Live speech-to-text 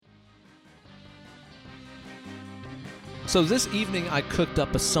So this evening, I cooked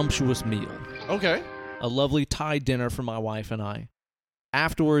up a sumptuous meal. Okay. A lovely Thai dinner for my wife and I.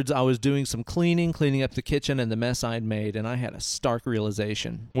 Afterwards, I was doing some cleaning up the kitchen and the mess I'd made, and I had a stark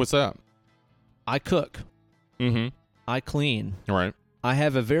realization. What's that? I cook. Mm-hmm. I clean. Right. I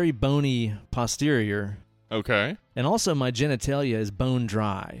have a very bony posterior, Okay. and also my genitalia is bone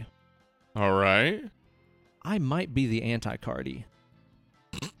dry. All right. I might be the anti-Cardi.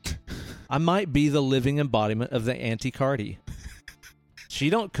 I might be the living embodiment of the anti-Cardi. She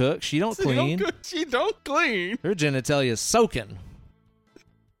don't cook. She don't clean. She don't clean. Her genitalia is soaking.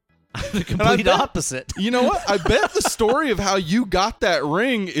 The complete opposite. You know what? I bet the story of how you got that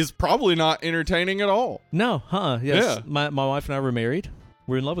ring is probably not entertaining at all. No, yes. Yeah. My wife and I were married.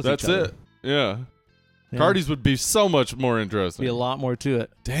 We're in love with each other. That's it. Yeah. Yeah. Cardi's would be so much more interesting. Be a lot more to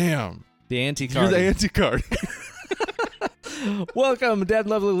it. Damn. The anti-Cardi. You're the anti-Cardi. Welcome, dead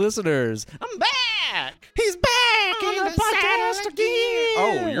lovely listeners. I'm back. He's back on the podcast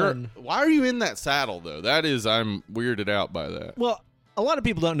again. Oh, why are you in that saddle though? I'm weirded out by that. Well, a lot of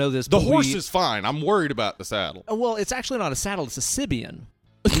people don't know this. The but horse is fine. I'm worried about the saddle. Well, it's actually not a saddle. It's a Sibian.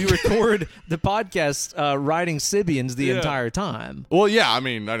 We record the podcast riding Sibians the entire time. Well, yeah. I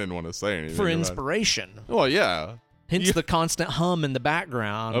mean, I didn't want to say anything for about inspiration. it. Well, yeah. Hence the constant hum in the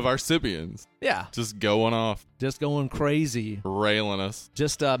background Of our Sibians. Yeah, Just going off, just going crazy, railing us.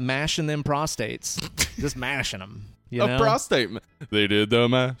 just mashing them prostates, just mashing them. You know? A prostate. They did the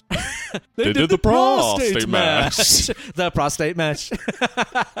mash. They did the prostate mash. The prostate mash.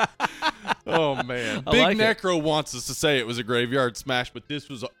 Oh, man. I Big like it. Necro wants us to say it was a graveyard smash, but this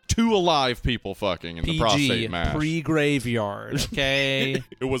was two alive people fucking in the PG, prostate mash. pre-graveyard, okay?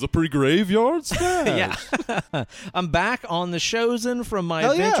 It was a pre-graveyard smash. Yeah. I'm back on the Chosen from my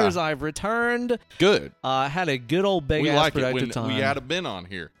Hell yeah. adventures. I've returned. Good. Had a good old We big-ass like it productive when time. we had been on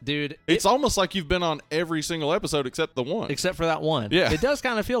here. Dude, It's almost like you've been on every single episode except the one. except for that one. Yeah. It does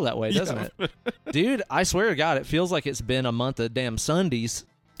kind of feel that way, doesn't it? Dude, I swear to God, it feels like it's been a month of damn Sundays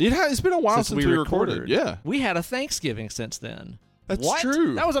It's been a while since we recorded. Yeah. We had a Thanksgiving since then. That's What?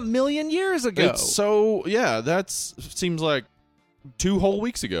 true. That was a million years ago. It's so, yeah, seems like 2 whole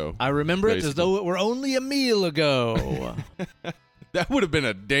weeks ago. I remember it as Basically. though it were only a meal ago. That would have been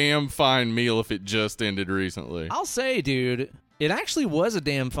a damn fine meal if it just ended recently. I'll say, dude, it actually was a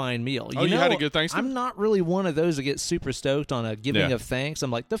damn fine meal. You had a good Thanksgiving? I'm not really one of those that get super stoked on a giving Yeah. of thanks.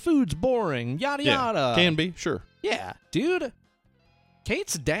 I'm like, the food's boring, yada yada. Can be, sure. Yeah, dude.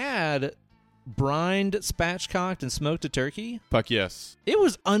 Kate's dad brined, spatchcocked, and smoked a turkey. Fuck yes. It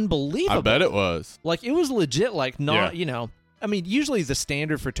was unbelievable. I bet it was. Like, it was legit, like, not, Yeah. you know. I mean, usually the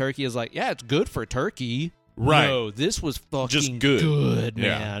standard for turkey is like, yeah, it's good for turkey. Right. No, this was fucking Just good.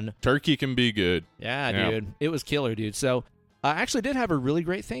 Yeah. man. Turkey can be good. Yeah, Yeah. dude. It was killer, dude. So, I actually did have a really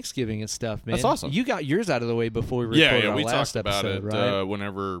great Thanksgiving and stuff, man. That's awesome. You got yours out of the way before we recorded our we last talked about episode, it right?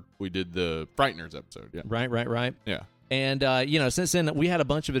 whenever we did the Frighteners episode. Yeah. Right. Yeah. And, you know, since then, we had a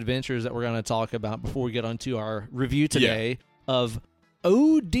bunch of adventures that we're going to talk about before we get onto our review today of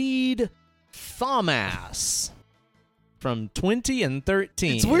Odeed Thomas from 20 and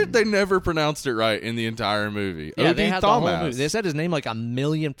 13. It's weird they never pronounced it right in the entire movie. Yeah, Odie they had Thomas. the whole movie. They said his name like a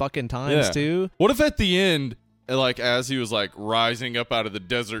million fucking times, Yeah. too. What if at the end, like as he was like rising up out of the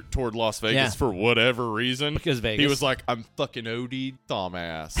desert toward Las Vegas Yeah. for whatever reason, Because Vegas. he was like, "I'm fucking Odie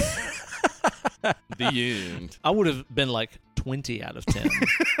Thomas." The end. I would have been like 20 out of 10.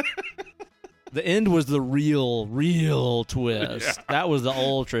 The end was the real twist. Yeah. That was the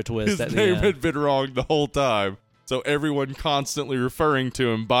ultra twist His at the name end. had been wrong the whole time. So everyone constantly referring to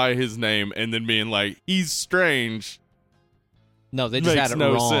him by his name and then being like, "He's strange." No, they just Makes had it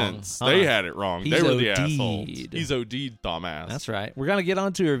no wrong. sense. Uh-uh. They had it wrong. He's They were the OD'd. assholes. He's OD'd Thomas. That's right. We're going to get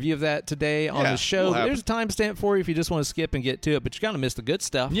on to a review of that today on Yeah, the show. will happen. There's a timestamp for you if you just want to skip and get to it, but you're going to miss the good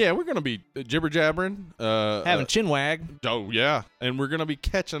stuff. Yeah, we're gonna be jibber jabbering. Having chin wag. Oh yeah, and we're gonna be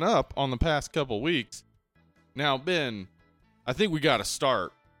catching up on the past couple weeks. Now, Ben, I think we got to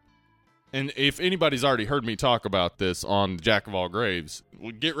start. And if anybody's already heard me talk about this on Jack of All Graves,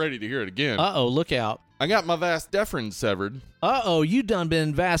 well, get ready to hear it again. Uh-oh, look out. I got my vas deferens severed. Uh-oh, you done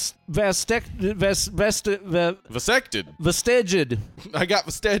been vasected. I got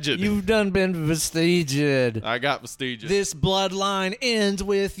vestigied. You've done been vestigied. I got vestigious. This bloodline ends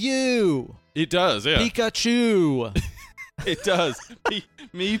with you. It does, yeah. Pikachu. It does.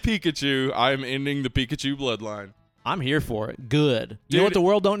 Me, Pikachu, I'm ending the Pikachu bloodline. I'm here for it. Good. You know Dude. what the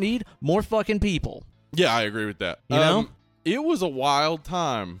world don't need? More fucking people. Yeah, I agree with that. You know? It was a wild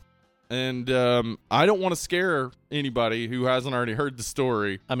time. And I don't want to scare anybody who hasn't already heard the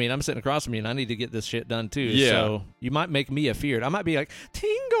story. I mean, I'm sitting across from you, and I need to get this shit done, too. Yeah. So you might make me afeared. I might be like,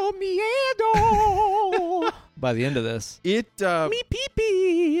 Tingo miedo. by the end of this. It Me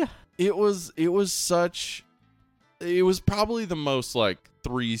pee-pee. it was probably the most like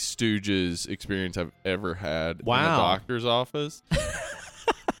Three Stooges experience I've ever had in the doctor's office.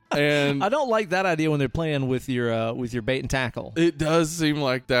 And I don't like that idea when they're playing with your bait and tackle. It does seem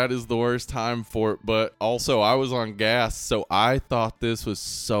like that is the worst time for it, but also I was on gas, so I thought this was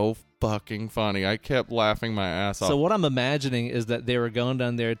so fucking funny. I kept laughing my ass off. So what I'm imagining is that they were going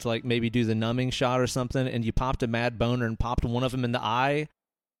down there to like maybe do the numbing shot or something, and you popped a mad boner and popped one of them in the eye,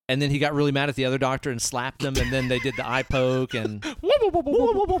 and then he got really mad at the other doctor and slapped him, and then they did the eye poke, and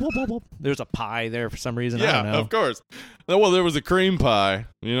there's a pie there for some reason. I don't know. Of course. Well, there was a cream pie.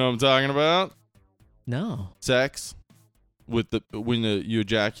 You know what I'm talking about? No. Sex with when you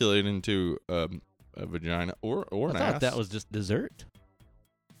ejaculate into a vagina or an ass. I thought that was just dessert.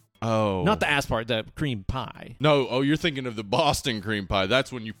 Oh. Not the ass part, the cream pie. No, you're thinking of the Boston cream pie.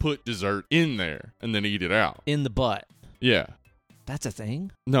 That's when you put dessert in there and then eat it out. In the butt. Yeah. That's a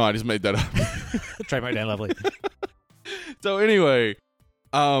thing? No, I just made that up. Trademark Dan Lovely. So anyway,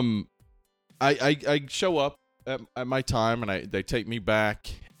 I show up at my time and they take me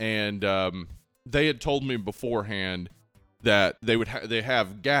back, and they had told me beforehand that they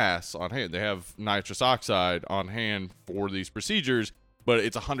have gas on hand. They have nitrous oxide on hand for these procedures, but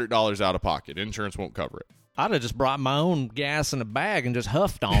it's $100 out of pocket. Insurance won't cover it. I'd have just brought my own gas in a bag and just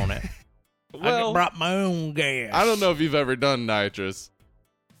huffed on it. Well, I brought my own gas. I don't know if you've ever done nitrous,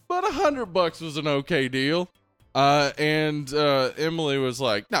 but $100 was an okay deal. And Emily was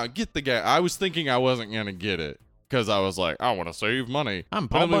like, "No, get the gas." I was thinking I wasn't gonna get it because I was like, "I want to save money." I'm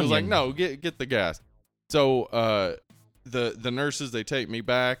Paul Emily was Bunyan. like, "No, get the gas." So the nurses, they take me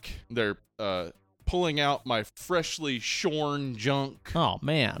back. They're pulling out my freshly shorn junk. Oh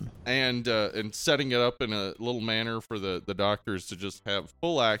man. And setting it up in a little manner for the doctors to just have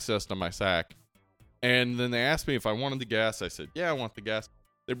full access to my sack. And then they asked me if I wanted the gas. I said, yeah, I want the gas.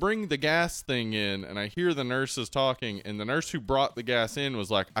 They bring the gas thing in, and I hear the nurses talking, and the nurse who brought the gas in was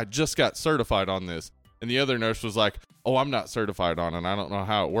like, I just got certified on this. And the other nurse was like, oh, I'm not certified on it. I don't know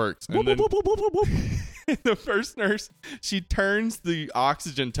how it works. And then the first nurse, she turns the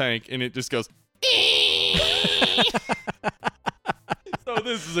oxygen tank, and it just goes... So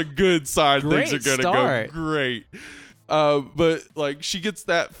this is a good sign. Things are gonna go great. But like she gets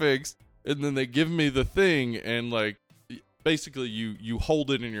that fixed, and then they give me the thing, and like basically you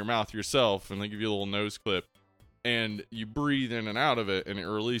hold it in your mouth yourself, and they give you a little nose clip, and you breathe in and out of it, and it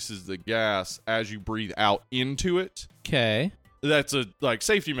releases the gas as you breathe out into it. Okay. That's a like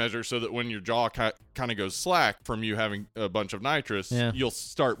safety measure so that when your jaw kind of goes slack from you having a bunch of nitrous, you'll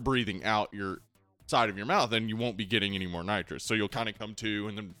start breathing out your side of your mouth, and you won't be getting any more nitrous. So you'll kind of come to,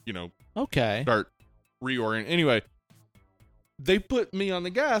 and then start reorient. Anyway, they put me on the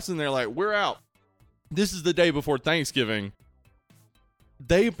gas, and they're like, "We're out." This is the day before Thanksgiving.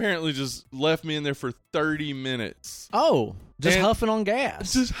 They apparently just left me in there for 30 minutes. Oh, just huffing on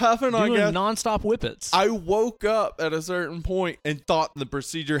gas. Just huffing on gas. Doing nonstop whippets. I woke up at a certain point and thought the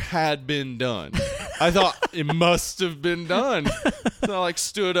procedure had been done. I thought it must have been done. So I like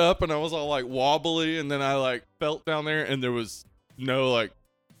stood up and I was all like wobbly, and then I like felt down there and there was no like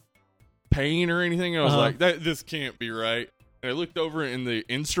pain or anything. I was like, this can't be right. And I looked over and the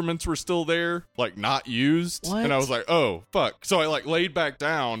instruments were still there, like not used. What? And I was like, oh, fuck. So I like laid back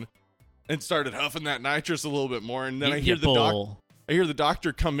down and started huffing that nitrous a little bit more. And then I hear the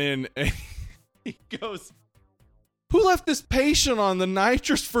doctor come in, and he goes, who left this patient on the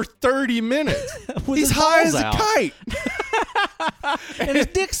nitrous for 30 minutes? He's high as a kite. And his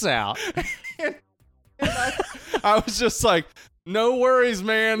dick's out. and I was just like, no worries,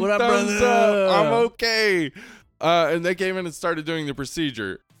 man. What up, Thumbs brother? up. I'm okay. And they came in and started doing the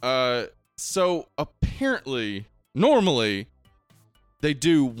procedure. So apparently, normally, they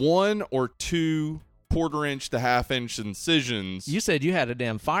do 1 or 2 quarter-inch to half-inch incisions. You said you had a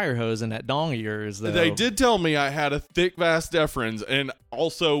damn fire hose in that dong of yours, though. They did tell me I had a thick vas deferens, and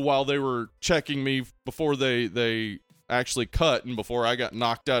also while they were checking me before they actually cut and before I got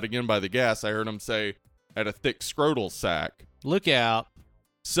knocked out again by the gas, I heard them say I had a thick scrotal sac. Look out.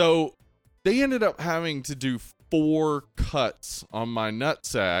 So they ended up having to do 4 cuts on my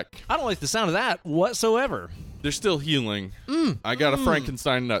nutsack. I don't like the sound of that whatsoever. They're still healing. I got a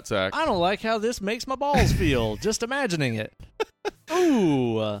Frankenstein nutsack. I don't like how this makes my balls feel, just imagining it.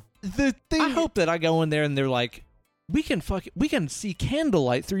 Ooh. The thing, I hope that I go in there and they're like, we can see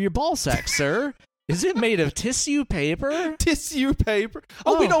candlelight through your ball sack, sir. Is it made of tissue paper? Tissue paper?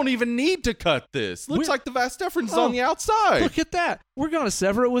 Oh, we don't even need to cut this. Looks like the vas deferens is on the outside. Look at that. We're going to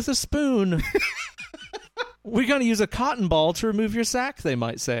sever it with a spoon. We're going to use a cotton ball to remove your sac, they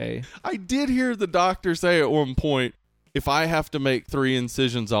might say. I did hear the doctor say at one point, if I have to make 3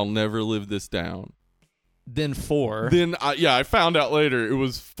 incisions, I'll never live this down. Then 4. Then, I found out later it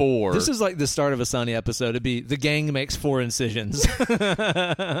was 4. This is like the start of a Sunny episode. It'd be, the gang makes 4 incisions.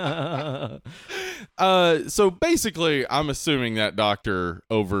 So basically, I'm assuming that doctor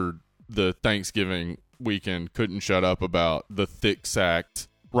over the Thanksgiving weekend couldn't shut up about the thick-sacked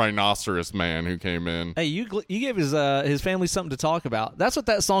rhinoceros man who came in. Hey, you gave his family something to talk about. That's what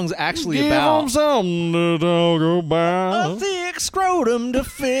that song's actually Give about. him something to talk about. A thick scrotum to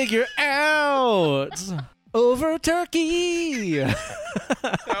figure out. Over turkey. That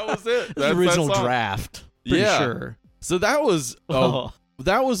was it. That's the original draft. Pretty sure. So that was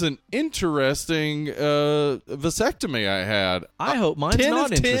that was an interesting vasectomy I had. I hope mine's 10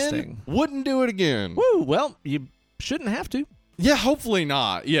 not of 10, interesting. Wouldn't do it again. Woo! Well, you shouldn't have to. Yeah, hopefully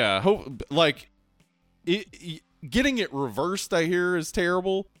not. Yeah, getting it reversed, I hear, is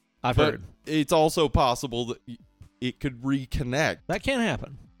terrible. I've but heard. It's also possible that it could reconnect. That can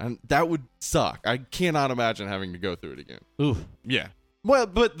happen. And that would suck. I cannot imagine having to go through it again. Ooh. Yeah. Well,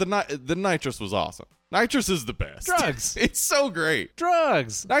 but the nitrous was awesome. Nitrous is the best. Drugs. It's so great.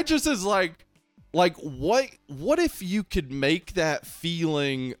 Drugs. Nitrous is like what if you could make that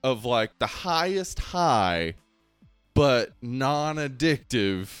feeling of like the highest high but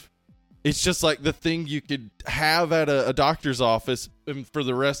non-addictive? It's just like the thing you could have at a doctor's office, and for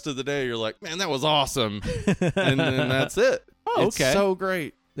the rest of the day you're like, man, that was awesome. And then that's it. Oh, it's okay. so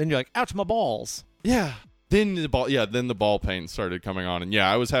great. Then you're like, ouch, my balls. Yeah. Then the ball pain started coming on, and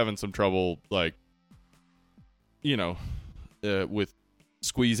I was having some trouble, like, with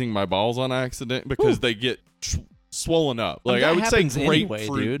squeezing my balls on accident because they get swollen up. Like, I would say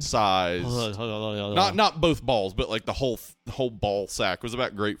grapefruit size. Not both balls, but like the whole ball sack was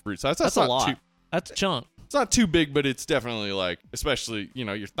about grapefruit size. That's a lot. That's a chunk. It's not too big, but it's definitely like, especially,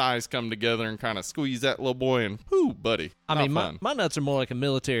 your thighs come together and kind of squeeze that little boy, and whoo, buddy. I mean, my nuts are more like a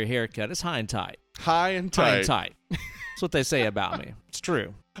military haircut. It's high and tight. High and tight. High and tight. That's what they say about me. It's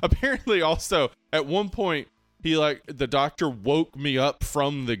true. Apparently, also, at one point, the doctor woke me up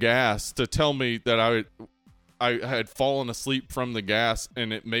from the gas to tell me that I had fallen asleep from the gas,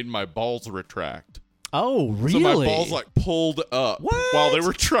 and it made my balls retract. Oh, really? So my balls pulled up while they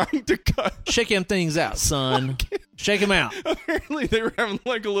were trying to cut. Shake them things out, son. Shake them out. Apparently, they were having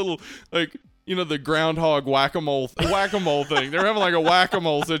like a little the groundhog whack-a-mole thing. They were having like a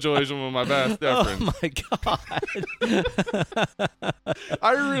whack-a-mole situation with my Bass Deferens. Oh my god!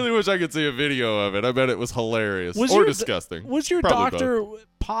 I really wish I could see a video of it. I bet it was hilarious disgusting. Was your Probably doctor both.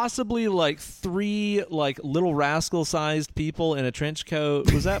 possibly like 3 like Little Rascal-sized people in a trench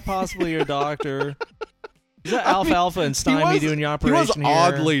coat? Was that possibly your doctor? Is that Alfalfa and Stymie doing your operation here? He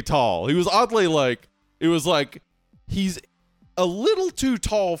was oddly tall. He was oddly he's a little too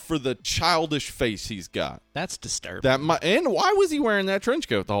tall for the childish face he's got. That's disturbing. And why was he wearing that trench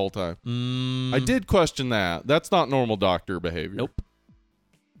coat the whole time? I did question that. That's not normal doctor behavior. Nope.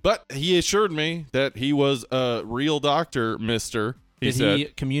 But he assured me that he was a real doctor, mister. Did he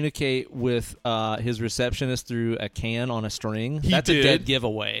communicate with his receptionist through a can on a string? That's did. A dead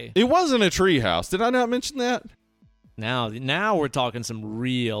giveaway. It wasn't a treehouse. Did I not mention that? Now we're talking some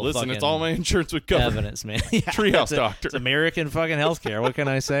real. Listen, it's all my insurance would cover. Evidence, man. Yeah, treehouse doctor. It's American fucking healthcare. What can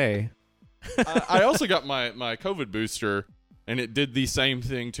I say? I also got my COVID booster, and it did the same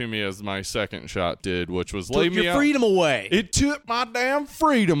thing to me as my second shot did, which was lay me out. Took your freedom away. It took my damn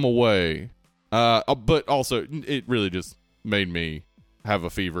freedom away. But also, it really just made me have a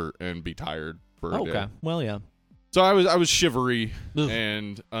fever and be tired for a day. Okay. Well, yeah. So I was shivery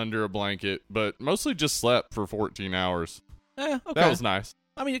and under a blanket, but mostly just slept for 14 hours. Okay. That was nice.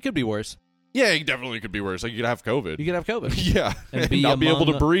 I mean, it could be worse. Yeah, it definitely could be worse. Like, you could have COVID. You could have COVID. Yeah. And not be able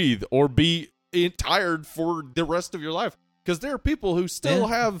to breathe or be tired for the rest of your life. Because there are people who still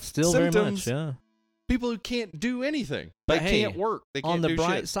have symptoms. Very much, yeah. People who can't do anything. But they can't work. They can't do shit. On the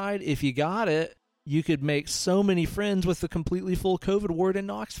bright shit. side, if you got it, you could make so many friends with the completely full COVID ward in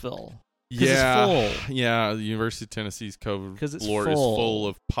Knoxville. Yeah, it's full. Yeah. The University of Tennessee's COVID floor full. is full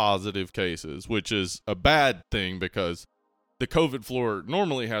of positive cases, which is a bad thing because the COVID floor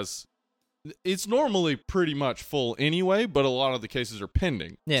it's normally pretty much full anyway, but a lot of the cases are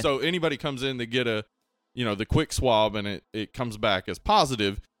pending. Yeah. So anybody comes in, they get the quick swab, and it comes back as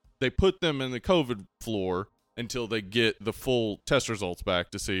positive. They put them in the COVID floor until they get the full test results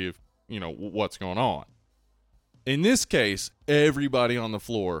back to see if what's going on. In this case, everybody on the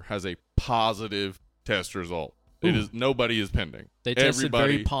floor has a positive test result. Nobody is pending. They tested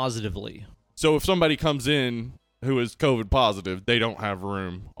very positively. So if somebody comes in who is COVID positive, they don't have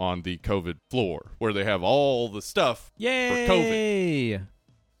room on the COVID floor where they have all the stuff Yay! for COVID.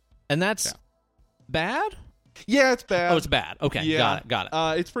 And that's bad? Yeah, it's bad. Oh, it's bad. Okay, Yeah. got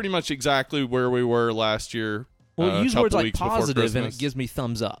it. It's pretty much exactly where we were last year. Well, use couple words like weeks before positive, and Christmas. it gives me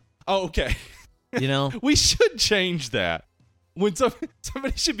thumbs up. Oh, okay. You know? We should change that. When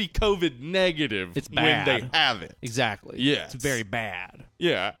somebody should be COVID negative It's when bad. they have it. Exactly. Yes. It's very bad.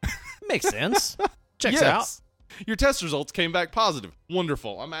 Yeah. Makes sense. Checks Yes. out. Your test results came back positive.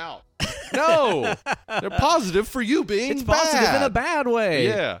 Wonderful. I'm out. No. They're positive for you being It's positive bad. in a bad way.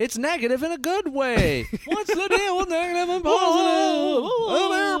 Yeah. It's negative in a good way. What's the deal with negative and positive?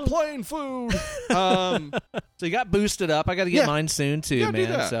 An airplane food. So you got boosted up. I got to get Yeah. mine soon too, Yeah, do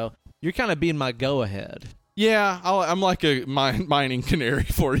man. that. So you're kind of being my go-ahead. Yeah, I'm like a mining canary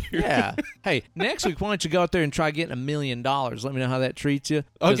for you. Yeah. Hey, next week, why don't you go out there and try getting $1 million? Let me know how that treats you.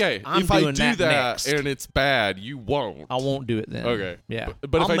 'Cause Okay, I'm if I doing do that next. and it's bad, you won't. I won't do it then. Okay. Yeah.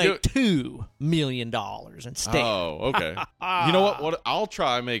 But if I'll I do make $2 million instead. Oh, okay. You know what? What I'll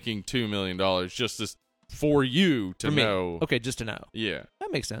try making $2 million just for you to For me. know. Okay, just to know. Yeah.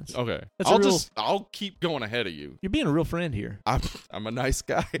 That makes sense. Okay. That's a real- I'll keep going ahead of you. You're being a real friend here. I'm a nice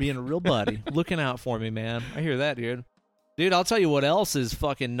guy. Being a real buddy. Looking out for me, man. I hear that, dude. Dude, I'll tell you what else is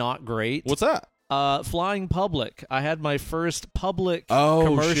fucking not great. What's that? Flying public. I had my first public Oh,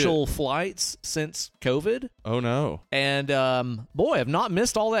 commercial flights since COVID. Oh no. And boy, I've not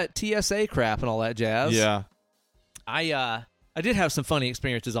missed all that TSA crap and all that jazz. Yeah. I did have some funny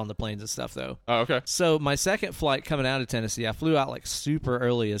experiences on the planes and stuff though. Oh, okay. So my second flight coming out of Tennessee, I flew out like super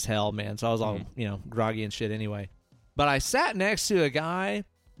early as hell, man. So I was all, groggy and shit anyway. But I sat next to a guy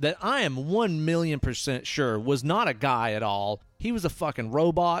that I am 1,000,000% sure was not a guy at all. He was a fucking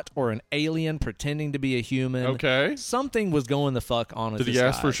robot or an alien pretending to be a human. Okay. Something was going the fuck on with Did this he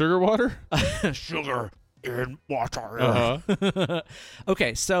ask guy. for sugar water? Sugar in water. Uh-huh.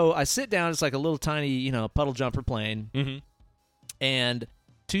 Okay, so I sit down. It's like a little tiny, puddle jumper plane. Mm-hmm. And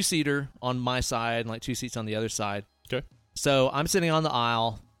 2-seater on my side and like 2 seats on the other side. Okay. So I'm sitting on the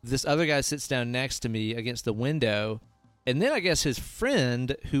aisle. This other guy sits down next to me against the window. And then I guess his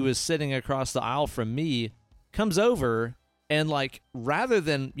friend, who is sitting across the aisle from me, comes over and, like, rather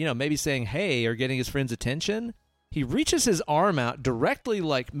than, maybe saying hey or getting his friend's attention, he reaches his arm out directly,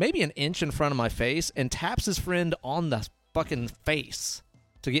 like, maybe an inch in front of my face and taps his friend on the fucking face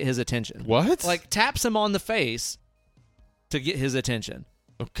to get his attention. What? Like, taps him on the face to get his attention.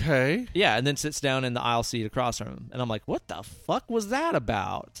 Okay. Yeah, and then sits down in the aisle seat across from him. And I'm like, what the fuck was that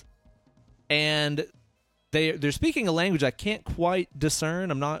about? And they're speaking a language I can't quite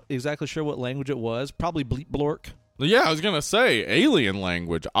discern. I'm not exactly sure what language it was. Probably bleep blork. Yeah, I was going to say alien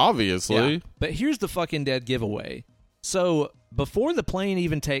language, obviously. Yeah. But here's the fucking dead giveaway. So before the plane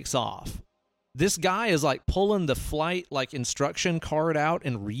even takes off, this guy is like pulling the flight like instruction card out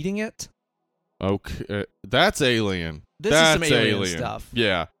and reading it. Okay. That's alien. This That's is some alien stuff.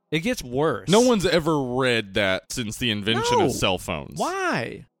 Yeah. It gets worse. No one's ever read that since the invention No. of cell phones.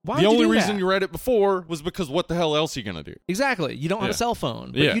 Why? Why The would only you do reason that? you read it before was because what the hell else are you going to do? Exactly. You don't have Yeah. a cell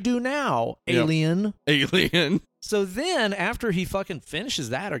phone, but Yeah. you do now, Yeah. alien. Alien. So then, after he fucking finishes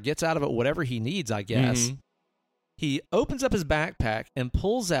that or gets out of it whatever he needs, I guess, Mhm. he opens up his backpack and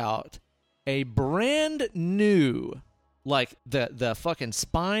pulls out a brand new, like the fucking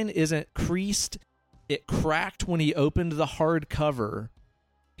spine isn't creased. It cracked when he opened the hardcover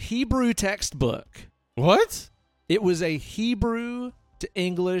Hebrew textbook. What? It was a Hebrew to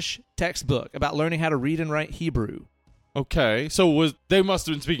English textbook about learning how to read and write Hebrew. Okay. So they must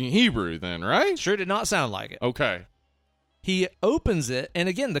have been speaking Hebrew then, right? Sure did not sound like it. Okay. He opens it, and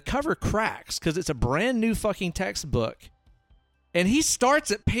again, the cover cracks because it's a brand new fucking textbook. And he starts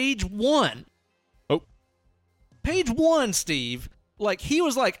at page 1. Oh. Page 1, Steve. Like, he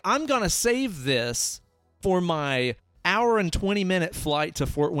was like, I'm going to save this for my hour and 20-minute flight to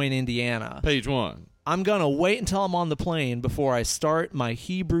Fort Wayne, Indiana. Page 1. I'm going to wait until I'm on the plane before I start my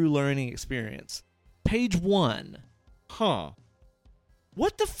Hebrew learning experience. Page 1. Huh.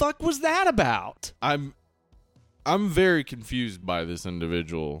 What the fuck was that about? I'm very confused by this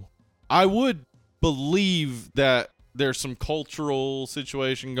individual. I would believe that there's some cultural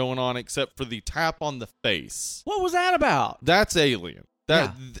situation going on except for the tap on the face. What was that about? That's alien.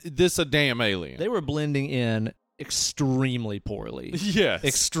 This a damn alien. They were blending in extremely poorly. Yes.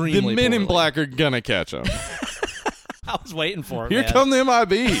 Extremely The men in poorly. black are gonna catch him. I was waiting for it. Here man. come the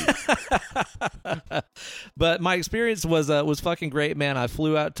MIB. But my experience was fucking great, man. I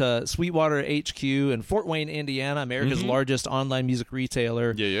flew out to Sweetwater HQ in Fort Wayne, Indiana, America's largest online music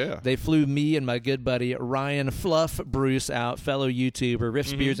retailer. Yeah. They flew me and my good buddy Ryan Fluff Bruce out, fellow YouTuber, Riff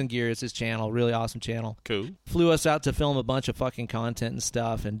Spears and Gear is his channel, really awesome channel. Cool. Flew us out to film a bunch of fucking content and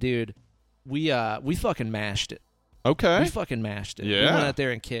stuff, and dude, we fucking mashed it. Okay. We fucking mashed it. Yeah. We went out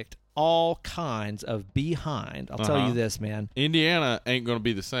there and kicked all kinds of behind. I'll tell you this, man. Indiana ain't going to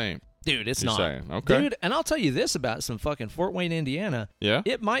be the same. Dude, it's You're not. saying. Okay. Dude, and I'll tell you this about some fucking Fort Wayne, Indiana. Yeah.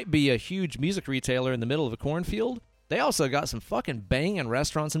 It might be a huge music retailer in the middle of a cornfield. They also got some fucking banging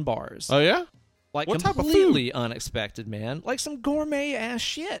restaurants and bars. Oh, yeah? Like what type of completely unexpected, man. Like some gourmet ass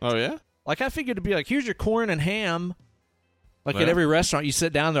shit. Oh, yeah? Like I figured to be like, here's your corn and ham. Like Well. at every restaurant, you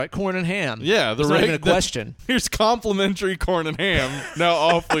sit down, they're like, corn and ham. Yeah. It's not even a question. Here's complimentary corn and ham. Now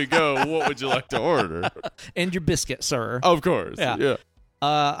off we go. What would you like to order? And your biscuit, sir. Of course. Yeah.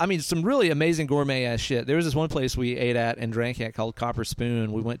 I mean, some really amazing gourmet ass shit. There was this one place we ate at and drank at called Copper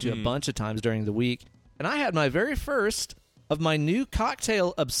Spoon. We went to a bunch of times during the week. And I had my very first of my new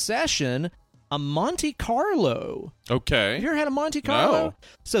cocktail obsession, a Monte Carlo. Okay. Have you ever had a Monte Carlo? No.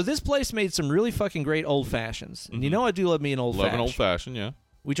 So this place made some really fucking great old fashions. And you know I do love me an old Love fashion. an old fashioned, yeah.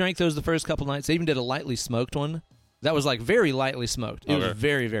 We drank those the first couple nights. They even did a lightly smoked one. That was like very lightly smoked. It was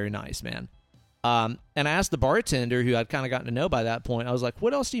very, very nice, man. And I asked the bartender, who I'd kind of gotten to know by that point, I was like,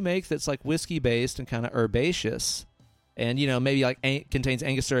 what else do you make that's like whiskey based and kind of herbaceous? And, you know, maybe like contains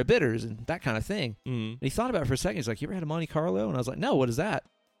Angostura bitters and that kind of thing. And he thought about it for a second. He's like, you ever had a Monte Carlo? And I was like, no, what is that?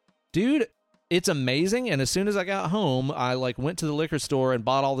 Dude, it's amazing. And as soon as I got home, I like went to the liquor store and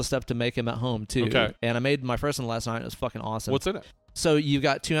bought all the stuff to make him at home too. Okay. And I made my first one last night. It was fucking awesome. What's in it? So you've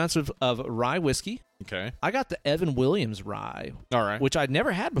got 2 ounces of rye whiskey. Okay. I got the Evan Williams rye, All right. which I'd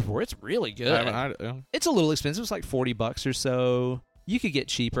never had before. It's really good. I haven't had it. Yeah. It's a little expensive. It's like $40 or so. You could get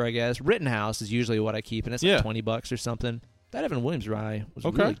cheaper, I guess. Rittenhouse is usually what I keep, and it's like $20 or something. That Evan Williams rye was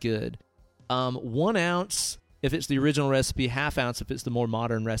really good. 1 ounce if it's the original recipe, ½ ounce if it's the more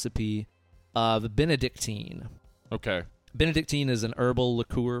modern recipe of Benedictine. Okay. Benedictine is an herbal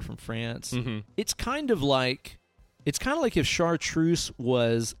liqueur from France. It's kind of like if chartreuse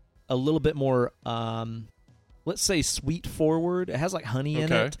was a little bit more, let's say, sweet forward. It has like honey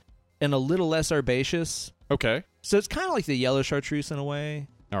in it and a little less herbaceous. Okay. So it's kind of like the yellow chartreuse in a way.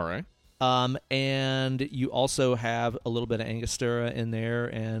 All right. And you also have a little bit of Angostura in there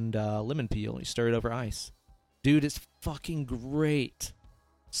and lemon peel. You stir it over ice. Dude, it's fucking great.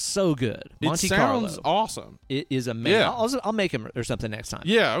 So good. Monte Carlo. It sounds awesome. It is amazing. Yeah. I'll make him or something next time.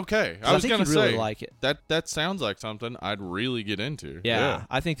 Yeah, okay. I was think going to you'd say, really like it. That sounds like something I'd really get into. Yeah,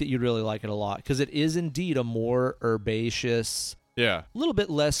 I think that you'd really like it a lot because it is indeed a more herbaceous, Yeah. a little bit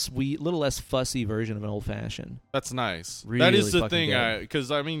less sweet, a little less fussy version of an old fashioned. That's nice. Really that is the fucking thing, good.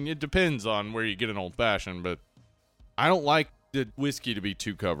 because, I mean, it depends on where you get an old fashioned, but I don't like the whiskey to be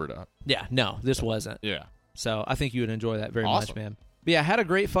too covered up. Yeah, no, this wasn't. Yeah. So I think you would enjoy that very much, Awesome. man. But yeah, I had a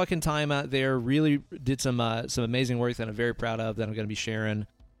great fucking time out there. Really did some amazing work that I'm very proud of that I'm going to be sharing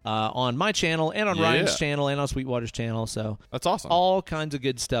on my channel and on Ryan's channel and on Sweetwater's channel. So That's awesome. all kinds of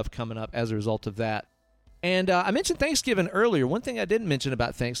good stuff coming up as a result of that. And I mentioned Thanksgiving earlier. One thing I didn't mention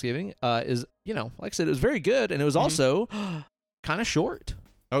about Thanksgiving is, you know, like I said, it was very good, and it was also kind of short,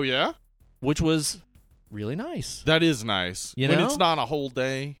 Oh, yeah? which was really nice. That is nice. You when know? it's not a whole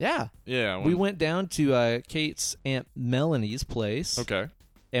day. Yeah. Yeah. We went down to Kate's Aunt Melanie's place. Okay.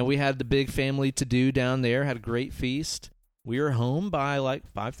 And we had the big family to-do down there, had a great feast. We were home by like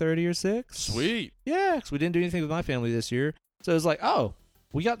 5:30 or 6. Sweet. Yeah, because we didn't do anything with my family this year. So it was like, oh,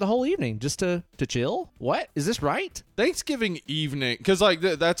 we got the whole evening just to chill? What? Is this right? Thanksgiving evening, because like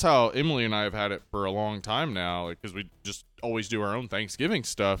that's how Emily and I have had it for a long time now, because we just always do our own Thanksgiving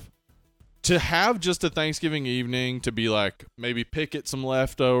stuff. To have just a Thanksgiving evening to be like maybe pick at some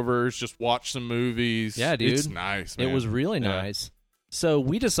leftovers, just watch some movies. Yeah, dude. It's nice, man. It was really Yeah. nice. So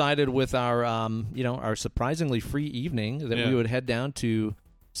we decided with our, our surprisingly free evening that we would head down to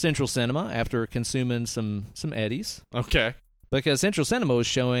Central Cinema after consuming some Eddies. Okay. Because Central Cinema was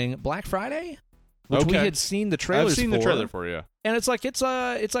showing Black Friday, which we had seen the trailers I've seen for. the trailer for you. And it's like it's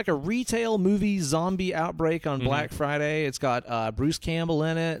like a retail movie zombie outbreak on Mm-hmm. Black Friday. It's got Bruce Campbell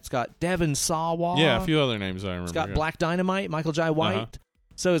in it. It's got Devon Sawa. Yeah, a few other names I remember. It's got yeah. Black Dynamite, Michael Jai White. Uh-huh.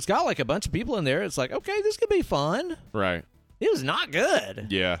 So it's got like a bunch of people in there. It's like, okay, this could be fun. Right. It was not good.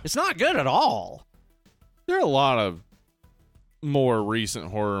 Yeah. It's not good at all. There are a lot of more recent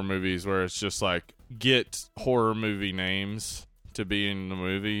horror movies where it's just like get horror movie names to be in the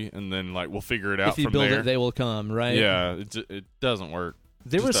movie, and then like we'll figure it out If you from build there. it, they will come, right? Yeah, it doesn't work.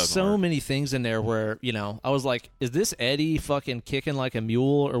 There Just was doesn't so work. many things in there where, I was like, is this Eddie fucking kicking like a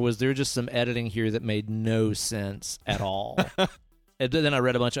mule, or was there just some editing here that made no sense at all? And then I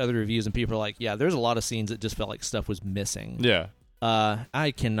read a bunch of other reviews, and people are like, yeah, there's a lot of scenes that just felt like stuff was missing. Yeah.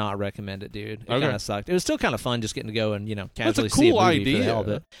 I cannot recommend it, dude. It Okay. kind of sucked. It was still kind of fun just getting to go and, That's a casually see a cool movie for the idea. hell of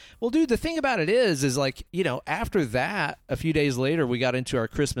it. Well, dude, the thing about it is like, after that, a few days later, we got into our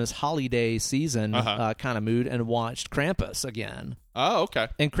Christmas holiday season kind of mood and watched Krampus again. Oh, okay.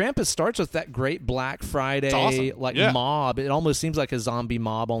 And Krampus starts with that great Black Friday awesome. mob. It almost seems like a zombie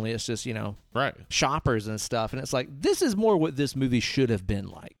mob, only it's just, Right. shoppers and stuff. And it's like, this is more what this movie should have been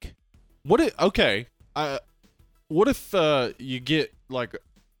like. What if you get like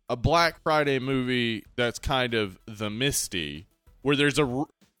a Black Friday movie that's kind of the Misty, where there's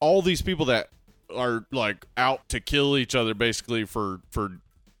all these people that are like out to kill each other basically for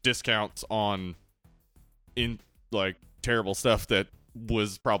discounts on like terrible stuff that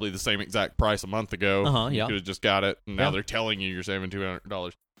was probably the same exact price a month ago. You could have just got it, and now they're telling you you're saving $200.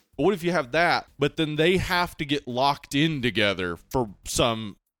 But what if you have that, but then they have to get locked in together for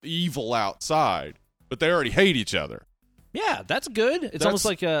some evil outside, but they already hate each other? Yeah, that's good. It's almost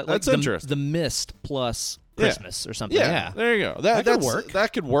like that's the, interesting. The Mist plus Christmas or something. Yeah, there you go. That could work.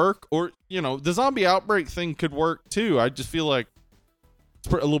 That could work. Or, the zombie outbreak thing could work too. I just feel like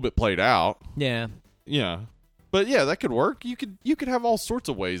it's a little bit played out. Yeah. Yeah. But yeah, that could work. You could have all sorts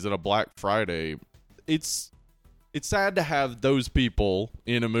of ways that a Black Friday. It's sad to have those people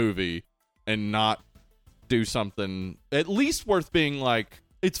in a movie and not do something at least worth being like,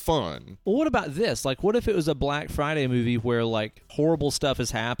 it's fun. Well, what about this? Like, what if it was a Black Friday movie where, like, horrible stuff is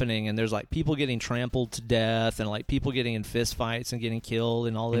happening and there's, like, people getting trampled to death and, like, people getting in fist fights and getting killed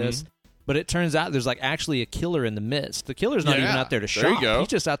and all this? But it turns out there's, like, actually a killer in the midst. The killer's not even out there to shop. There you go. He's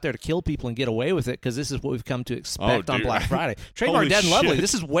just out there to kill people and get away with it because this is what we've come to expect on dude. Black Friday. Trademark Holy Dead and shit. Lovely.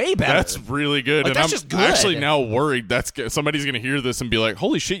 This is way better. That's really good. Like, and that's I'm just good. actually now worried somebody's going to hear this and be like,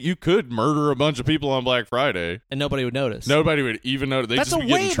 holy shit, you could murder a bunch of people on Black Friday. And nobody would notice. Nobody would even notice. They'd That's just a be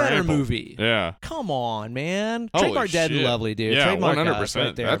getting way better trampled. movie. Yeah. Come on, man. Holy Trademark Dead and shit. Lovely, dude. Yeah, Trademark 100%.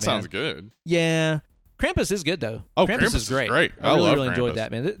 right there, that sounds man. good. Yeah. Krampus is good, though. Oh, Krampus is great. great. I love really enjoyed Krampus.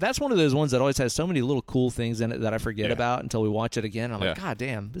 that, man. That's one of those ones that always has so many little cool things in it that I forget Yeah. about until we watch it again. I'm like, Yeah. God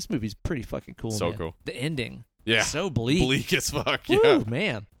damn, this movie's pretty fucking cool, So man. cool. The ending. Yeah. So bleak. Bleak as fuck. Woo, Yeah.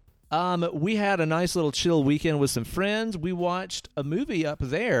 man. We had a nice little chill weekend with some friends. We watched a movie up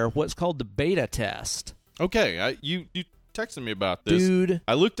there, what's called The Beta Test. Okay. You texted me about this. Dude.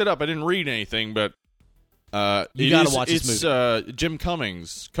 I looked it up. I didn't read anything, but You gotta watch this movie. Jim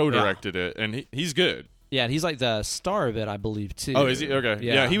Cummings co-directed it, and he's good. Yeah, and he's like the star of it, I believe, too. Oh, is he? Okay.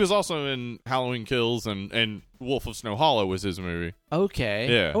 Yeah. He was also in Halloween Kills, and Wolf of Snow Hollow was his movie. Okay.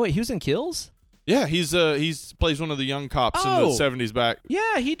 Yeah. Oh, wait, he was in Kills? Yeah, he's plays one of the young cops in the Oh. 70s back.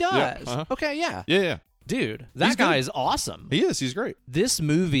 Yeah, he does. Yeah, uh-huh. Okay, yeah. Yeah. Dude, that He's guy good. is awesome. He is. He's great. This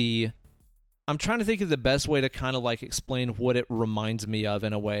movie, I'm trying to think of the best way to kind of like explain what it reminds me of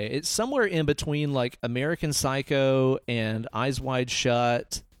in a way. It's somewhere in between like American Psycho and Eyes Wide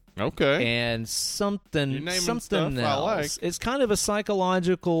Shut Okay. and You're something naming something stuff I else. like. It's kind of a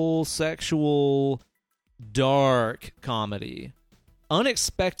psychological, sexual, dark comedy.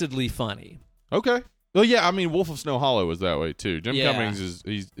 Unexpectedly funny. Okay. Well, yeah. I mean, Wolf of Snow Hollow was that way too. Jim Yeah. Cummings is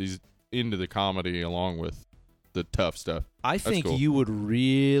he's into the comedy along with the tough stuff. I think cool. you would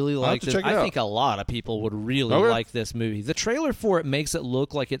really have like to this. check it I out. think a lot of people would really Okay. like this movie. The trailer for it makes it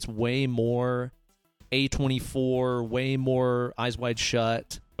look like it's way more A24, way more Eyes Wide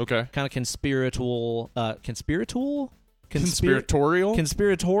Shut, Okay. kind of conspiratorial. Conspiratorial. Conspiratorial?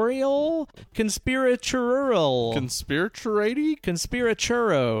 Conspiratorial? Conspiratorady.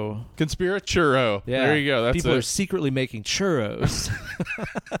 Conspirachurro. Conspirachurro. Yeah. There you go. That's People are it. secretly making churros.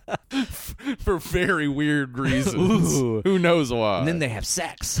 For very weird reasons. Ooh. Who knows why? And then they have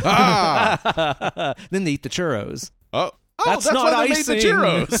sex. Ah! Then they eat the churros. Oh, That's that's not why they icing. made the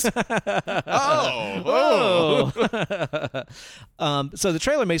churros. So the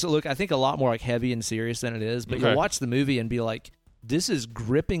trailer makes it look, I think, a lot more like heavy and serious than it is. But Okay. you'll watch the movie and be like, "This is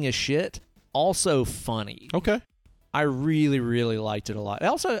gripping as shit." Also funny. Okay. I really, really liked it a lot. It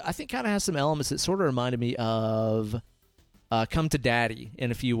also, I think, kind of has some elements that sort of reminded me of Come to Daddy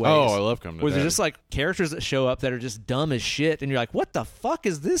in a few ways. Oh, I love Come to where Daddy. there's just like characters that show up that are just dumb as shit, and you're like, "What the fuck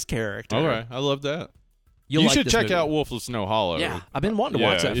is this character?" All right. I love that. You'll you like should this check movie. out Wolf of Snow Hollow. Yeah, I've been wanting to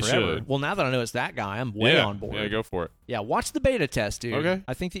watch that you forever. should. Well, now that I know it's that guy, I'm way on board. Yeah, go for it. Yeah, watch the beta test, dude. Okay.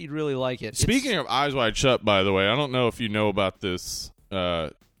 I think that you'd really like it. Speaking of Eyes Wide Shut, by the way, I don't know if you know about this.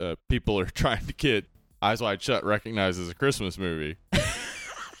 People are trying to get Eyes Wide Shut recognized as a Christmas movie.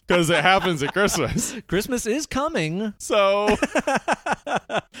 because it happens at Christmas. Christmas is coming. So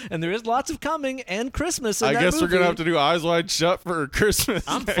And there is lots of coming and Christmas in I that guess we're movie. going to have to do Eyes Wide Shut for Christmas.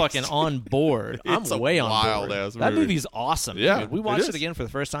 I'm next fucking on board. I'm It's a way on board. wild-ass That movie. movie's awesome. Yeah, dude. We it watched is. it again for the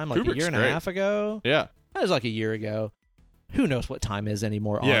first time like a Kubrick's year and great. a half ago. Yeah. That was like a year ago. Who knows what time is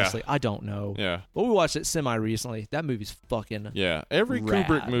anymore, Yeah. honestly. I don't know. Yeah. But we watched it semi-recently. That movie's fucking Yeah. Every rad.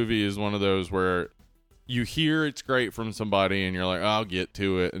 Kubrick movie is one of those where you hear it's great from somebody and you're like, I'll get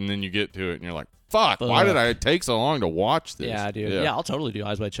to it. And then you get to it and you're like, fuck, why did I take so long to watch this? Yeah, dude. Yeah, I'll totally do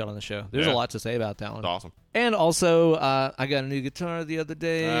Eyes Wide Shut on the show. There's Yeah. a lot to say about that one. It's awesome. And also, I got a new guitar the other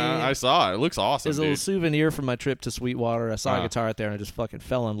day. I saw it. It looks awesome, It's a little dude. souvenir from my trip to Sweetwater. I saw a Uh-huh. guitar out there and I just fucking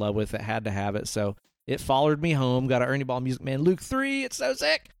fell in love with it. Had to have it. So it followed me home. Got an Ernie Ball Music Man Luke 3. It's so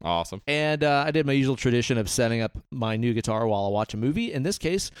sick. Awesome. And I did my usual tradition of setting up my new guitar while I watch a movie. In this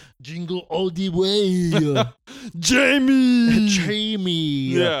case, Jingle All the Way. Jamie! Jamie.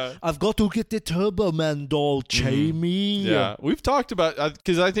 Yeah. I've got to get the Turbo Man doll, Jamie. Yeah, we've talked about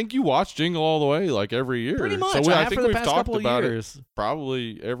because I think you watch Jingle All the Way like every year. Pretty much. So I I have think for the we've past talked couple of about years. it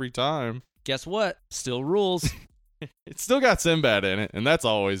probably every time. Guess what? Still rules. It's still got Sinbad in it, and that's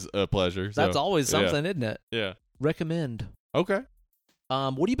always a pleasure. So, That's always yeah. something, isn't it? Yeah. Recommend. Okay.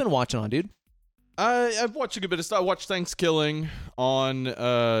 What have you been watching on, dude? I've watched a good bit of stuff. I watched Thanksgiving on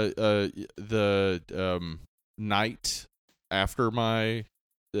the night after my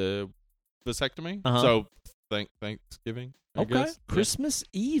vasectomy. Uh-huh. So Thanksgiving. I Okay. guess. Yeah. Christmas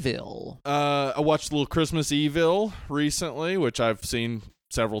Evil. I watched a little Christmas Evil recently, which I've seen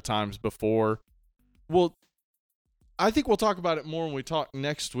several times before. Well, I think we'll talk about it more when we talk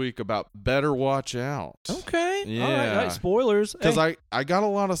next week about Better Watch Out. Okay. Yeah. All right. Spoilers. Because Hey. I got a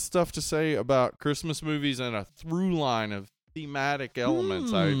lot of stuff to say about Christmas movies and a through line of thematic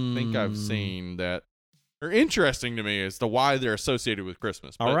elements I think I've seen that are interesting to me as to why they're associated with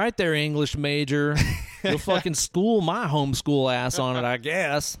Christmas. All right there, English major. You'll fucking school my homeschool ass on it, I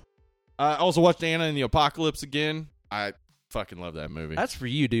guess. I also watched Anna and the Apocalypse again. I fucking love that movie. That's for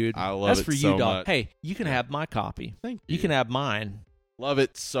you, dude. I love That's it for you, so dog. much. Hey, you can have my copy. Thank you. You can have mine. Love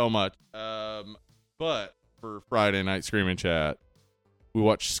it so much. But for Friday Night Screaming Chat, we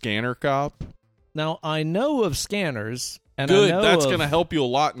watched Scanner Cop. Now, I know of scanners, and Good. I know That's of... going to help you a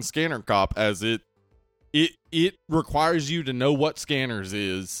lot in Scanner Cop, as it requires you to know what Scanners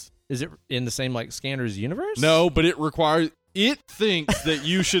is. Is it in the same, like, Scanners universe? No, but it thinks that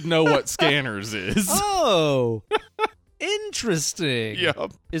you should know what Scanners is. Oh, interesting.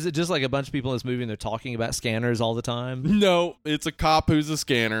 Yep. Is it just like a bunch of people in this movie and they're talking about scanners all the time? No, it's a cop who's a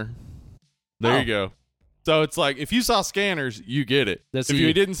scanner. There you go. So it's like, if you saw Scanners, you get it. That's if you.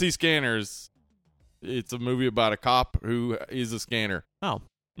 you didn't see Scanners, it's a movie about a cop who is a scanner. Oh.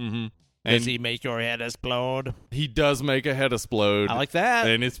 Mm-hmm. Does he make your head explode? He does make a head explode. I like that.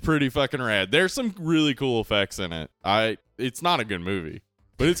 And it's pretty fucking rad. There's some really cool effects in it. It's not a good movie,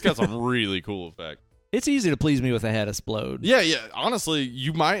 but it's got some really cool effects. It's easy to please me with a head explode. Yeah. Honestly,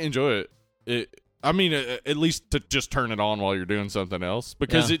 you might enjoy it. At least to just turn it on while you're doing something else,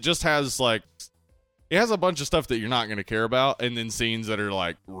 because it just has it has a bunch of stuff that you're not going to care about, and then scenes that are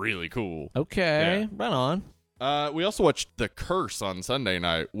like really cool. Okay, right on. We also watched The Curse on Sunday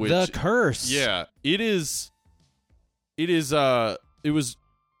night. Which, The Curse. Yeah, it was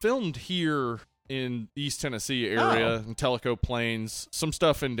filmed here in East Tennessee area in Tellico Plains. Some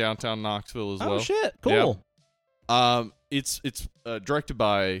stuff in downtown Knoxville as well. Oh shit! Cool. Yeah. It's directed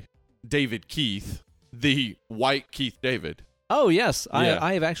by David Keith, the white Keith David. Oh yes, Yeah.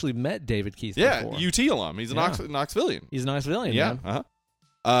 I have actually met David Keith Yeah, before. UT alum. He's a Knoxvillian. He's a nice villain. Yeah.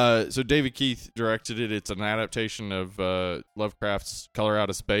 Man. So David Keith directed it. It's an adaptation of Lovecraft's Color Out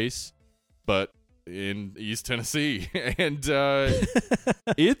of Space, but in East Tennessee. And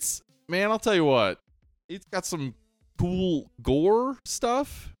it's, man, I'll tell you what, it's got some cool gore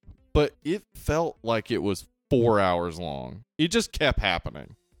stuff, but it felt like it was 4 hours long. It just kept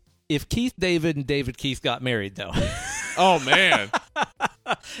happening. If Keith David and David Keith got married, though, Oh, man.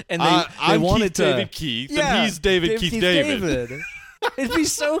 and they I'm wanted Keith to, David Keith, yeah, and he's David Keith David. It'd be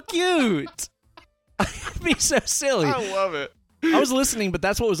so cute. It'd be so silly. I love it. I was listening, but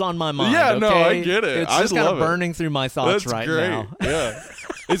that's what was on my mind. Yeah, no, okay? I get it. It's I just kind of love it. burning through my thoughts That's right great. now. Yeah.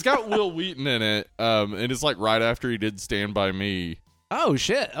 It's got Will Wheaton in it, and it's like right after he did Stand By Me. Oh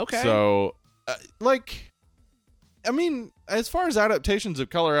shit! Okay. So, I mean, as far as adaptations of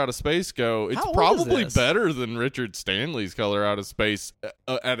Color Out of Space go, it's How old is probably this? better than Richard Stanley's Color Out of Space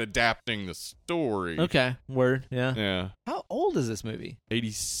at adapting the story. Okay, word, yeah. Yeah. How old is this movie?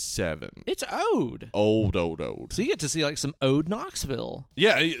 87. It's old. Old. So you get to see like some Ode Knoxville.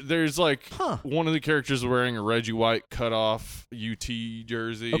 Yeah, there's like Huh. one of the characters wearing a Reggie White cut-off UT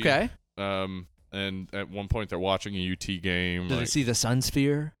jersey. Okay. And at one point they're watching a UT game. Did you see the Sun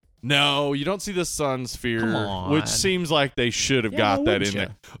Sphere? No, you don't see the Sun Sphere, Come on. which seems like they should have Yeah, got why that in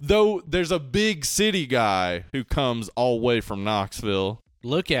wouldn't there. Though there's a big city guy who comes all the way from Knoxville.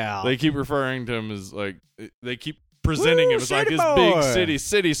 Look out. They keep referring to him as like they keep presenting Woo, him as like city this boy. big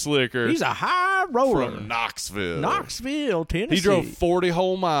city slicker. He's a high roller. from Knoxville. Knoxville, Tennessee. He drove 40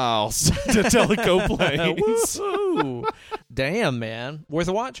 whole miles to Teleco Plains. Woo-hoo. Damn, man. Worth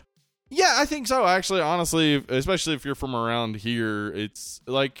a watch? Yeah, I think so. Actually, honestly, especially if you're from around here, it's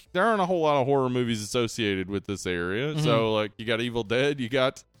like there aren't a whole lot of horror movies associated with this area. Mhm. So, like, you got Evil Dead, you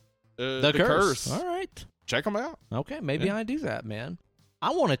got The Curse. All right. Check them out. Okay, maybe Yeah. I do that, man.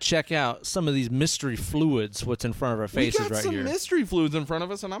 I want to check out some of these mystery fluids, what's in front of our faces we got right some here. mystery fluids in front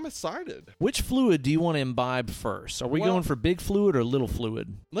of us, and I'm excited. Which fluid do you want to imbibe first? Are we Well- going for big fluid or little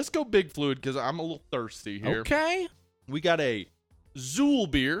fluid? Let's go big fluid because I'm a little thirsty here. Okay. We got a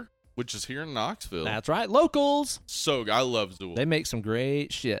Zool beer, which is here in Knoxville. That's right. Locals. So I love Zool. They make some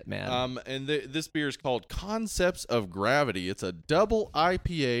great shit, man. And this beer is called Concepts of Gravity. It's a double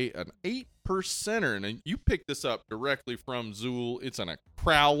IPA, an 8%er, and you picked this up directly from Zool. It's in a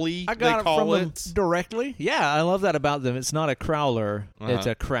Crowley. I got they it call from them it. directly. Yeah, I love that about them. It's not a Crowler. It's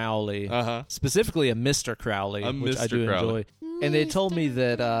a Crowley. Specifically a Mr. Crowley, A which I Mr. do Crowley. enjoy. And they told me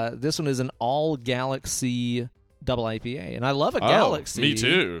that this one is an all-Galaxy double IPA. And I love a Galaxy. Me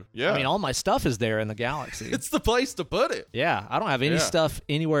too. Yeah. I mean, all my stuff is there in the Galaxy. it's the place to put it. Yeah, I don't have any Yeah. stuff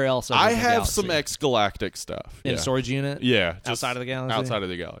anywhere else. Other I than the have Galaxy. some ex-galactic stuff. in yeah. a storage unit. Yeah. Just outside of the Galaxy. Outside of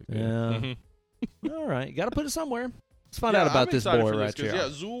the Galaxy. Yeah. Mhm. All right, you got to put it somewhere. Let's find Yeah, out about I'm this excited boy for right 'cause, here. Yeah,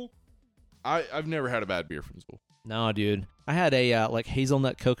 Zool. I've never had a bad beer from Zool. No, dude. I had a like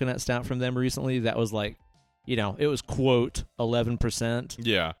hazelnut coconut stout from them recently that was like, it was quote 11%.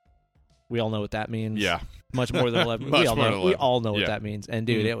 Yeah. We all know what that means. Yeah. Much more than 11. Much we all more know. than We 11. all know what Yeah. that means. And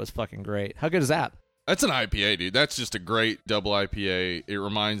dude, Mhm. it was fucking great. How good is that? That's an IPA, dude. That's just a great double IPA. It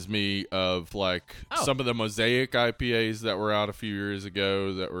reminds me of like Oh. some of the Mosaic IPAs that were out a few years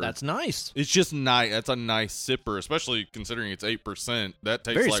ago. That's nice. It's just nice. That's a nice sipper, especially considering it's 8%. That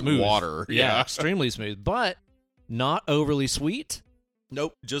tastes Very like smooth. water. Yeah, extremely smooth, but not overly sweet.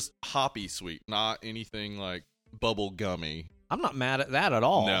 Nope. Just hoppy sweet, not anything like bubble gummy. I'm not mad at that at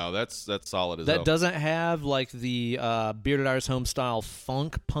all. No, that's solid as That hell. doesn't have like the Bearded Iris Home style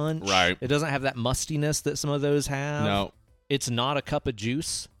funk punch. Right. It doesn't have that mustiness that some of those have. No. It's not a cup of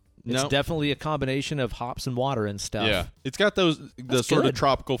juice. It's No. definitely a combination of hops and water and stuff. Yeah, it's got the That's sort good. of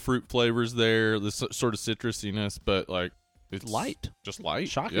tropical fruit flavors there, the sort of citrusiness, but like it's Light. just light,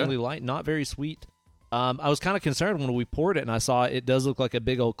 Shockingly light, not very sweet. I was kind of concerned when we poured it and I saw it does look like a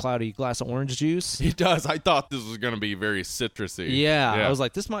big old cloudy glass of orange juice. It does. I thought this was going to be very citrusy. Yeah, I was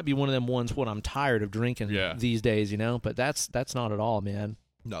like, this might be one of them ones what I'm tired of drinking Yeah. these days, but that's not at all, man.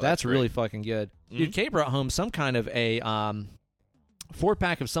 no, That's great. really fucking good. Dude, Kay brought home some kind of a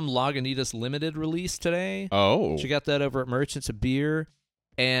 4-pack of some Lagunitas limited release today. Oh, She got that over at Merchants of Beer.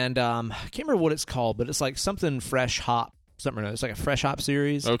 And I can't remember what it's called, but it's like something fresh hop. Something or other. It's like a fresh hop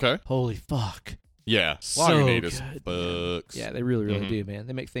series. okay, Holy fuck. yeah, So Lagunitas good, bucks. Yeah, they really, really Mhm. do, man.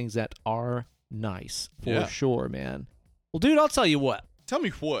 They make things that are nice for Yeah. sure, man. Well, dude, I'll tell you what. Tell me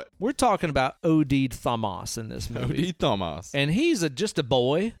what, We're talking about Oded Thomas in this movie. O.D. Thomas. And he's just a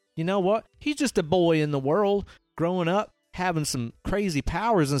boy. You know what? He's just a boy in the world, growing up, having some crazy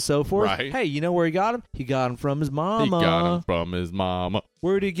powers and so forth. Right. Hey, you know where he got him? He got him from his mama. He got him from his mama.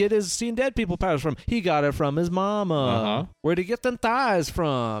 Where'd he get his seeing dead people powers from? He got it from his mama. Uh-huh. Where'd he get them thighs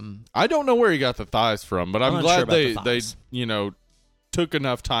from? I don't know where he got the thighs from, but I'm I'm glad unsure about they the thighs. took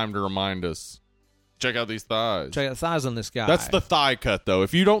enough time to remind us. Check out these thighs. Check out the thighs on this guy. That's the thigh cut, though.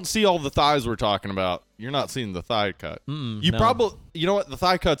 If you don't see all the thighs we're talking about, you're not seeing the thigh cut. You no. probably, you know what? The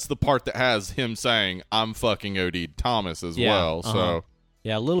thigh cut's the part that has him saying, "I'm fucking O.D. Thomas" as Yeah, well. So,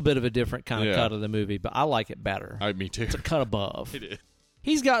 Yeah, a little bit of a different kind of Yeah. cut of the movie, but I like it better. me too. It's a cut above. It is.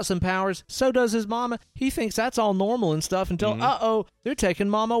 He's got some powers. So does his mama. He thinks that's all normal and stuff until, they're taking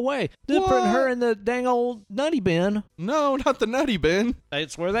mama away. They're putting her in the dang old nutty bin. No, not the nutty bin.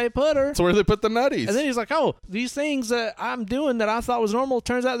 That's where they put her. That's where they put the nutties. And then he's like, oh, these things that I'm doing that I thought was normal,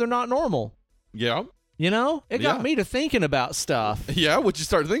 turns out they're not normal. yeah. You know? It got Yeah. me to thinking about stuff. Yeah, what'd you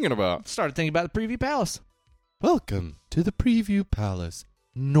start thinking about? Started thinking about the Preview Palace. Welcome to the Preview Palace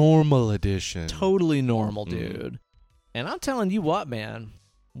Normal Edition. Totally normal, dude. And I'm telling you what, man,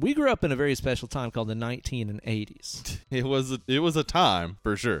 we grew up in a very special time called the 1980s. It was a time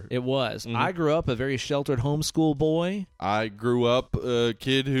for sure. It was. I grew up a very sheltered homeschool boy. I grew up a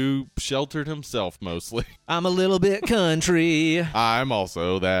kid who sheltered himself mostly. I'm a little bit country. I'm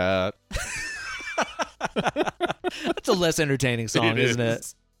also that. That's a less entertaining song, isn't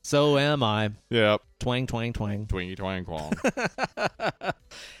it? So am I. Yep. Twang, twang, twang. Twingy twang quang.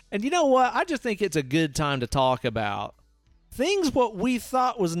 And you know what? I just think it's a good time to talk about things what we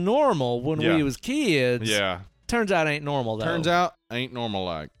thought was normal when we was kids. Yeah. Turns out ain't normal, though. Turns out ain't normal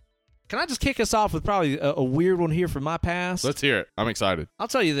like. Can I just kick us off with probably a weird one here from my past? Let's hear it. I'm excited. I'll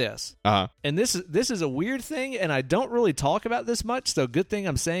tell you this. Uh-huh. And this is a weird thing, and I don't really talk about this much, so good thing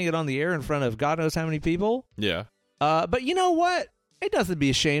I'm saying it on the air in front of God knows how many people. Yeah. But you know what? Ain't nothing to be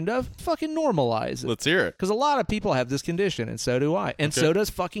ashamed of. Fucking normalize it. Let's hear it. Because a lot of people have this condition, and so do I. And so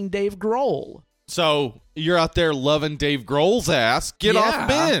does fucking Dave Grohl. So you're out there loving Dave Grohl's ass. Get off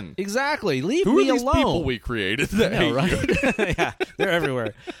Ben. Exactly. Leave Who me are these alone. people we created that I know, hate you? right? Yeah, they're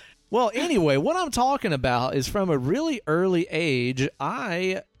everywhere. Well, anyway, what I'm talking about is from a really early age,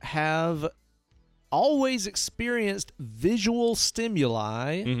 I have always experienced visual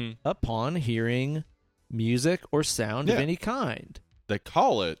stimuli upon hearing music or sound of any kind. They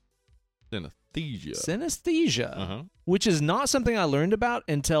call it synesthesia. Synesthesia, which is not something I learned about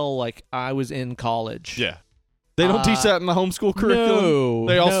until like I was in college. Yeah. They don't teach that in the homeschool curriculum. No,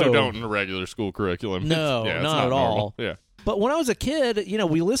 they also don't in the regular school curriculum. No, it's not at all. Yeah. But when I was a kid, you know,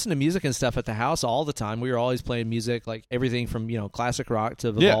 we listened to music and stuff at the house all the time. We were always playing music, like everything from, you know, classic rock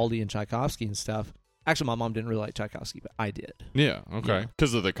to Vivaldi and Tchaikovsky and stuff. Actually, my mom didn't really like Tchaikovsky, but I did. Yeah, okay.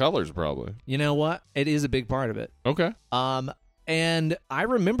 Because of the colors, probably. You know what? It is a big part of it. Okay. And I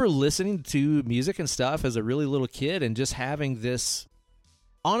remember listening to music and stuff as a really little kid and just having this...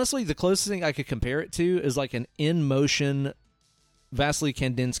 Honestly, the closest thing I could compare it to is like an in-motion Vasily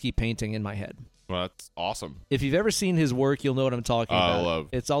Kandinsky painting in my head. Well, that's awesome. If you've ever seen his work, you'll know what I'm talking about. I love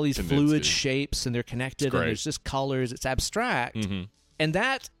It's all these Kandinsky. fluid shapes, and they're connected, and there's just colors. It's abstract. And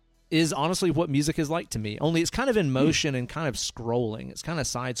that is honestly what music is like to me. Only it's kind of in motion and kind of scrolling. It's kind of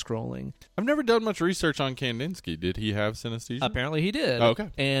side-scrolling. I've never done much research on Kandinsky. Did he have synesthesia? Apparently he did. Oh, okay.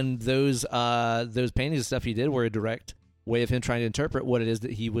 And those paintings and stuff he did were a direct way of him trying to interpret what it is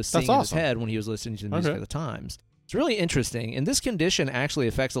that he was seeing in his head when he was listening to the music at the times. It's really interesting, and this condition actually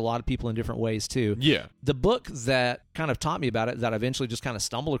affects a lot of people in different ways, too. Yeah. The book that kind of taught me about it, that I eventually just kind of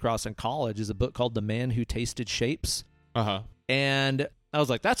stumbled across in college, is a book called The Man Who Tasted Shapes. And I was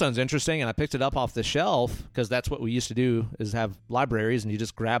like, that sounds interesting, and I picked it up off the shelf, because that's what we used to do, is have libraries, and you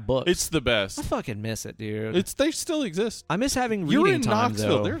just grab books. It's the best. I fucking miss it, dude. They still exist. I miss having You're reading in time,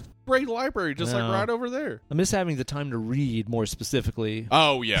 Knoxville. though. There's a great library just like right over there. I miss having the time to read more specifically.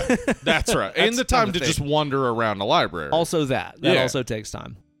 Oh, yeah. That's right. And the time to just wander around the library. Also that also takes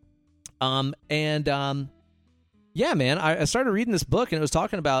time. Yeah, man, I started reading this book, and it was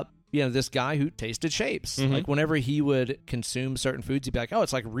talking about, you know, this guy who tasted shapes. Like, whenever he would consume certain foods, he'd be like, oh,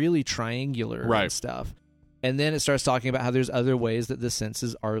 it's like really triangular and stuff. And then it starts talking about how there's other ways that the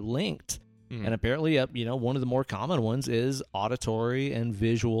senses are linked. And apparently, you know, one of the more common ones is auditory and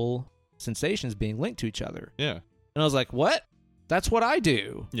visual sensations being linked to each other. Yeah. And I was like, what? That's what I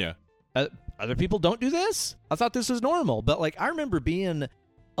do. Yeah. Other people don't do this? I thought this was normal. But, like, I remember being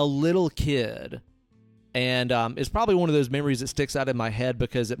a little kid, and it's probably one of those memories that sticks out in my head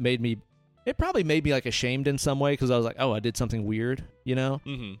because it probably made me, like, ashamed in some way because I was like, oh, I did something weird, you know?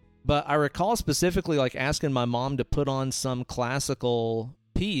 But I recall specifically, like, asking my mom to put on some classical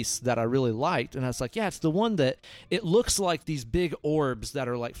piece that I really liked, and I was like, yeah, it's the one that it looks like these big orbs that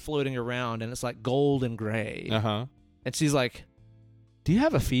are like floating around, and it's like gold and gray. And she's like, do you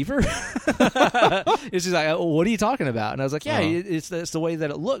have a fever? And she's like, oh, what are you talking about? And I was like, yeah, it's the way that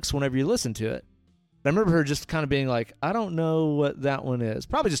it looks whenever you listen to it. And I remember her just kind of being like, I don't know what that one is.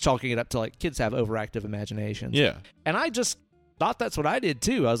 Probably just chalking it up to like kids have overactive imaginations. Yeah. And I just thought that's what I did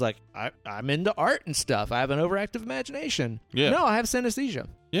too. I was like, I'm into art and stuff. I have an overactive imagination. Yeah. No, I have synesthesia.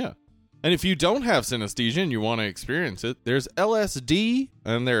 Yeah. And if you don't have synesthesia and you want to experience it, there's LSD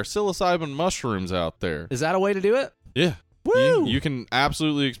and there are psilocybin mushrooms out there. Is that a way to do it? Yeah. Woo! You can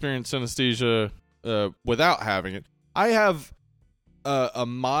absolutely experience synesthesia without having it. I have a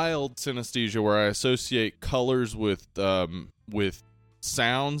mild synesthesia where I associate colors with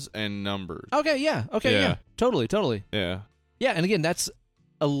sounds and numbers. Okay, yeah. Yeah. Totally. Yeah. Yeah, and again, that's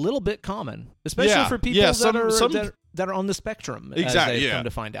a little bit common, especially for people that are on the spectrum, as they've come to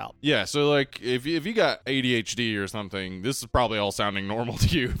find out. Yeah, so like if you got ADHD or something, this is probably all sounding normal to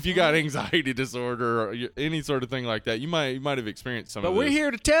you. If you got anxiety disorder or any sort of thing like that, you might have experienced some of this. But we're here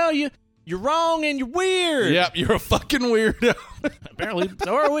to tell you, You're wrong and you're weird. Yep, you're a fucking weirdo. Apparently,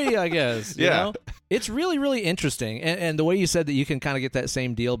 so are we, I guess. You Yeah. know? It's really, really interesting. And the way you said that you can kind of get that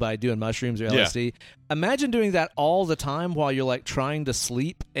same deal by doing mushrooms or LSD. Imagine doing that all the time while you're like trying to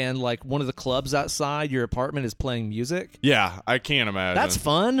sleep and like one of the clubs outside your apartment is playing music. Yeah, I can't imagine. That's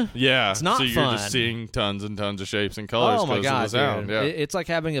fun. Yeah. It's not so you're fun. just seeing tons and tons of shapes and colors Oh my because God, of the sound. dude. Yeah. It's like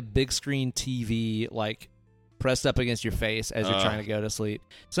having a big screen TV like pressed up against your face as you're trying to go to sleep.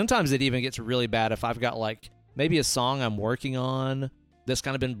 Sometimes it even gets really bad if I've got like maybe a song I'm working on that's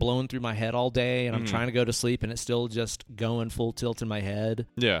kind of been blown through my head all day and I'm trying to go to sleep and it's still just going full tilt in my head.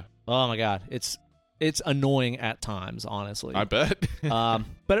 Yeah. Oh my God. It's annoying at times, honestly. I bet.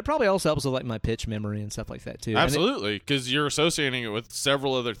 But it probably also helps with like my pitch memory and stuff like that too. Absolutely, because you're associating it with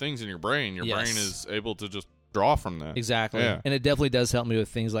several other things in your brain. Your brain is able to just draw from that. Exactly. Yeah. And it definitely does help me with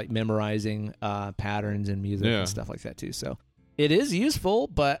things like memorizing patterns in music and stuff like that too. So it is useful,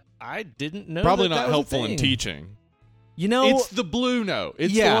 but I didn't know Probably that not was a helpful in thing. teaching. You know, It's the blue note.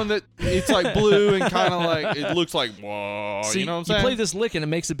 It's Yeah. the one that it's like blue and kind of like it looks like whoa. see, You know what I'm saying? You play this lick and it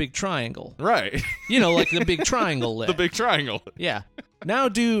makes a big triangle. Right. You know, like the big triangle lick. The big triangle. Yeah. Now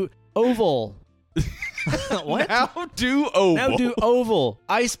do oval. What? Now do oval. Now do oval.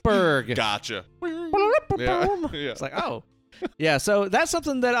 Iceberg. Gotcha. Yeah. Yeah. It's like, oh. Yeah, so that's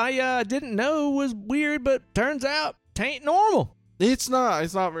something that I didn't know was weird, but turns out tain't normal. It's not.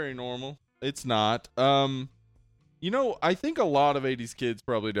 It's not very normal. It's not. You know, I think a lot of 80s kids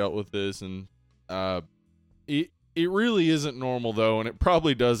probably dealt with this, and it really isn't normal, though, and it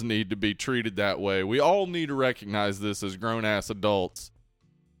probably does need to be treated that way. We all need to recognize this as grown-ass adults.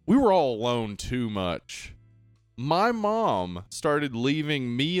 We were all alone too much. My mom started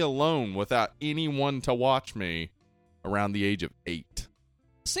leaving me alone without anyone to watch me around the age of 8.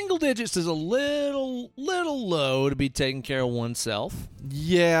 Single digits is a little low to be taking care of oneself.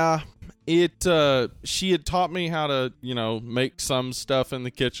 Yeah, she had taught me how to, make some stuff in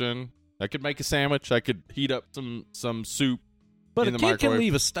the kitchen. I could make a sandwich. I could heat up some soup. But in a the kid microwave. can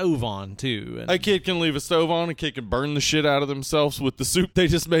leave a stove on, too. And A kid can leave a stove on. A kid can burn the shit out of themselves with the soup they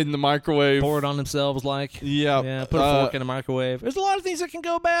just made in the microwave. pour it on themselves, like. Yep. Yeah, put a fork in the microwave. There's a lot of things that can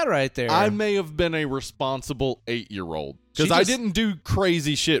go bad right there. I may have been a responsible 8-year-old because She I just- didn't do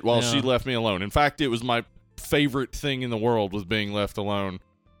crazy shit while she Yeah. left me alone. In fact, it was my favorite thing in the world was being left alone.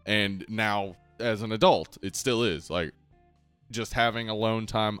 And now, as an adult, it still is. Like, just having alone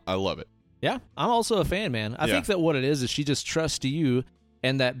time, I love it. Yeah, I'm also a fan, man. I think that what it is she just trusts you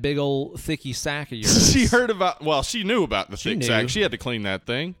and that big old thicky sack of yours. She knew about the thick knew. sack. She had to clean that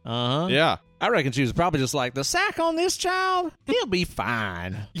thing. Uh-huh. Yeah. I reckon she was probably just like, the sack on this child, he'll be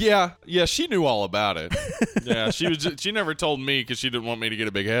fine. Yeah, she knew all about it. Yeah, she never told me because she didn't want me to get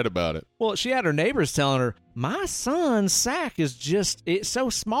a big head about it. Well, she had her neighbors telling her, my son's sack it's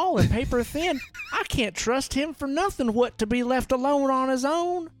so small and paper thin, I can't trust him for nothing what to be left alone on his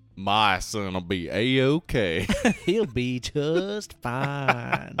own. My son will be A-okay. He'll be just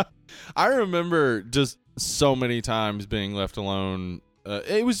fine. I remember just so many times being left alone.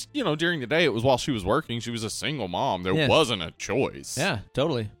 It was, during the day, it was while she was working. She was a single mom. There wasn't a choice. Yeah,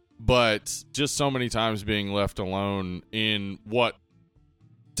 totally. But just so many times being left alone in what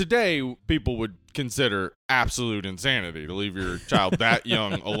today people would consider absolute insanity to leave your child that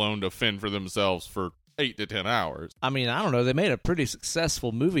young alone to fend for themselves for 8 to 10 hours. I mean, I don't know. They made a pretty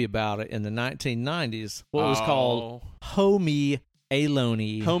successful movie about it in the 1990s. What was called Homie Alone.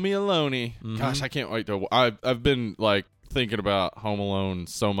 Homie Alone. Gosh, I can't wait to. I've been like thinking about Home Alone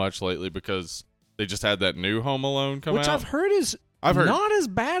so much lately because they just had that new Home Alone come Which out. I've heard is not as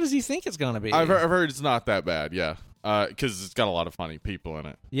bad as you think it's going to be. I've heard it's not that bad. Yeah. Because it's got a lot of funny people in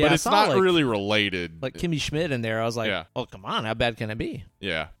it. Yeah, but I it's saw, not like- really related. Like Kimmy Schmidt in there. I was like, Yeah. oh, come on. How bad can it be?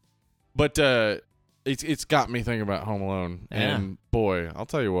 Yeah. But it's got me thinking about Home Alone. Yeah. And boy, I'll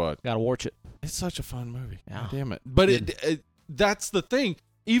tell you what. Got to watch it. It's such a fun movie. Yeah. God damn it. But that's the thing.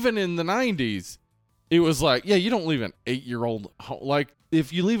 Even in the 90s, it was like, yeah, you don't leave an 8-year-old like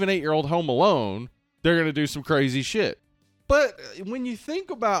if you leave an 8-year-old home alone, they're going to do some crazy shit. But when you think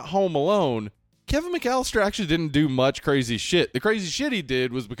about Home Alone, Kevin McAllister actually didn't do much crazy shit. The crazy shit he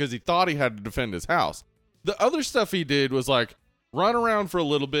did was because he thought he had to defend his house. The other stuff he did was like run around for a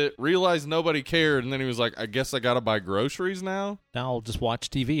little bit, realize nobody cared, and then he was like, I guess I got to buy groceries now. Now I'll just watch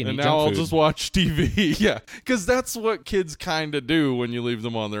TV and eat now junk I'll food. just watch TV. Yeah, because that's what kids kind of do when you leave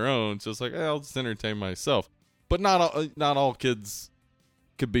them on their own. It's just like, I'll just entertain myself. But not all kids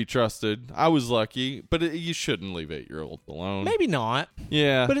could be trusted. I was lucky, but you shouldn't leave 8-year-olds alone. Maybe not.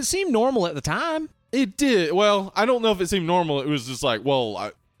 Yeah. But it seemed normal at the time. It did. Well, I don't know if it seemed normal. It was just like,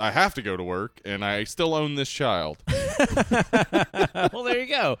 well, I have to go to work, and I still own this child. Well, there you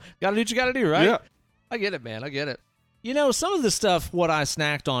go. Got to do what you got to do, right? Yeah. I get it, man. I get it. You know, some of the stuff what I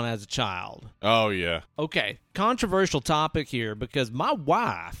snacked on as a child. Oh, yeah. Okay, controversial topic here because my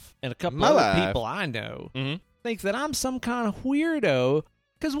wife and a couple My other wife. people I know Mm-hmm. think that I'm some kind of weirdo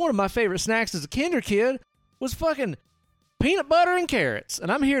because one of my favorite snacks as a kinder kid was fucking peanut butter and carrots.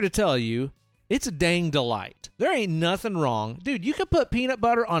 And I'm here to tell you, it's a dang delight. There ain't nothing wrong. Dude, you could put peanut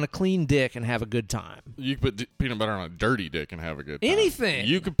butter on a clean dick and have a good time. You could put peanut butter on a dirty dick and have a good time. Anything.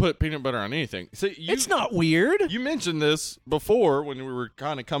 You could put peanut butter on anything. See, It's not weird. You mentioned this before when we were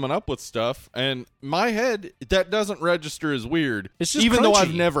kind of coming up with stuff, and my head, that doesn't register as weird, It's just even though I've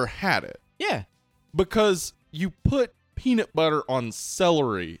crunchy. never had it. Yeah. Because you put peanut butter on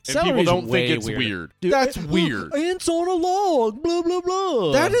celery, and Celery's people don't way think it's weirder. weird. Dude, That's weird. Ants on a log, blah, blah,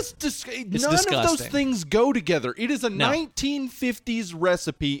 blah. That is It's none of those disgusting. things go together. It is a No. 1950s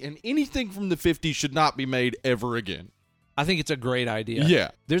recipe, and anything from the 50s should not be made ever again. I think it's a great idea. Yeah.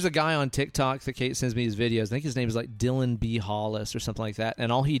 There's a guy on TikTok that Kate sends me his videos. I think his name is like Dylan B. Hollis or something like that.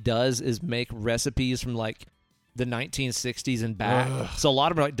 And all he does is make recipes from like the 1960s and back. Ugh. So a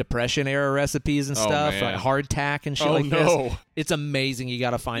lot of them are like Depression era recipes and Oh, stuff, man. like hardtack and shit Oh, like no. this. It's amazing. You got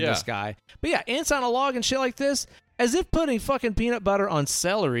to find Yeah. this guy. But yeah, ants on a log and shit like this, as if putting fucking peanut butter on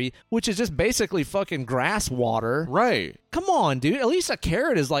celery, which is just basically fucking grass water. Right. Come on, dude. At least a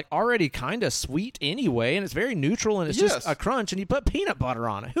carrot is like already kind of sweet anyway, and it's very neutral, and it's Yes. just a crunch, and you put peanut butter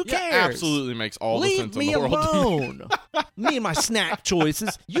on it. Who Yeah, cares? absolutely makes all the Leave sense in me the world. alone. Me and my snack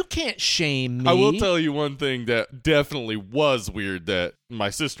choices. You can't shame me. I will tell you one thing that definitely was weird that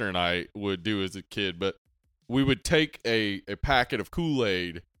my sister and I would do as a kid, but we would take a packet of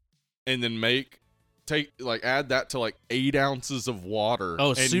Kool-Aid and then add that to like 8 ounces of water. Oh,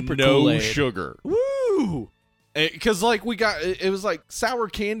 and super no Kool-Aid. sugar. Woo! Because like it was like sour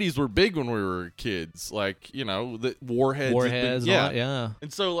candies were big when we were kids, like the Warheads. Warheads, yeah, all that, yeah.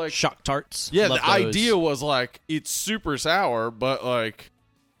 And so like Shock tarts. yeah, Love the those. idea was like it's super sour, but like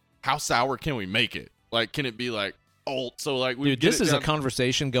how sour can we make it? Like, can it be like alt? So like we Dude, this is a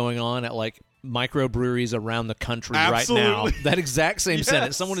conversation going on at like microbreweries around the country right now. Absolutely. That exact same Yes.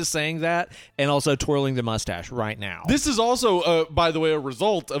 sentence. Someone is saying that and also twirling the mustache right now. This is also, by the way, a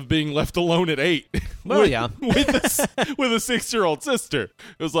result of being left alone at 8. Well, yeah. with a 6-year-old sister.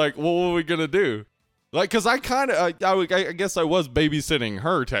 It was like, well, what are we gonna do? Like, because I guess I was babysitting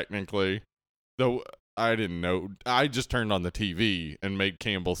her technically, though I didn't know. I just turned on the TV and made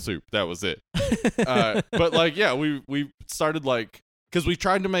Campbell's soup. That was it. But like, yeah, we started like. Because we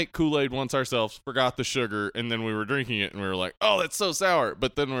tried to make Kool-Aid once ourselves, forgot the sugar, and then we were drinking it, and we were like, oh, that's so sour.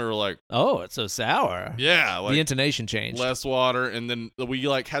 But then we were like, Oh, it's so sour. yeah, like The intonation changed. less water. And then we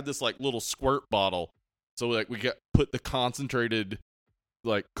like had this like little squirt bottle. So like we put the concentrated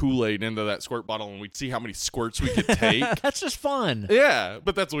like Kool-Aid into that squirt bottle, and we'd see how many squirts we could take. That's just fun. Yeah,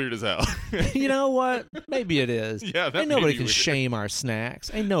 but that's weird as hell. You know what? Maybe it is. Yeah, that Ain't may nobody be can weird. shame our snacks.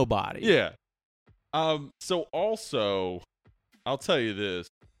 Ain't nobody. Yeah. So also, I'll tell you this.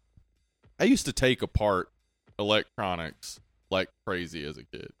 I used to take apart electronics like crazy as a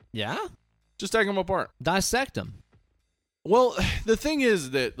kid. Yeah? Just take them apart. Dissect them. Well, the thing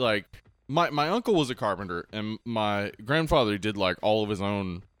is that like my uncle was a carpenter, and my grandfather did like all of his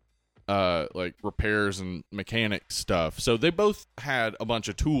own like repairs and mechanic stuff. So they both had a bunch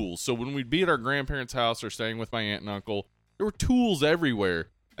of tools. So when we'd be at our grandparents' house or staying with my aunt and uncle, there were tools everywhere,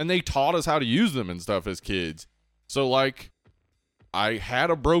 and they taught us how to use them and stuff as kids. So like I had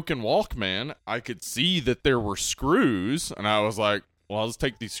a broken Walkman. I could see that there were screws, and I was like, well, I'll just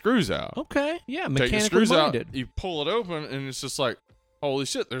take these screws out. Okay. Yeah, Take the mechanically screws minded. out, you pull it open, and it's just like, holy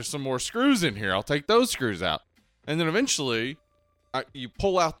shit, there's some more screws in here. I'll take those screws out. And then eventually, you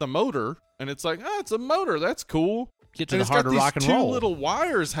pull out the motor, and it's like, oh, it's a motor. That's cool. Get to And the it's got heart of these rock and two roll. little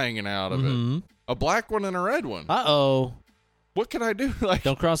wires hanging out of it. Mhm. A black one and a red one. Uh-oh. What can I do? Like,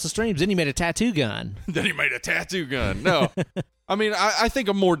 Don't cross the streams. Then you made a tattoo gun. then he made a tattoo gun. No. I mean, I think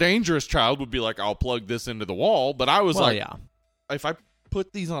a more dangerous child would be like, I'll plug this into the wall. But I was Well, like, yeah. if I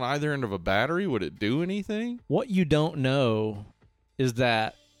put these on either end of a battery, would it do anything? What you don't know is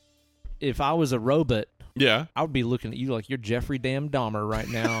that if I was a robot, Yeah. I would be looking at you like you're Jeffrey Dam Dahmer right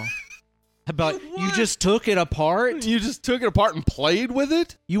now. About you What? just took it apart. You just took it apart and played with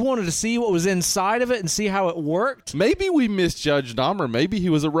it? You wanted to see what was inside of it and see how it worked. Maybe we misjudged Dahmer. Maybe he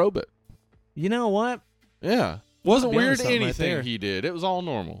was a robot. You know what? Yeah. Wasn't Might be onto weird something right anything there. he did. It was all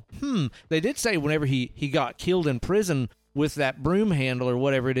normal. They did say whenever he got killed in prison with that broom handle or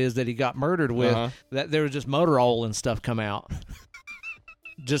whatever it is that he got murdered with, Uh-huh. that there was just motor oil and stuff come out.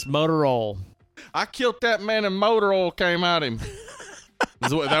 Just motor oil. I killed that man and motor oil came out him.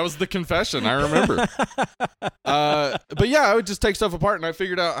 That was the confession. I remember. But yeah, I would just take stuff apart, and I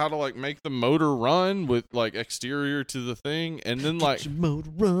figured out how to like make the motor run with like exterior to the thing, and then like Get your motor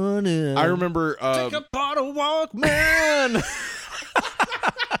running. I remember Take apart a Walkman.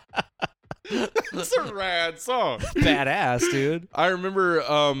 it's a rad song. Badass, dude. I remember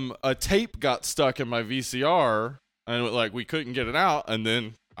a tape got stuck in my VCR, and like we couldn't get it out, and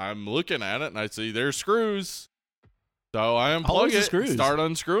then I'm looking at it, and I see there's screws. So I unplug it, start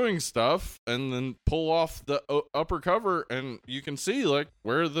unscrewing stuff, and then pull off the upper cover, and you can see like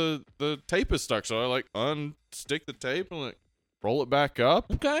where the tape is stuck. So I like unstick the tape and like roll it back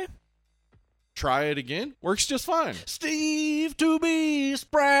up. Okay. Try it again. Works just fine. Steve to be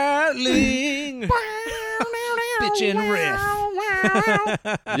Spratling. Bitchin'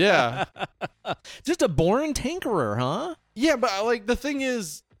 riff. Yeah. Just a boring tinkerer, huh? Yeah, but like the thing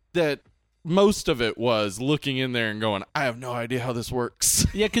is that most of it was looking in there and going, I have no idea how this works.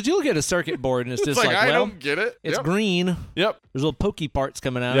 Yeah, because you look at a circuit board and it's just like, like, I well, don't get it. it's green. Yep. There's little pokey parts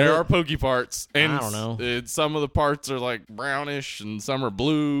coming out There of it. are pokey parts. And I don't know. Some of the parts are like brownish and some are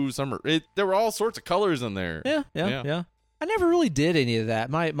blue. There were all sorts of colors in there. Yeah. I never really did any of that.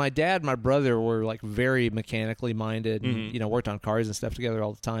 My dad and my brother were like very mechanically minded and, worked on cars and stuff together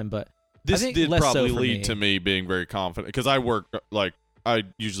all the time. But This I think did less probably so for lead me. to me being very confident because I work like I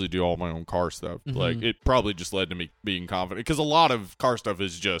usually do all my own car stuff. Like it probably just led to me being confident because a lot of car stuff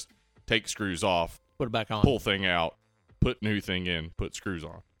is just take screws off, Put it back on. pull thing out, put new thing in, put screws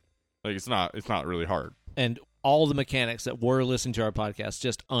on. Like it's not really hard. And all the mechanics that were listening to our podcast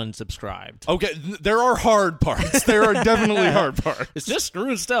just unsubscribed. Okay, there are hard parts. There are definitely hard parts. It's just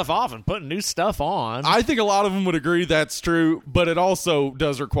screwing stuff off and putting new stuff on. I think a lot of them would agree that's true, but it also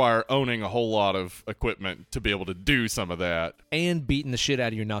does require owning a whole lot of equipment to be able to do some of that. And beating the shit out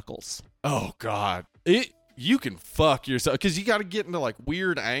of your knuckles. Oh God, you can fuck yourself because you got to get into like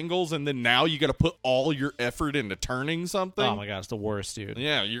weird angles, and then now you got to put all your effort into turning something. Oh my god, it's the worst, dude.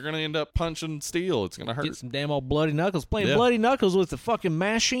 Yeah, you're gonna end up punching steel. It's gonna hurt. Get some damn old bloody knuckles. Playing Yeah. bloody knuckles with the fucking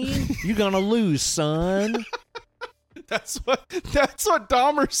machine, you're gonna lose, son. That's what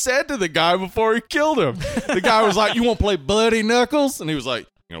Dahmer said to the guy before he killed him. The guy was like, "You want to play bloody knuckles?" And he was like,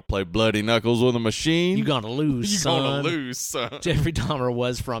 "You know, play bloody knuckles with a machine. You're gonna lose, You're son. gonna lose, son." Jeffrey Dahmer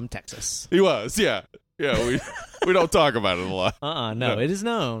was from Texas. He was, yeah. We don't talk about it a lot. No, No. it is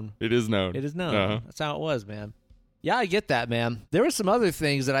known. It is known. It is known. Uh-huh. That's how it was, man. Yeah, I get that, man. There were some other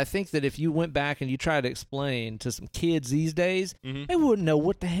things that I think that if you went back and you tried to explain to some kids these days, they wouldn't know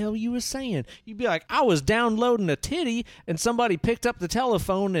what the hell you were saying. You'd be like, I was downloading a titty, and somebody picked up the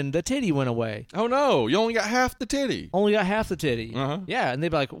telephone, and the titty went away. Oh no, you only got half the titty. Only got half the titty. Uh-huh. Yeah, and they'd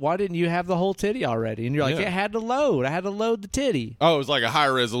be like, why didn't you have the whole titty already? And you're like, Yeah. it had to load. I had to load the titty. Oh, it was like a high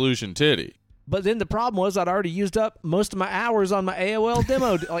resolution titty. But then the problem was I'd already used up most of my hours on my AOL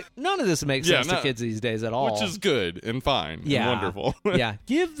demo. Like, none of this makes sense to kids these days at all. Which is good and fine and wonderful. Yeah.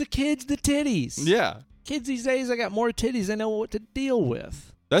 Give the kids the titties. Yeah, Kids these days, I got more titties. They know what to deal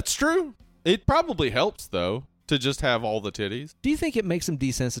with. that's true. It probably helps, though, to just have all the titties. Do you think it makes them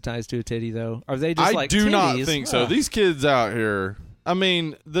desensitized to a titty, though? Are they just I like, do not titties? think so. Ugh. These kids out here, I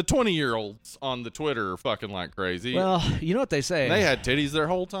mean, the 20-year-olds on the Twitter are fucking like crazy. Well, you know what they say. They had titties their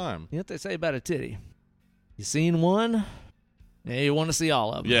whole time. You know what they say about a titty? You seen one? Yeah, you want to see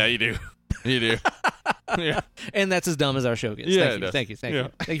all of them. Yeah, you do. You do. Yeah. And that's as dumb as our show gets. Yeah, Thank it you. does. Thank you. Thank Yeah. you.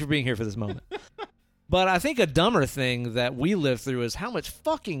 Thank you for being here for this moment. But I think a dumber thing that we lived through is how much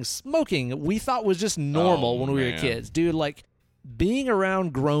fucking smoking we thought was just normal when we were man. kids. Dude, like being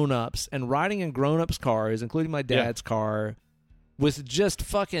around grown-ups and riding in grown-ups' cars, including my dad's car, with just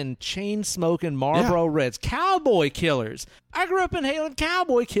fucking chain-smoking Marlboro Reds. Cowboy killers. I grew up inhaling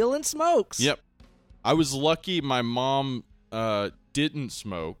cowboy killing smokes. Yep. I was lucky my mom didn't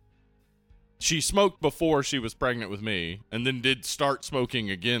smoke. She smoked before she was pregnant with me, and then did start smoking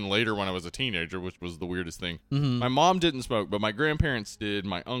again later when I was a teenager, which was the weirdest thing. Mm-hmm. My mom didn't smoke, but my grandparents did.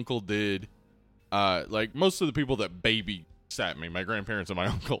 My uncle did. Like most of the people that babysat me, my grandparents and my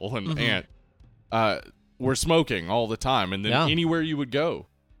uncle and aunt, were smoking all the time. And then anywhere you would go,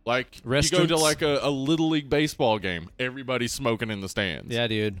 like you go to Restaurants. like a Little League baseball game, everybody's smoking in the stands. Yeah,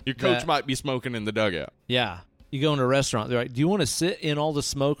 dude. Your coach might be smoking in the dugout. Yeah. You go into a restaurant, they're like, do you want to sit in all the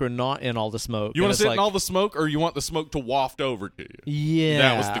smoke or not in all the smoke? You want And to it's sit like, in all the smoke, or you want the smoke to waft over to you? Yeah.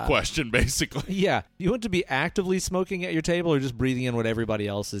 That was the question, basically. Yeah. You want to be actively smoking at your table or just breathing in what everybody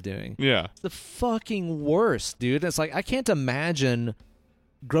else is doing? Yeah. It's the fucking worst, dude. It's like, I can't imagine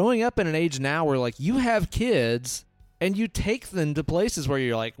growing up in an age now where, like, you have kids and you take them to places where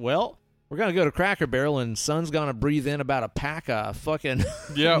you're like, well, we're going to go to Cracker Barrel and son's going to breathe in about a pack of fucking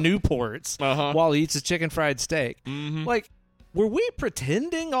Yep. Newports Uh-huh. while he eats his chicken fried steak. Mhm. Like, Were we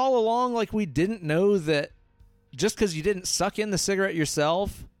pretending all along like we didn't know that just because you didn't suck in the cigarette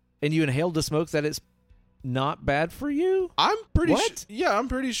yourself and you inhaled the smoke that it's not bad for you? I'm pretty What? Yeah, I'm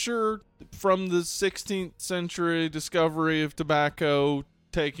pretty sure from the 16th century discovery of tobacco,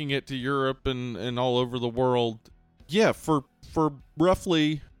 taking it to Europe and all over the world. Yeah, for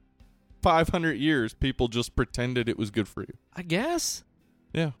roughly 500 years, people just pretended it was good for you. I guess.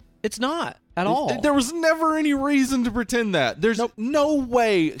 Yeah. It's not at all. There was never any reason to pretend that. There's no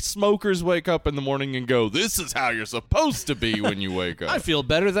way smokers wake up in the morning and go, this is how you're supposed to be when you wake up. I feel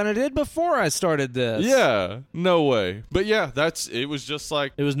better than I did before I started this. Yeah, no way. But yeah, it was just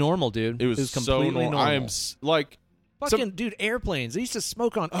like, It was normal, dude. it was completely so normal. normal. I am like, Fucking, dude, airplanes. They used to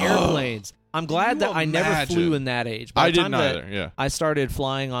smoke on airplanes. I'm glad that I never imagine? flew in that age. By I the didn't time that either, yeah. I started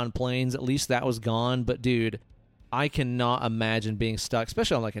flying on planes, at least that was gone. But, dude, I cannot imagine being stuck,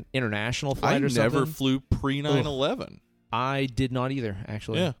 especially on like an international I flight or something. never flew pre 9/11. I did not either,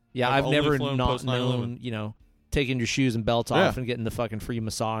 actually. Yeah. I've only never flown not post 9/11. known, taking your shoes and belts Yeah. off and getting the fucking free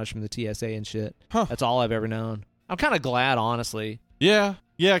massage from the TSA and shit. Huh. That's all I've ever known. I'm kind of glad, honestly. Yeah,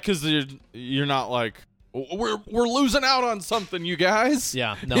 because you're not like, we're losing out on something, you guys.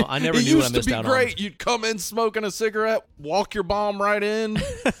 Yeah, no, I never it knew what I used missed to be out great. You'd come in smoking a cigarette, walk your bomb right in,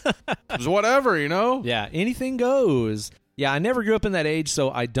 it was whatever, on. Yeah, anything goes. Yeah, I never grew up in that age,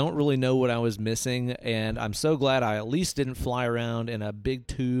 so I don't really know what I was missing, and I'm so glad I at least didn't fly around in a big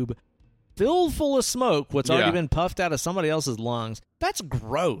tube filled full of smoke, what's already Yeah. been puffed out of somebody else's lungs. That's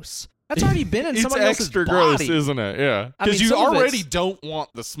gross. That's already been in It's somebody else's extra body. gross, isn't it? Yeah, I mean, because you some of already it's- don't want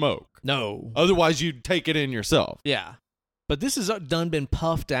the smoke. No. Otherwise, you'd take it in yourself. Yeah. But this has done been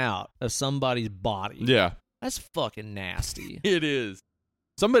puffed out of somebody's body. Yeah, That's fucking nasty. it is.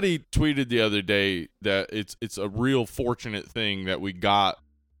 Somebody tweeted the other day that it's a real fortunate thing that we got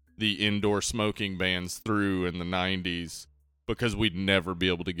the indoor smoking bans through in the 90s because we'd never be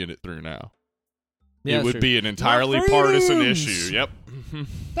able to get it through now. Yeah, it that's would true. be an entirely Not partisan freedoms. issue. Yep.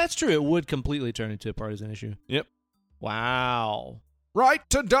 That's true. It would completely turn into a partisan issue. Yep. Wow. Right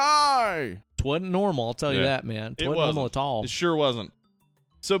to die. Twasn't normal, I'll tell you Yeah. that, man. It Twasn't normal wasn't. at all. It sure wasn't.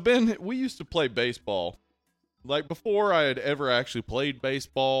 So, Ben, we used to play baseball. Like, before I had ever actually played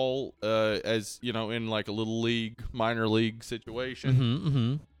baseball, as, in like a little league, minor league situation,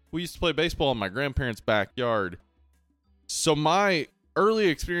 Mm-hmm. we used to play baseball in my grandparents' backyard. So my early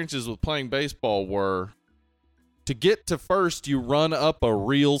experiences with playing baseball were, to get to first, you run up a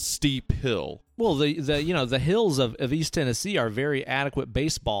real steep hill. Well, the hills of East Tennessee are very adequate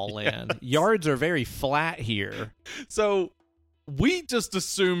baseball land. Yards are very flat here. So we just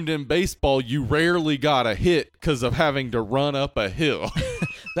assumed in baseball you rarely got a hit because of having to run up a hill.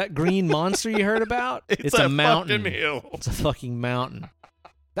 That green monster you heard about? It's a mountain. fucking hill. It's a fucking mountain.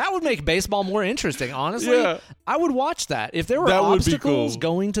 That would make baseball more interesting, honestly. Yeah. I would watch that. If there were That would be obstacles cool.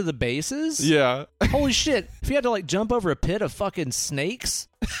 going to the bases, Yeah. holy shit. If you had to like jump over a pit of fucking snakes,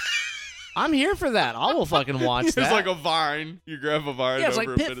 I'm here for that. I will fucking watch It's that. like a vine. You grab a vine yeah, it's over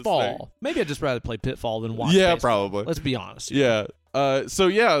like a bit of snake. Pitfall. Maybe I'd just rather play Pitfall than watch Yeah, baseball. probably. Let's be honest. Yeah. So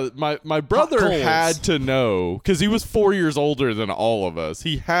yeah, my brother coals. had to know, because he was 4 years older than all of us.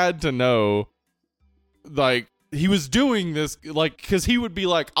 He had to know, like, he was doing this, like, because he would be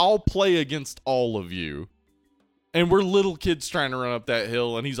like, I'll play against all of you. And we're little kids trying to run up that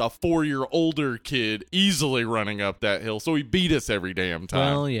hill, and he's a 4-year older kid easily running up that hill. So he beat us every damn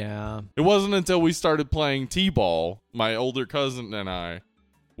time. Well, yeah. It wasn't until we started playing T-ball, my older cousin and I,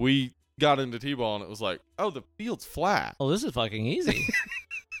 we got into T-ball, and it was like, oh, the field's flat. Oh, this is fucking easy.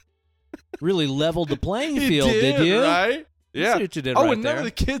 Really leveled the playing He field, did you? Right? Yeah. See what you did Oh, right and none there. of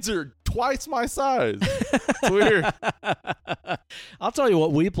the kids are twice my size. It's weird. I'll tell you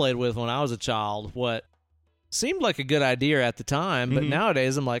what we played with when I was a child. What seemed like a good idea at the time, but Mhm.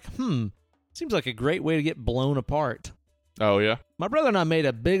 nowadays I'm like, seems like a great way to get blown apart. Oh, yeah? My brother and I made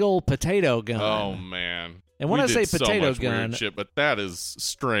a big old potato gun. Oh, man. And when We I say did so potato much weird gun, shit, but that is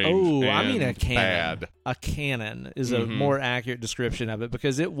strange. oh, I and mean a cannon. Bad. A cannon is a Mhm. more accurate description of it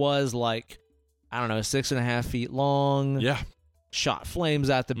because it was like, I don't know, 6.5 feet long. Yeah. Shot flames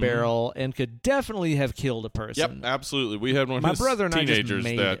out the Mhm. barrel and could definitely have killed a Yep, person. absolutely. We had one of My his brother and I just teenagers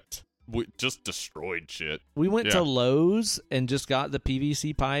made that it. just destroyed shit. We went Yeah. to Lowe's and just got the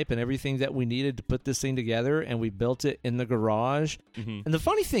PVC pipe and everything that we needed to put this thing together, and we built it in the garage. Mhm. And the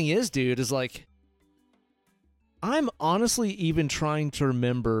funny thing is, dude, is like, I'm honestly even trying to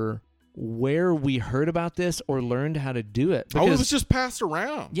remember where we heard about this or learned how to do it. Oh, it Because- was just passed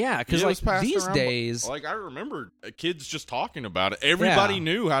around. yeah, because it like was passed these around, days, like I remember kids just talking about it. Everybody Yeah.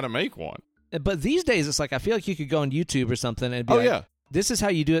 knew how to make one. but these days it's like I feel like you could go on YouTube or something and be Oh like, yeah, this is how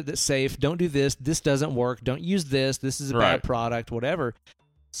you do it that's safe. Don't do this. This doesn't work. Don't use this. This is a bad product, whatever.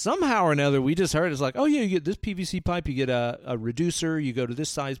 Somehow or another, we just heard it's like, oh, yeah, you get this PVC pipe. You get a reducer. You go to this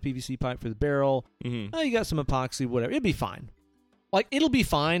size PVC pipe for the barrel. Mm-hmm. Oh, you got some epoxy, whatever. It'll be fine. Like, it'll be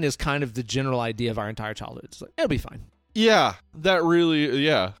fine is kind of the general idea of our entire childhood. It's like, it'll be fine. Yeah, that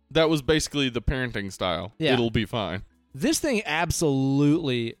was basically the parenting style. Yeah. It'll be fine. This thing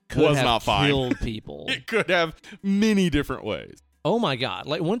absolutely could Was have not fine. killed people. It could have many different ways. Oh my God.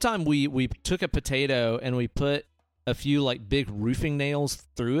 Like one time we took a potato and we put a few like big roofing nails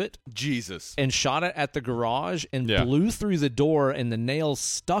through it Jesus. and shot it at the garage and Yeah. blew through the door and the nails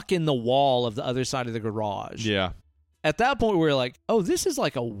stuck in the wall of the other side of the garage. Yeah. At that point, we were like, oh, this is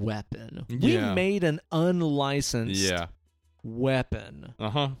like a weapon. We Yeah. made an unlicensed weapon.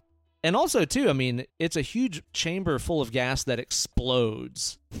 Uh-huh. And also, too, I mean, it's a huge chamber full of gas that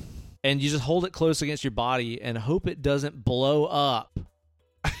explodes. And you just hold it close against your body and hope it doesn't blow up.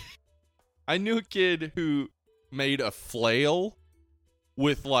 I knew a kid who made a flail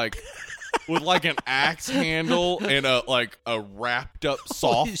with like an axe handle and a wrapped up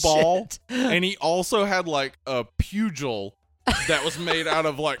Holy softball. shit. And he also had like a pugil that was made out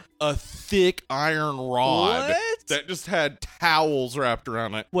of like a thick iron rod What? that just had towels wrapped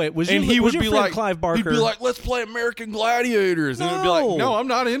around it. Wait, was And your, he was would your be friend like, Clive Barker? he'd be like, let's play American Gladiators. And it would be like, No. no, I'm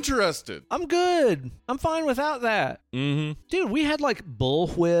not interested. I'm good. I'm fine without that. Mm-hmm. Dude, we had like bull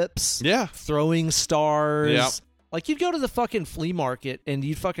whips, Yeah. throwing stars. Yep. Like you'd go to the fucking flea market and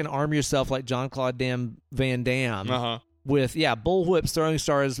you'd fucking arm yourself like Jean-Claude Van Damme Uh-huh. with, bull whips, throwing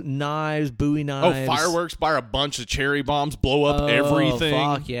stars, knives, Bowie knives. Oh, fireworks, buy a bunch of cherry bombs, blow up Oh, everything.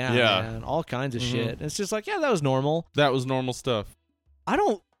 Fuck yeah, Yeah. man. All kinds of Mhm. shit. It's just like, that was normal. That was normal stuff. I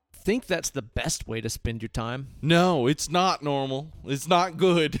don't think that's the best way to spend your time. No, it's not normal. It's not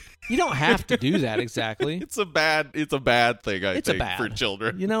good. You don't have to do that exactly. It's a bad thing, I It's a think, bad. for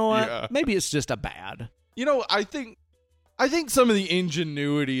children. You know what? Yeah. Maybe it's just a bad. You know, I think some of the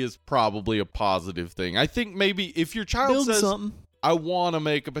ingenuity is probably a positive thing. I think maybe if your child Build says, something. I want to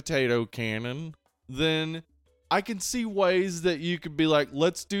make a potato cannon, then I can see ways that you could be like,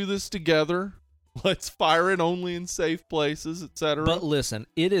 let's do this together. Let's fire it only in safe places, etc. But listen,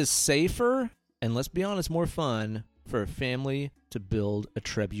 it is safer and, let's be honest, more fun for a family to build a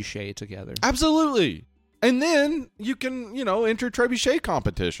trebuchet together. Absolutely. And then you can, enter trebuchet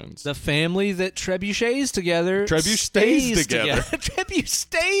competitions. The family that trebuchets together Stays together. Trebuchet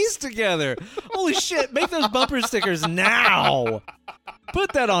stays together. Holy shit, make those bumper stickers now.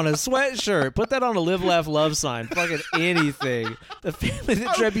 Put that on a sweatshirt. Put that on a live, laugh, love sign. Fucking anything. The family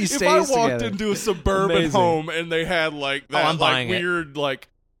that trebuchet stays If I walked together. into a suburban Amazing. home and they had like that I'm buying it. weird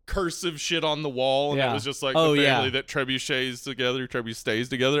cursive shit on the wall and Yeah. it was just like Oh, the yeah. family that trebuchets together, stays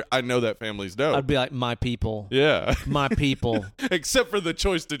together, I know that family's dope. I'd be like, my people. Yeah. My people. Except for the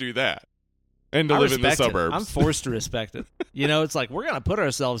choice to do that and to I live in the respect it. suburbs. I'm forced to respect it. It's like we're gonna put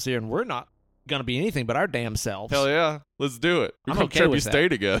ourselves here, and we're not gonna be anything but our damn selves. Hell yeah. Let's do it. We're I'm gonna okay with stay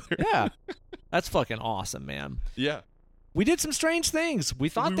together. Yeah, that's fucking awesome, man. Yeah. We did some strange things. We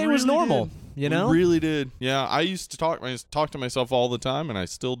thought We they was really normal. did. You know? We really did. Yeah. I used to talk to myself all the time and I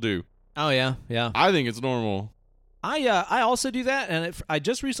still do. Oh yeah, yeah. I think it's normal. I also do that, and I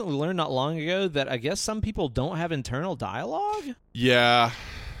just recently learned not long ago that I guess some people don't have internal dialogue. Yeah.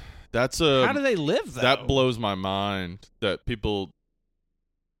 That's How do they live though? that blows my mind that people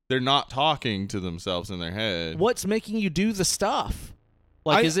they're not talking to themselves in their head. What's making you do the stuff?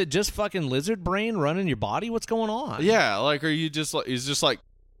 Like, is it just fucking lizard brain running your body? What's going on? Yeah, like are you just like is just like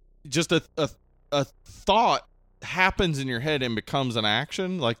just a thought happens in your head and becomes an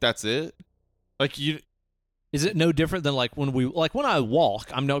action? Like that's it? Like you Is it no different than like when I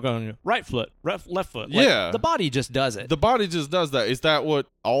walk, I'm not going right foot, left foot. Like, Yeah. the body just does it. the body just does that. Is that what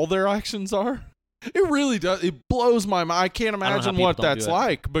all their actions are? It really does. It blows my mind. I can't know how imagine people what don't do that's it.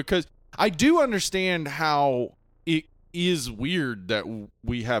 like because I do understand how it is weird that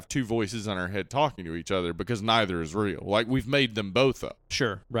we have two voices in our head talking to each other because neither is real. Like we've made them both up.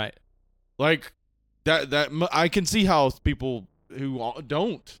 Sure, right. Like that I can see how people who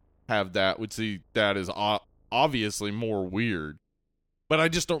don't have that would see that as obviously more weird. But I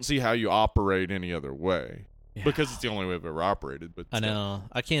just don't see how you operate any other way. Yeah. Because it's the only way I've ever operated. But I still. know.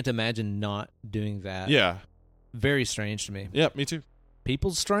 I can't imagine not doing that. Yeah. Very strange to me. Yeah, me too.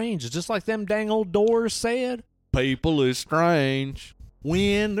 People's strange. It's just like them dang old doors said. People is strange.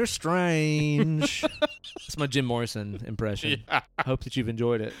 When they're strange. That's my Jim Morrison impression. Yeah. I hope that you've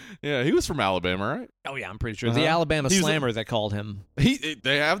enjoyed it. Yeah, he was from Alabama, right? Oh, yeah, I'm pretty sure. Uh-huh. The Alabama He was Slammer, they called him.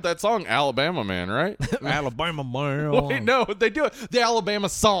 They have that song, Alabama Man, right? Alabama Man. Wait, no, they do it. The Alabama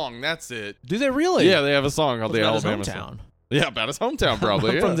song, that's it. Do they really? Yeah, they have a song called Well, the it's not Alabama his song. hometown. Yeah, about his hometown,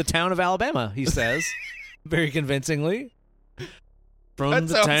 probably. From yeah. the town of Alabama, he says, very convincingly. From That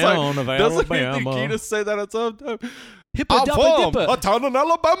the sounds town of Doesn't Alabama. Nikita say that at some time? Hippa I'm dappa from dippa. a town in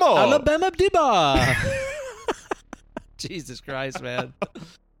Alabama. Alabama dibba. Jesus Christ, man.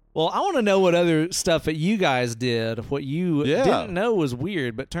 Well, I want to know what other stuff that you guys did, what you didn't know was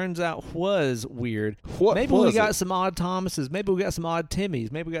weird, but turns out was weird. What maybe was we got it? some odd Thomases. Maybe we got some odd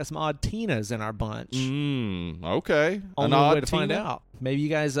Timmys. Maybe we got some odd Tinas in our bunch. Okay. Only An odd way to find Tina? out. Maybe you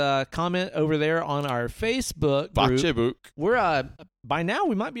guys comment over there on our Facebook group. Facebook. We're by now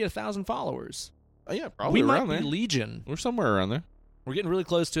we might be 1,000 followers. Oh, yeah, probably we around might there. be legion. We're somewhere around there. We're getting really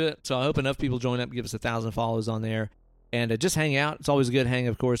close to it, so I hope enough people join up and give us 1,000 follows on there. And just hang out. It's always a good hang,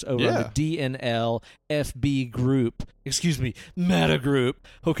 of course, over on the DNL FB group. Excuse me, Meta group.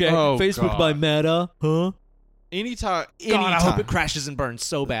 Okay, Oh, Facebook God. by Meta. Huh? Anytime. God, I hope it crashes and burns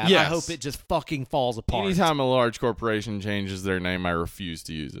so bad. Yes. I hope it just fucking falls apart. Anytime a large corporation changes their name, I refuse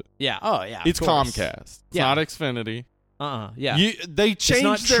to use it. Yeah. Oh, yeah. It's of course. Comcast. It's Yeah. not Xfinity. Yeah. They It's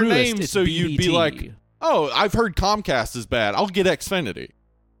not changed their Truist, name it's so you'd be BBT. like, oh, I've heard Comcast is bad. I'll get Xfinity.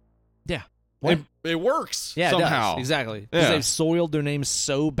 Yeah. What? It works Yeah, somehow. it does. Exactly. Because Yeah. they've soiled their name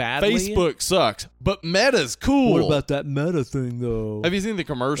so badly. Facebook sucks, but Meta's cool. What about that Meta thing, though? Have you seen the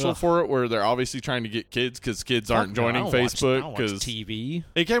commercial Ugh. for it where they're obviously trying to get kids because kids aren't Fuck no, joining I don't watch Facebook? Because TV.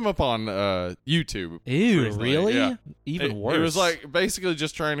 it came up on YouTube. Ew, recently, really? yeah. Even worse. It was like basically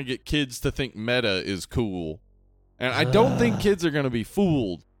just trying to get kids to think Meta is cool. And I don't think kids are going to be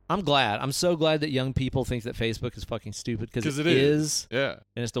fooled. I'm glad. I'm so glad that young people think that Facebook is fucking stupid because it is. Yeah.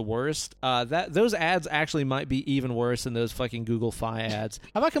 And it's the worst. Those ads actually might be even worse than those fucking Google Fi ads.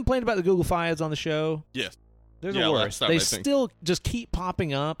 Have I complained about the Google Fi ads on the show? Yes. They're Yeah, the last worst. time, They I think. still just keep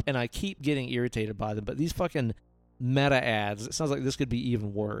popping up, and I keep getting irritated by them. But these fucking Meta ads, it sounds like this could be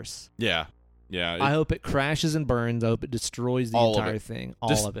even worse. Yeah. Yeah. I hope it crashes and burns. I hope it destroys the All of entire it. thing. All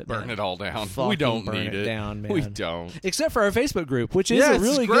just of it. burn man. it all down. Fucking We don't burn need it it. down, man. We don't. Except for our Facebook group, which is Yeah, a it's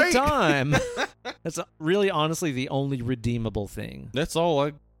really great. good time. That's really, honestly, the only redeemable thing. That's all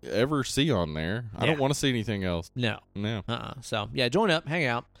I ever see on there. I Yeah. don't want to see anything else. No. No. So, yeah, join up, hang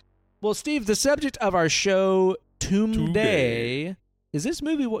out. Well, Steve, the subject of our show today is this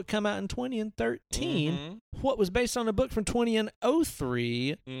movie what come out in 2013, what was based on a book from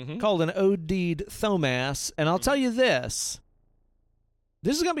 2003 called An Ode Thomas. And I'll tell you this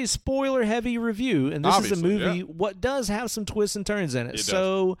is going to be a spoiler-heavy review, and this is a Obviously, movie yeah. what does have some twists and turns in it. It does.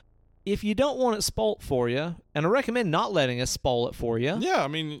 So if you don't want it spoilt for you, and I recommend not letting us spoil it for you. Yeah, I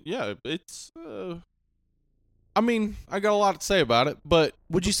mean, yeah, it's. I mean, I got a lot to say about it, but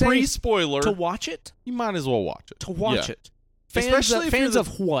Would you say pre-spoiler, to watch it? you might as well watch it. To watch Yeah. it. Fans, Especially if fans you're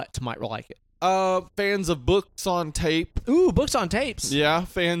of what might like it? Fans of books on tape. Ooh, books on tapes. Yeah,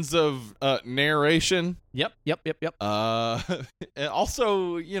 fans of narration. Yep. And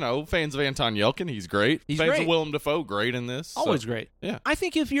also, fans of Anton Yelkin. He's great. He's fans great. of Willem Dafoe. Great in this. Always So, great. yeah. I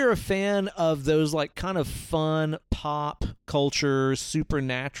think if you're a fan of those like kind of fun pop culture,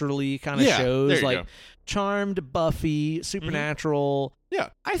 supernaturally kind of Yeah, there shows, you like go. Charmed, Buffy, Supernatural. Yeah.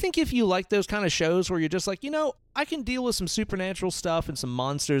 I think if you like those kind of shows where you're just like, I can deal with some supernatural stuff and some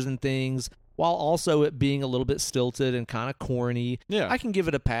monsters and things while also it being a little bit stilted and kind of corny, Yeah. I can give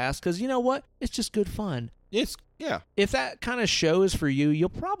it a pass because you know what? It's just good fun. Yeah. If that kind of show is for you, you'll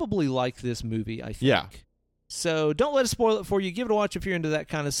probably like this movie, I think. Yeah. So don't let us spoil it for you. Give it a watch if you're into that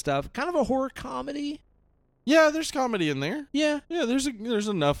kind of stuff. Kind of a horror comedy. Yeah, there's comedy in there. Yeah. Yeah, there's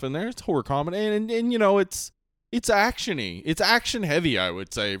enough in there. It's horror comedy, and it's actiony. It's action heavy, I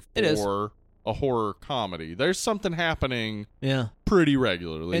would say, It is. for a horror comedy. There's something happening Yeah. pretty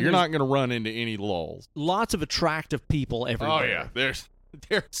regularly. And You're there's- not going to run into any lulls. Lots of attractive people everywhere. Oh yeah, there's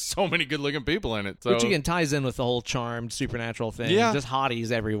so many good looking people in it. So Which again ties in with the whole Charmed supernatural thing. Yeah. Just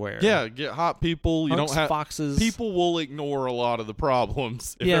hotties everywhere. yeah, get hot people. You Hunks, don't have foxes. people will ignore a lot of the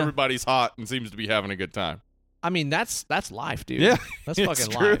problems if Yeah. everybody's hot and seems to be having a good time. I mean, that's life, dude. Yeah, That's it's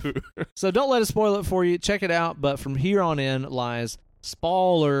fucking true. life. So don't let us spoil it for you. Check it out. But from here on in lies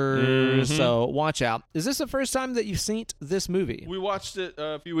spoilers. Mhm. So watch out. Is this the first time that you've seen this movie? We watched it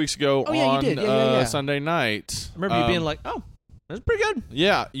a few weeks ago Oh, yeah, you on did. Yeah. Sunday night. I remember you being like, oh, that's pretty good.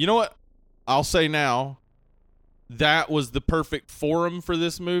 Yeah, you know what? I'll say now, that was the perfect forum for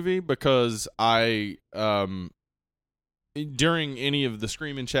this movie because I, during any of the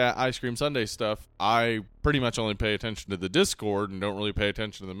Scream and Chat, Ice Cream Sunday stuff, I pretty much only pay attention to the Discord and don't really pay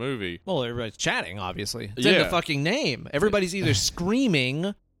attention to the movie. Well, everybody's chatting, obviously. It's in the Yeah. fucking name. Everybody's either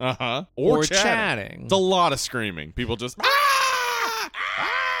screaming Or chatting. It's a lot of screaming. People just,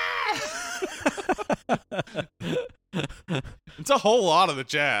 It's a whole lot of the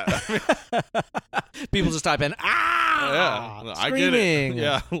chat. People just type in Yeah, I get screaming. it.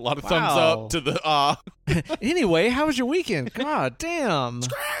 Yeah, a lot of Wow. thumbs up to the Anyway, how was your weekend? God damn.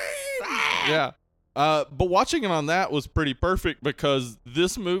 Yeah. But watching it on that was pretty perfect because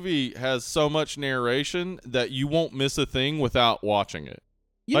this movie has so much narration that you won't miss a thing without watching it.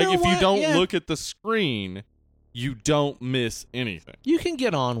 You Like know if you what? don't Yeah. look at the screen, you don't miss anything. You can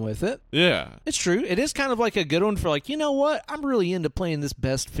get on with it. Yeah. It's true. It is kind of like a good one for like, you know what? I'm really into playing this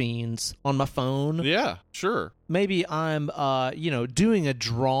Best Fiends on my phone. Yeah, sure. Maybe I'm, doing a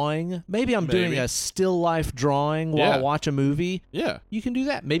drawing. Maybe I'm doing Maybe. a still life drawing while Yeah. I watch a movie. Yeah. You can do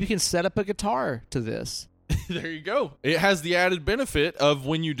that. Maybe you can set up a guitar to this. There you go. It has the added benefit of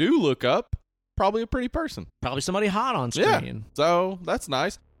when you do look up, probably a pretty person. Probably somebody hot on Yeah. screen. So that's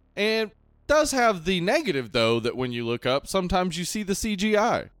nice. And does have the negative, though, that when you look up, sometimes you see the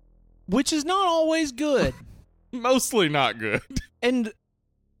CGI. Which is not always good. Mostly not good. And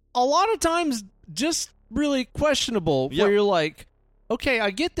a lot of times just really questionable Yep. where you're like, okay, I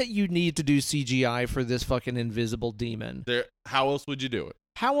get that you need to do CGI for this fucking invisible demon. How else would you do it?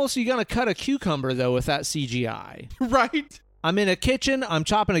 How else are you going to cut a cucumber, though, with that CGI? Right? I'm in a kitchen, I'm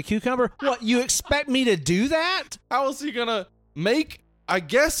chopping a cucumber. What, you expect me to do that? How else are you going to make, I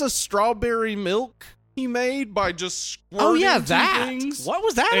guess, a strawberry milk he made by just squirting Oh, yeah, two that. things? What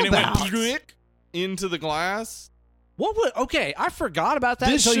was that and about? it went quick into the glass. What would, okay, I forgot about that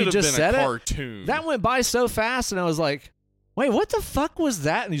This until should you have just been said a it. cartoon. That went by so fast, and I was like, wait, what the fuck was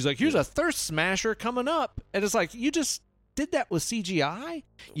that? And he's like, here's a thirst smasher coming up. And it's like, you just did that with CGI?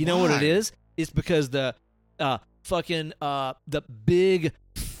 You know what it Why? is? It's because the big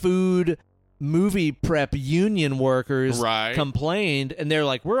food movie prep union workers Right. complained, and they're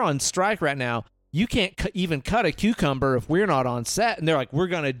like, we're on strike right now. You can't even cut a cucumber if we're not on set. And they're like, we're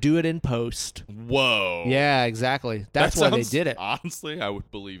going to do it in post. Whoa. Yeah, exactly. That's That why they sounds- did it. Honestly, I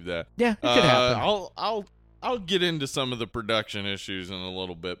would believe that. Yeah, it could happen. I'll get into some of the production issues in a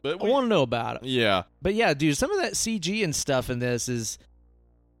little bit, but I want to know about it. yeah, But yeah, dude, some of that CG and stuff in this is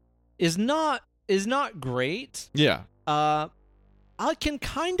not great. yeah, I can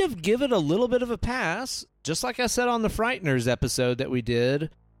kind of give it a little bit of a pass, just like I said on the Frighteners episode that we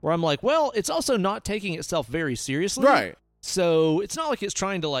did, where I'm like, well, it's also not taking itself very seriously. right. So it's not like it's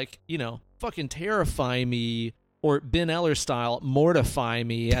trying to, like, fucking terrify me or Ben Eller style mortify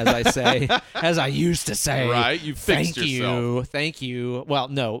me, as I say, as I used to say. Right, you fixed yourself. Thank you. Well,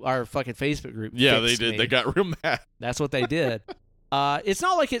 no, our fucking Facebook group. Yeah, they fixed did. me. They got real mad. That's what they did. It's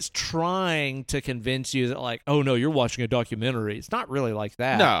not like it's trying to convince you that, like, oh no, you're watching a documentary. It's not really like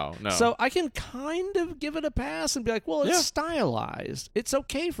that. No. So I can kind of give it a pass and be like, well, it's Yeah. stylized. It's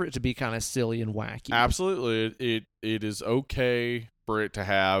okay for it to be kind of silly and wacky. Absolutely, it is okay for it to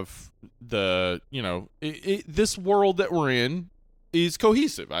have the this world that we're in is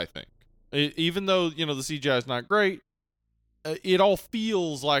cohesive. I think, even though the CGI is not great, it all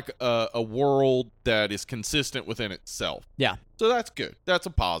feels like a world that is consistent within itself. Yeah. So that's good. That's a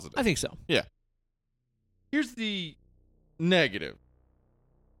positive. I think so. Here's the negative.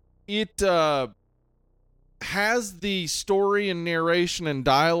 It has the story and narration and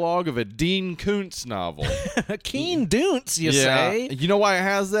dialogue of a Dean Koontz novel. Keen Dunce, you say? You know why it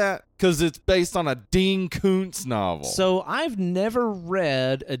has that? Because it's based on a Dean Koontz novel. So I've never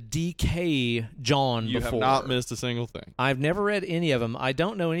read a DK John you before. have not missed a single thing. I've never read any of them. I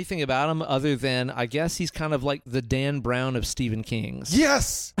don't know anything about him other than I guess he's kind of like the Dan Brown of Stephen King's.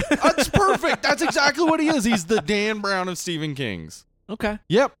 Yes! That's perfect. That's exactly what he is. He's the Dan Brown of Stephen King's. Okay.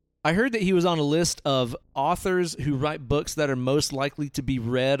 Yep. I heard that he was on a list of authors who write books that are most likely to be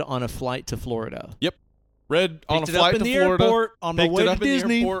read on a flight to Florida. Read on a Picked it up flight in to the Florida. airport on my Picked way it to up in the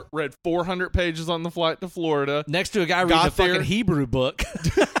Disney. airport. Read 400 pages on the flight to Florida. Next to a guy reading Got a fucking there. Hebrew book.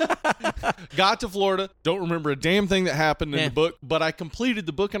 Got to Florida. Don't remember a damn thing that happened in Yeah. the book, but I completed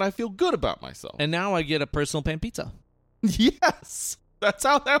the book and I feel good about myself. And now I get a personal pan pizza. Yes, that's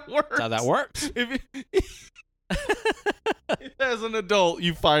how that works. That's how that works. If as an adult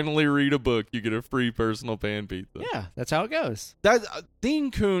you finally read a book, you get a free personal pan pizza. Yeah, that's how it goes. That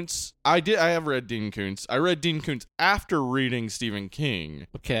Dean Koontz. I have read Dean Koontz. I read Dean Koontz after reading Stephen King.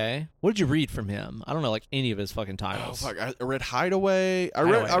 Okay. What did you read from him? I don't know like any of his fucking Oh titles. fuck! I read Hideaway. I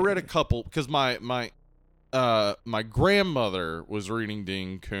Hideaway. read a couple because my grandmother was reading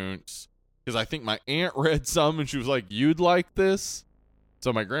Dean Koontz because I think my aunt read some and she was like, "You'd like this."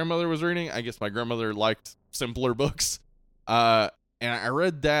 So my grandmother was reading. I guess my grandmother liked simpler books. And I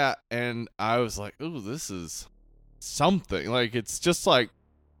read that and I was like, "Ooh, this is something." Like it's just like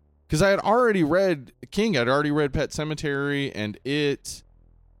because I had already read King. I'd already read Pet Sematary and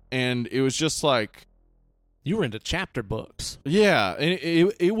it was just like You were into chapter books. Yeah, and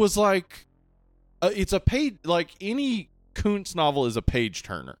it was like it's a page, like any Kuntz novel is a page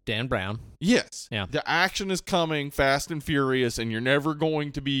turner. Dan Brown. Yes. Yeah. The action is coming fast and furious, and you're never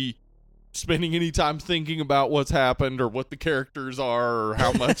going to be spending any time thinking about what's happened or what the characters are or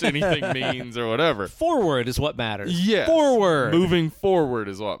how much anything means or whatever. Forward is what matters. Yes. Forward. Moving forward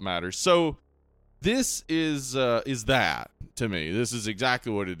is what matters. So this is that to me. This is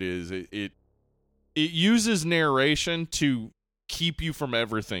exactly what it is. It uses narration to keep you from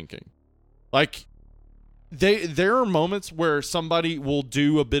ever thinking. Like there are moments where somebody will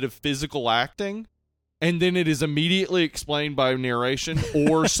do a bit of physical acting and then it is immediately explained by narration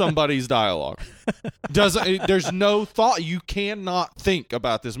or somebody's dialogue. There's no thought. You cannot think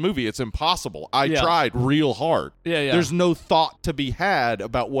about this movie. It's impossible. I tried real hard. Yeah. There's no thought to be had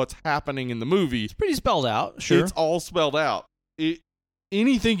about what's happening in the movie. It's pretty spelled out. Sure. It's all spelled out.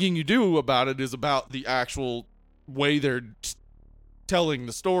 Any thinking you do about it is about the actual way they're telling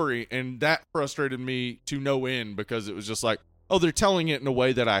the story, and that frustrated me to no end because it was just like, oh, they're telling it in a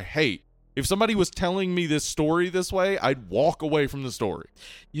way that I hate. If somebody was telling me this story this way, I'd walk away from the story.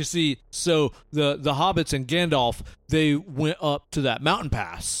 You see, so the hobbits and Gandalf, they went up to that mountain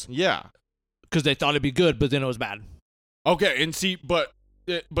pass. Yeah. Because they thought it'd be good, but then it was bad. Okay, and see, but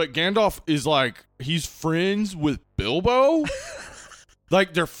Gandalf is like, he's friends with Bilbo?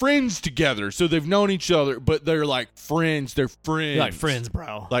 Like, they're friends together, so they've known each other, but they're like friends. They're friends. Like friends,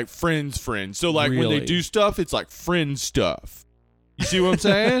 bro. Like friends. So, like, when Really? they do stuff, it's like friend stuff. You see what I'm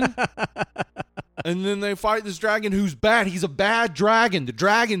saying? And then they fight this dragon who's bad. He's a bad dragon. The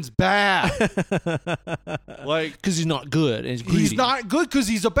dragon's bad. Like, because he's not good. And he's not good because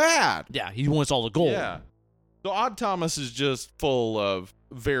he's a bad. Yeah, he wants all the gold. Yeah. So Odd Thomas is just full of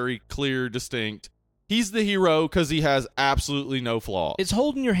very clear, distinct. He's the hero because he has absolutely no flaws. It's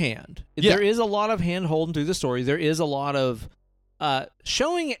holding your hand. Yeah. There is a lot of hand holding through the story. There is a lot of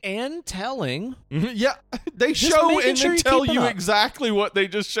showing and telling. Yeah, they Just show making and sure they you're tell keeping you up. exactly what they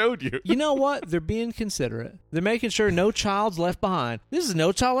just showed you. You know what? They're being considerate. They're making sure no child's left behind. This is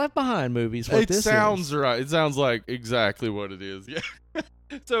No Child Left Behind movies. What It this sounds is. right. It sounds like exactly what it is. Yeah.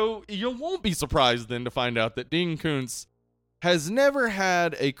 So you won't be surprised then to find out that Dean Koontz has never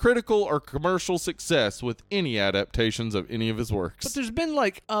had a critical or commercial success with any adaptations of any of his works. But there's been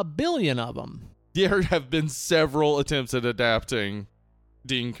like a billion of them. There have been several attempts at adapting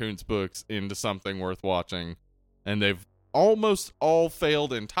Dean Koontz books into something worth watching, and they've almost all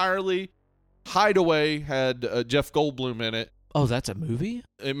failed entirely. Hideaway had Jeff Goldblum in it. Oh, that's a movie?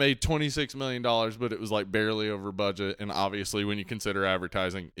 It made $26 million, but it was like barely over budget, and obviously when you consider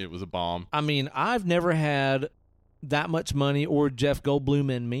advertising, it was a bomb. I mean, I've never had that much money or Jeff Goldblum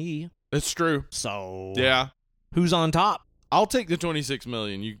in me. It's true. So Yeah. who's on top? I'll take the $26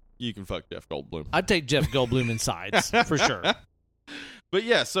 million. You can fuck Jeff Goldblum. I'd take Jeff Goldblum in sides for sure. But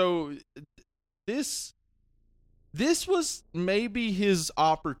yeah, so this was maybe his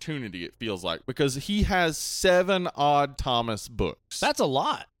opportunity, it feels like, because he has 7 Odd Thomas books. That's a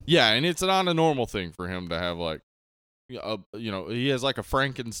lot. Yeah, and it's not a normal thing for him to have, like, he has like a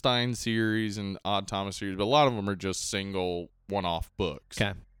Frankenstein series and Odd Thomas series, but a lot of them are just single one-off books.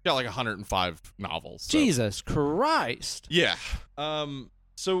 Okay. Got like 105 novels. So. Jesus Christ. Yeah.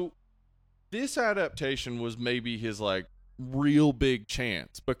 So this adaptation was maybe his like real big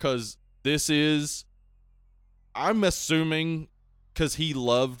chance because this is, I'm assuming, because he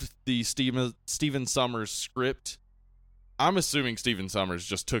loved the Stephen Sommers script. I'm assuming Stephen Sommers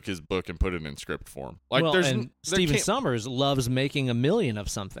just took his book and put it in script form. Like, Well, there's and Stephen Sommers loves making $1 million of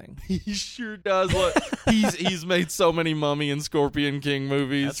something. He sure does. Look, he's made so many Mummy and Scorpion King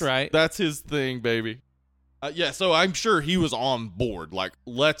movies. That's right. That's his thing, baby. Yeah, so I'm sure he was on board. Like,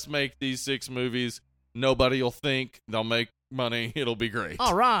 let's make these 6 movies. Nobody will think. They'll make money. It'll be great.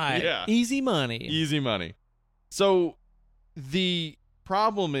 All right. Yeah. Easy money. Easy money. So the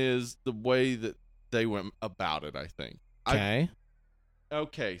problem is the way that they went about it, I think.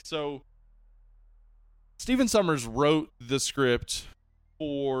 Okay. So Stephen Sommers wrote the script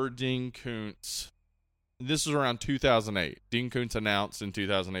for Dean Koontz. This was around 2008. Dean Koontz announced in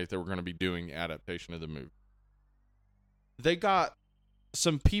 2008 they were going to be doing the adaptation of the movie. They got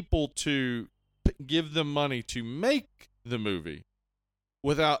some people to give them money to make the movie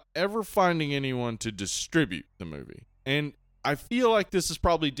without ever finding anyone to distribute the movie. And I feel like this is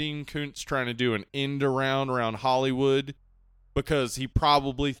probably Dean Koontz trying to do an end around Hollywood because he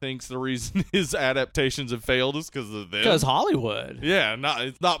probably thinks the reason his adaptations have failed is because of them. Because Hollywood. Yeah,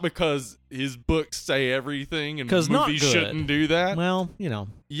 it's not because his books say everything and 'Cause not movies good. shouldn't do that. Well,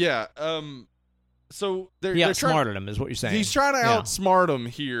 Yeah. So he they're outsmarted him, is what you're saying. He's trying to Yeah. outsmart him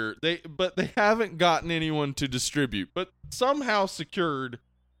here. But they haven't gotten anyone to distribute, but somehow secured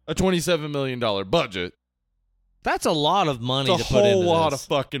a $27 million budget. That's a lot of money It's a to put into whole lot this. of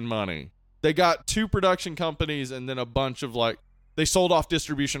fucking money. They got 2 production companies and then a bunch of they sold off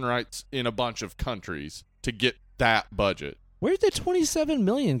distribution rights in a bunch of countries to get that budget. Where'd the $27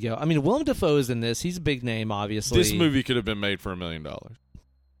 million go? I mean, Willem Dafoe is in this. He's a big name, obviously. This movie could have been made for $1 million.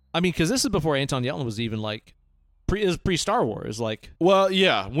 I mean, because this is before Anton Yelchin was even pre-Star Wars. Well,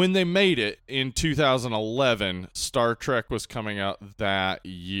 yeah, when they made it in 2011, Star Trek was coming out that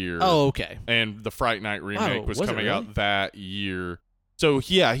year. Oh, okay. And the Fright Night remake was it coming really? out that year. So,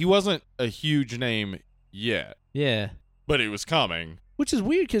 yeah, he wasn't a huge name yet, Yeah. but it was coming. Which is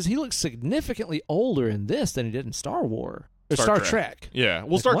weird because he looks significantly older in this than he did in Star Wars. Or Star Trek. Yeah.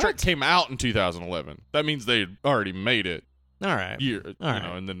 Well, Like, Star what? Trek came out in 2011. That means they had already made it All right.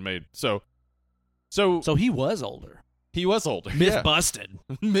 and then made So So he was older. he was older. Myth Yeah. busted.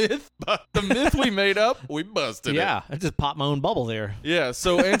 The myth we made up, we busted it. Yeah. I just popped my own bubble there. Yeah,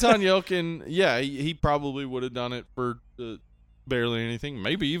 so Anton Yelchin, he probably would have done it for barely anything.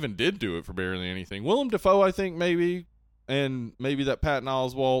 Maybe even did do it for barely anything. Willem Dafoe, I think, maybe. And maybe that Patton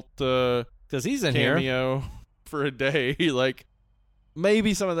Oswalt Because he's in here. cameo for a day.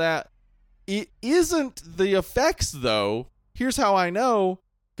 Maybe some of that. It isn't the effects, though. Here's how I know.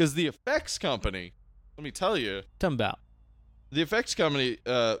 Because the effects company, let me tell you, Tell him about. the effects company,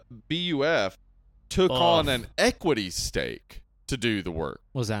 BUF, took on an equity stake to do the work.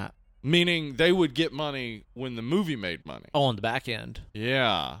 What was that? Meaning they would get money when the movie made money. Oh, on the back end.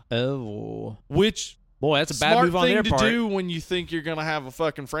 Yeah. Oh. Which, Boy, that's a bad smart move on thing their to part. do when you think you're going to have a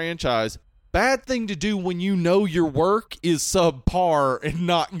fucking franchise. Bad thing to do when you know your work is subpar and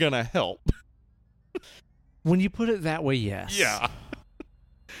not going to help. When you put it that way, yes. Yeah.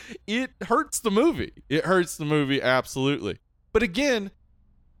 It hurts the movie. It hurts the movie, absolutely. But again,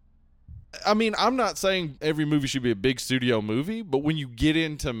 I mean, I'm not saying every movie should be a big studio movie, but when you get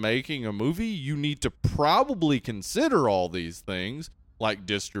into making a movie, you need to probably consider all these things, like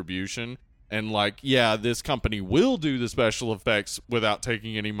distribution, and this company will do the special effects without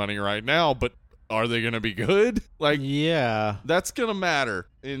taking any money right now, but are they going to be good? Yeah. That's going to matter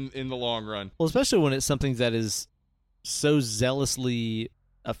in the long run. Well, especially when it's something that is so zealously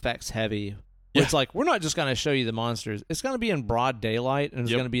effects heavy. Yeah. It's like, we're not just going to show you the monsters. It's going to be in broad daylight, and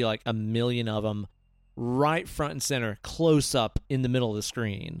there's Yep. going to be like a million of them right front and center, close up in the middle of the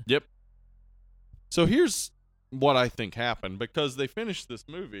screen. Yep. So here's what I think happened, because they finished this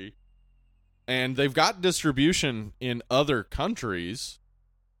movie and they've got distribution in other countries,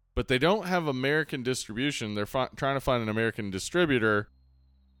 but they don't have American distribution. They're trying to find an American distributor.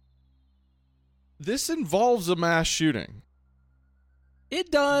 This involves a mass shooting. It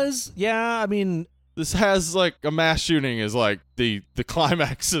does. Yeah, I mean, This has a mass shooting is the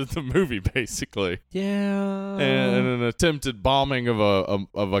climax of the movie, basically, yeah. and an attempted bombing of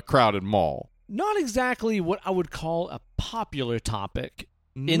a crowded mall. Not exactly what I would call a popular topic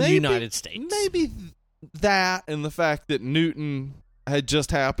in the United States. Maybe that and the fact that Newton had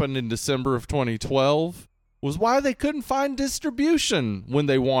just happened in December of 2012 was why they couldn't find distribution when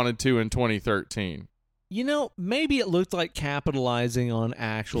they wanted to in 2013. You know, maybe it looked like capitalizing on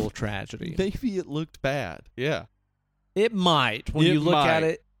actual tragedy. Maybe it looked bad. Yeah. It might when It you look at might.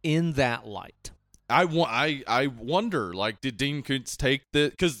 it in that light. I wonder, did Dean Koontz take the...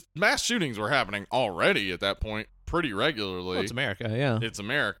 Because mass shootings were happening already at that point pretty regularly. Well, it's America, yeah. It's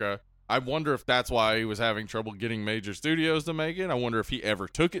America. I wonder if that's why he was having trouble getting major studios to make it. I wonder if he ever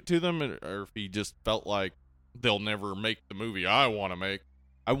took it to them, or if he just felt like they'll never make the movie I want to make.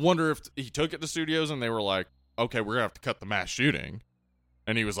 I wonder if he took it to studios and they were like, okay, we're going to have to cut the mass shooting.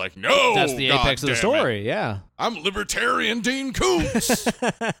 And he was like, no, That's the apex of the goddammit. story, yeah. I'm libertarian Dean Koontz.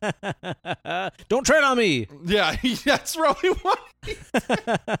 Don't tread on me. Yeah, that's really what he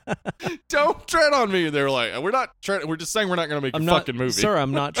don't tread on me. They were like, we're not treading. We're just saying we're not going to make I'm a not, fucking movie. Sir,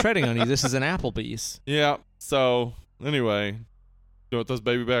 I'm not treading on you. This is an Applebee's. Yeah. So anyway, you want those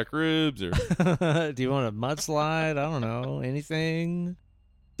baby back ribs or? Do you want a mudslide? I don't know. Anything?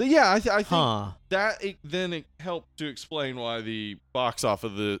 But yeah, I think Huh. then it helped to explain why the box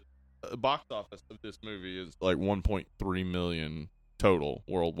office of this movie is like 1.3 million total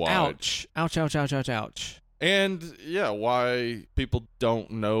worldwide. Ouch. Ouch, ouch, ouch, ouch, ouch. And yeah, why people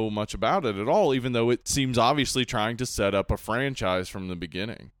don't know much about it at all, even though it seems obviously trying to set up a franchise from the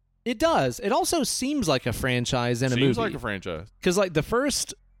beginning. It does. It also seems like a franchise in a movie. Seems like a franchise. Because, like, the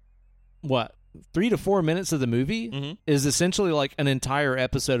first, 3 to 4 minutes of the movie Mm-hmm. is essentially like an entire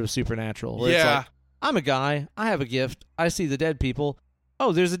episode of Supernatural. Where it's Yeah. like, I'm a guy. I have a gift. I see the dead people.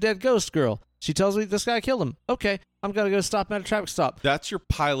 Oh, there's a dead ghost girl. She tells me this guy killed him. Okay, I'm going to go stop him at a traffic stop. That's your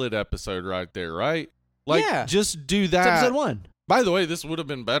pilot episode right there, right? Like, Yeah. just do that. It's episode 1. By the way, this would have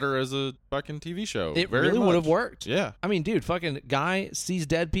been better as a fucking TV show. It Very really much. would have worked. Yeah. I mean, dude, fucking guy sees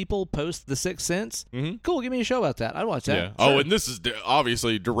dead people, post The Sixth Sense. Mm-hmm. Cool, give me a show about that. I'd watch that. Yeah. Sure. Oh, and this is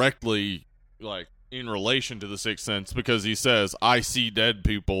obviously directly, like, in relation to The Sixth Sense because he says, I see dead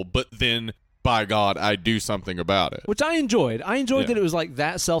people, but then, by God, I do something about it. Which I enjoyed. I enjoyed Yeah. that it was like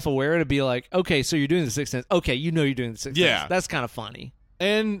that self-aware to be like, okay, so you're doing The Sixth Sense. Okay, you know you're doing The Sixth Yeah. Sense. That's kind of funny.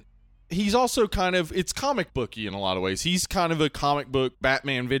 And he's also kind of, it's comic booky in a lot of ways. He's kind of a comic book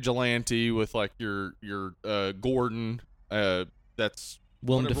Batman vigilante with like your Gordon. That's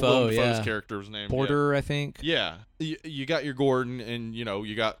Willem whatever Dafoe, Willem Dafoe's yeah. character's name. Porter, I think. Yeah. You got your Gordon, and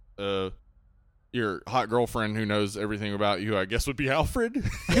you got your hot girlfriend who knows everything about you. I guess would be Alfred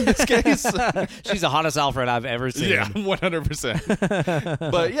in this case. She's the hottest Alfred I've ever seen. Yeah,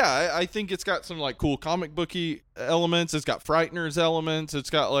 100%. But yeah, I think it's got some like cool comic booky elements. It's got Frighteners elements. It's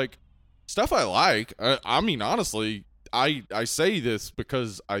got like stuff I like. I mean, honestly, I say this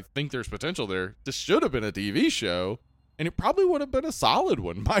because I think there's potential there. This should have been a TV show, and it probably would have been a solid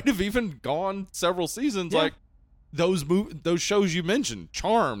one. Might have even gone several seasons. Yeah. Like those shows you mentioned,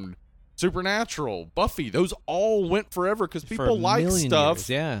 Charmed, Supernatural, Buffy, those all went forever because For people a like million stuff years,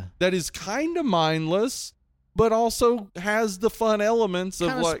 yeah. that is kind of mindless, but also has the fun elements of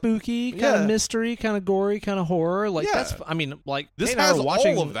Kind of like spooky, kind Yeah. of mystery, kind of gory, kind of horror. Like Yeah. that's, I mean, like this Kate and I has are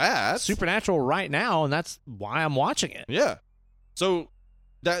watching all of that. Supernatural right now, and that's why I'm watching it. Yeah. So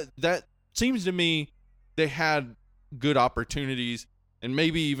that seems to me they had good opportunities, and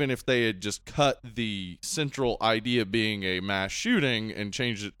maybe even if they had just cut the central idea being a mass shooting and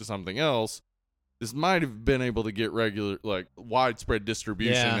changed it to something else, this might have been able to get widespread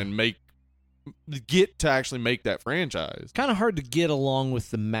distribution Yeah. and get to actually make that franchise. Kind of hard to get along with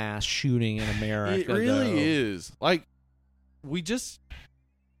the mass shooting in America. It really though. is. Like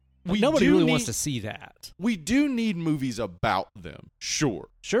Nobody really wants to see that. We do need movies about them. Sure.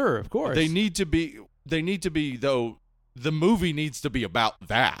 Sure, of course. They need to be though. The movie needs to be about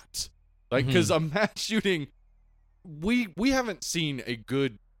that, like, because a mass shooting, we haven't seen a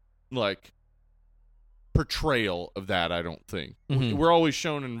good like portrayal of that. I don't think we're always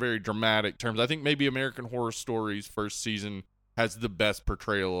shown in very dramatic terms. I think maybe American Horror Story's first season has the best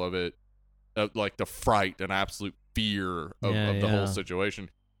portrayal of it, like the fright and absolute fear of the whole situation.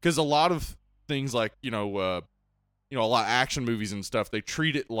 Because a lot of things like a lot of action movies and stuff, they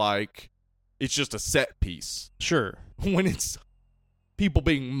treat it like it's just a set piece. Sure. When it's people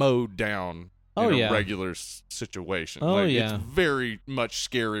being mowed down in a regular situation. Oh, It's very much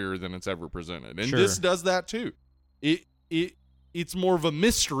scarier than it's ever presented. And Sure. this does that too. It's more of a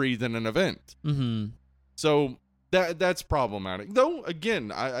mystery than an event. Mm-hmm. So that's problematic. Though,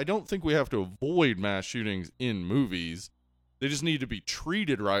 again, I don't think we have to avoid mass shootings in movies. They just need to be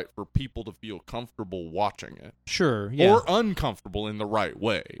treated right for people to feel comfortable watching it. Sure, yeah. Or uncomfortable in the right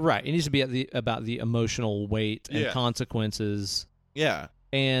way. Right. It needs to be about the emotional weight and consequences Yeah.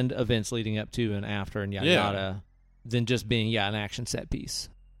 and events leading up to and after and yada yada than just being, an action set piece.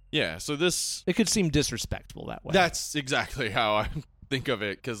 Yeah, so this... It could seem disrespectful that way. That's exactly how I think of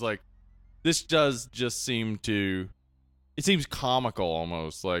it, because, like, this does just seem to... It seems comical,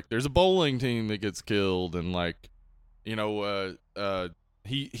 almost. Like, there's a bowling team that gets killed, and, like,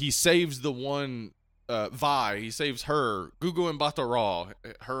 he saves the one... Vi, he saves her, Gugu and Batara,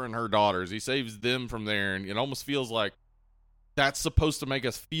 her and her daughters. He saves them from there, and it almost feels like that's supposed to make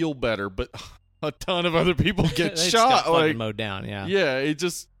us feel better, but a ton of other people get They just shot. got Like, mowed down, yeah. yeah, it's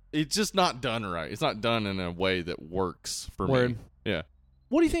just not done right. It's not done in a way that works for me. Yeah.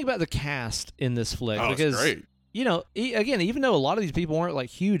 What do you think about the cast in this flick? Oh, because it's great. Again, even though a lot of these people weren't like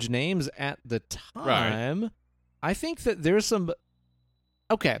huge names at the time, I think that there's some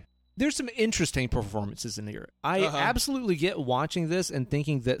interesting performances in here. I absolutely get watching this and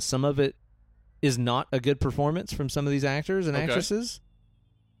thinking that some of it is not a good performance from some of these actors and actresses.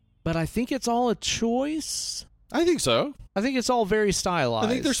 But I think it's all a choice. I think so. I think it's all very stylized. I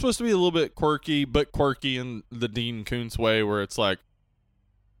think they're supposed to be a little bit quirky, but quirky in the Dean Koontz way, where it's like,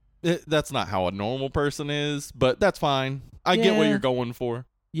 that's not how a normal person is, but that's fine. I get what you're going for.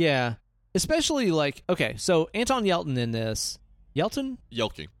 Yeah. Especially like, okay, so Anton Yelchin in this. Yelchin?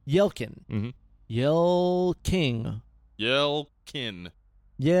 Yelkin. Mm-hmm. Yelkin.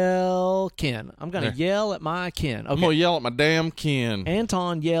 I'm going to yell at my kin. Okay. I'm going to yell at my damn kin.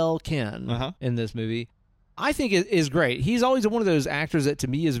 Anton Yelchin in this movie. I think it is great. He's always one of those actors that to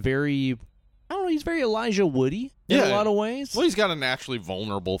me is very, I don't know, he's very Elijah Woody in a lot of ways. Well, he's got a naturally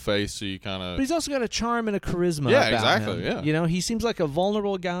vulnerable face, so you kind of... But he's also got a charm and a charisma Yeah, about exactly, him. yeah. You know, he seems like a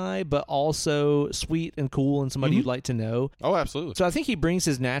vulnerable guy, but also sweet and cool and somebody you'd like to know. Oh, absolutely. So I think he brings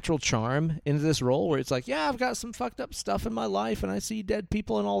his natural charm into this role where it's like, yeah, I've got some fucked up stuff in my life and I see dead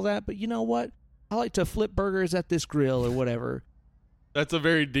people and all that, but you know what? I like to flip burgers at this grill or whatever. That's a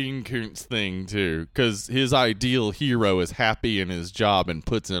very Dean Koontz thing, too, because his ideal hero is happy in his job and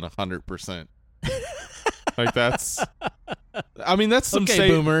puts in 100%. Like, that's... I mean, that's some... Okay,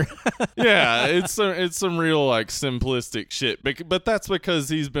 boomer. Yeah, it's some real, like, simplistic shit. But that's because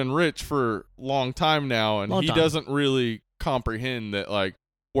he's been rich for a long time now, and he doesn't really comprehend that, like,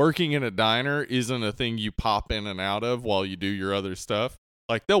 working in a diner isn't a thing you pop in and out of while you do your other stuff.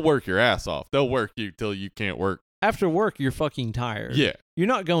 Like, they'll work your ass off. They'll work you till you can't work. After work, you're fucking tired. Yeah. You're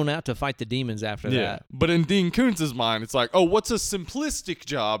not going out to fight the demons after that. But in Dean Koontz's mind, it's like, oh, what's a simplistic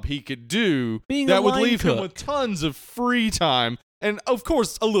job he could do Being that a would line leave him cook. with tons of free time and, of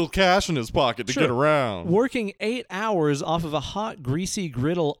course, a little cash in his pocket to Sure. get around. Working 8 hours off of a hot, greasy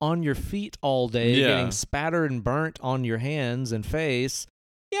griddle on your feet all day, Yeah. getting spattered and burnt on your hands and face.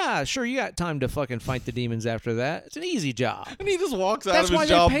 Yeah, sure, you got time to fucking fight the demons after that. It's an easy job. And he just walks out That's of why his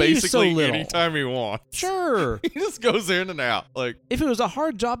they job pay you so basically little. anytime he wants. Sure. He just goes in and out. Like, If it was a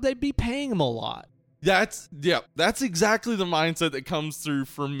hard job, they'd be paying him a lot. that's exactly the mindset that comes through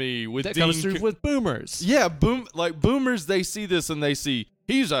for me with That Dean comes through Ko- with boomers. Yeah, boomers, they see this and they see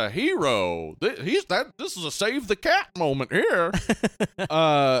he's a hero. This is a save the cat moment here.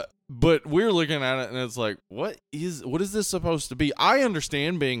 But we're looking at it and it's like, what is this supposed to be? I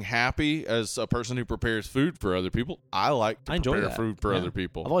understand being happy as a person who prepares food for other people. I like to enjoy prepare that. food for Yeah. other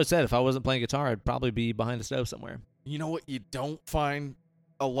people. I've always said if I wasn't playing guitar, I'd probably be behind a stove somewhere. You know what you don't find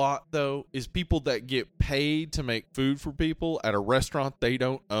a lot, though, is people that get paid to make food for people at a restaurant they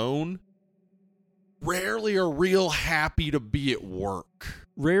don't own rarely are real happy to be at work.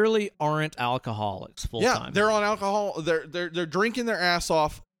 Rarely aren't alcoholics full Yeah, time. they're on alcohol. They're drinking their ass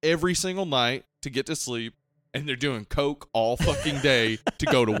off every single night to get to sleep, and they're doing coke all fucking day to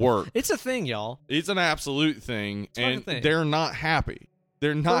go to work. It's a thing, y'all. It's an absolute thing, a fucking and thing. they're not happy.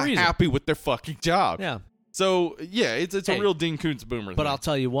 They're a not reason. happy with their fucking job. Yeah. So yeah, it's Hey, a real Dean Koontz boomer. But thing. I'll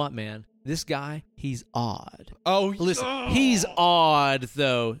tell you what, man. This guy, he's odd. Oh, Listen, he's odd,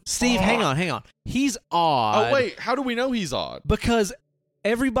 though. Steve, hang on. He's odd. Oh wait, how do we know he's odd? Because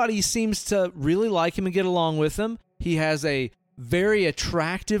everybody seems to really like him and get along with him. He has a very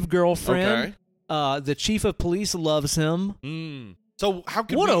attractive girlfriend. The chief of police loves him. So how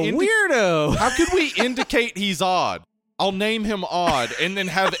could What a weirdo. How could we indicate he's odd? I'll name him odd, and then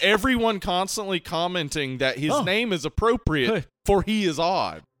have everyone constantly commenting that his name is appropriate for he is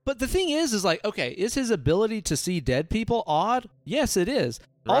odd. But the thing is like, okay, is his ability to see dead people odd? Yes, it is.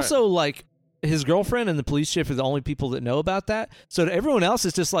 Right. Also, like, his girlfriend and the police chief are the only people that know about that. So to everyone else,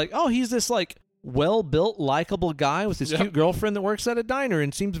 it's just like, oh, he's this, like, well-built, likable guy with his cute girlfriend that works at a diner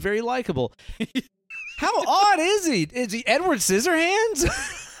and seems very likable. How odd is he? Is he Edward Scissorhands?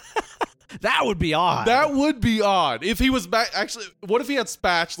 That would be odd. That would be odd. If he was back, actually, what if he had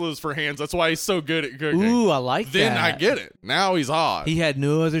spatulas for hands? That's why he's so good at cooking. Ooh, I like then that. I get it. Now he's odd. He had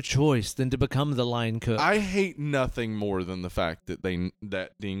no other choice than to become the line cook. I hate nothing more than the fact that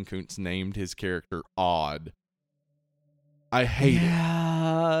Dean Koontz named his character Odd. I hate it.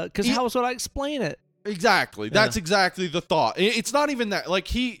 Yeah, because how else would I explain it? Exactly. That's exactly the thought. It's not even that. Like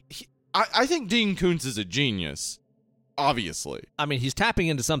I think Dean Koontz is a genius. Obviously. I mean, he's tapping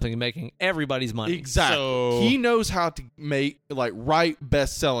into something and making everybody's money. Exactly. So... He knows how to write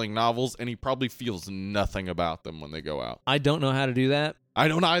best-selling novels, and he probably feels nothing about them when they go out. I don't know how to do that. I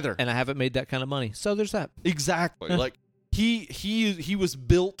don't either. And I haven't made that kind of money. So there's that. Exactly. Like he was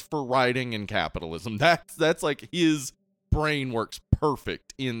built for writing and capitalism. That's like his brain works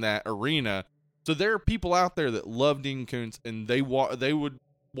perfect in that arena. So there are people out there that love Dean Koontz, and they would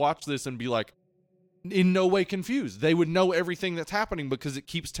watch this and be like, in no way confused. They would know everything that's happening because it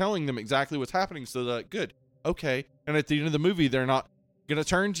keeps telling them exactly what's happening. So they're like, good, okay. And at the end of the movie, they're not going to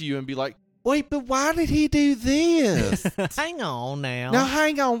turn to you and be like, wait, but why did he do this? Hang on now. Now,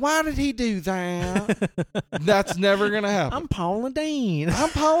 hang on. Why did he do that? That's never going to happen. I'm Paula Dean. I'm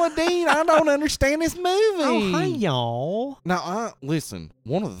Paula Dean. I don't understand this movie. Oh, hi, y'all. Now, listen,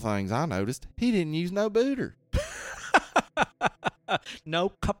 one of the things I noticed, he didn't use no booter. No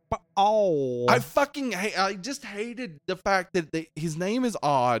cup of all. I just hated the fact that his name is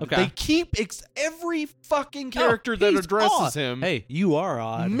Odd. Okay. They keep every fucking character that he's addresses odd. him Hey, you are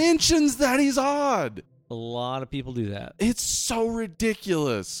odd. mentions that he's odd. A lot of people do that. It's so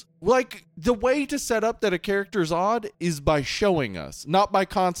ridiculous. Like, the way to set up that a character's odd is by showing us, not by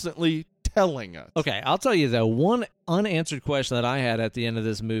constantly telling us. Okay, I'll tell you though, one unanswered question that I had at the end of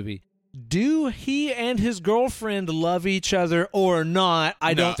this movie. Do he and his girlfriend love each other or not?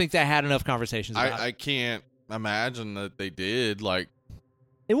 I don't think they had enough conversations about it. I can't imagine that they did. Like,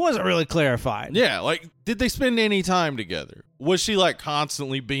 it wasn't really clarified. yeah, like, did they spend any time together? Was she like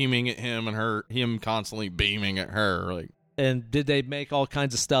constantly beaming at him and him constantly beaming at her? Like, and did they make all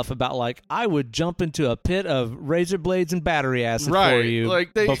kinds of stuff about like, I would jump into a pit of razor blades and battery acid for you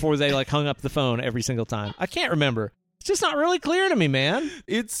before they like hung up the phone every single time? I can't remember. It's just not really clear to me, man.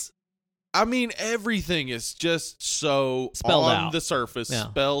 I mean, everything is just so spelled on out. The surface, Yeah.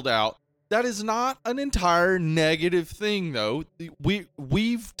 spelled out. That is not an entire negative thing, though.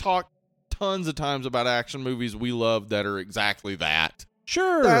 We've talked tons of times about action movies we love that are exactly that.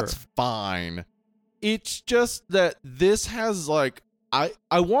 Sure. That's fine. It's just that this has, like, I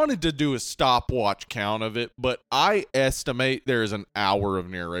wanted to do a stopwatch count of it, but I estimate there's an hour of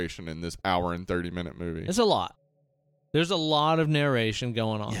narration in this hour and 30-minute movie. It's a lot. There's a lot of narration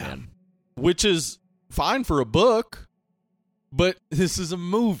going on, Yeah. man. Which is fine for a book, but this is a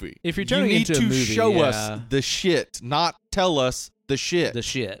movie. If you're turning you need into a to movie, show yeah. us the shit, not tell us the shit. The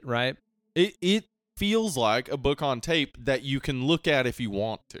shit, right? It feels like a book on tape that you can look at if you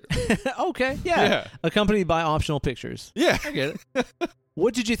want to. Okay, yeah. Accompanied by optional pictures. Yeah. I get it.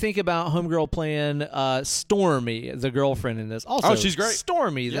 What did you think about Homegirl playing Stormy, the girlfriend in this? Also, she's great.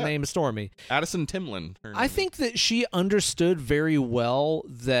 Stormy, the Yeah. name is Stormy. Addison Timlin. I think that she understood very well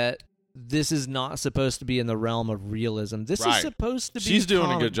that this is not supposed to be in the realm of realism. This is supposed to be She's doing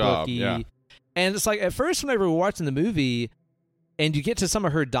a good job, booky. yeah. And it's like, at first, whenever we're watching the movie, and you get to some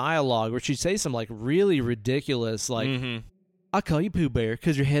of her dialogue where she'd say some like really ridiculous, like, I call you Pooh Bear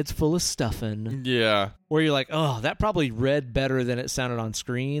because your head's full of stuffing. Yeah. Where you're like, oh, that probably read better than it sounded on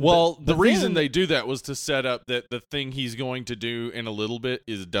screen. Well, but the reason then, they do that was to set up that the thing he's going to do in a little bit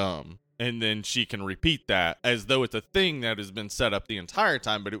is dumb. And then she can repeat that as though it's a thing that has been set up the entire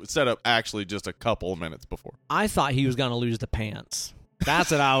time, but it was set up actually just a couple of minutes before. I thought he was going to lose the pants.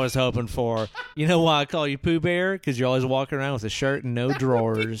 That's what I was hoping for. You know why I call you Pooh Bear? Because you're always walking around with a shirt and no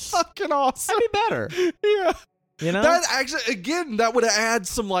drawers. Fucking awesome. That'd be better. Yeah. You know? That actually, again, that would add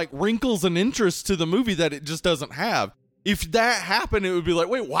some like wrinkles and interest to the movie that it just doesn't have. If that happened, it would be like,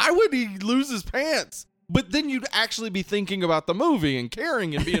 wait, why would he lose his pants? But then you'd actually be thinking about the movie and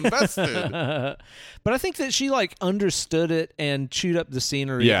caring and be invested. But I think that she like understood it and chewed up the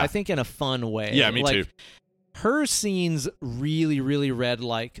scenery. Yeah. I think in a fun way. Yeah, me too. Her scenes really, really read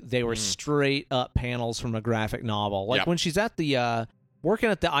like they were straight up panels from a graphic novel. Like when she's at the working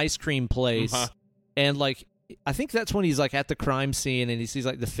at the ice cream place, and like I think that's when he's like at the crime scene and he sees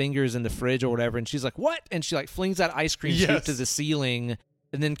like the fingers in the fridge or whatever, and she's like, "What?" And she like flings that ice cream scoop to the ceiling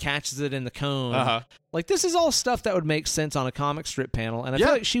and then catches it in the cone. Like this is all stuff that would make sense on a comic strip panel, and I feel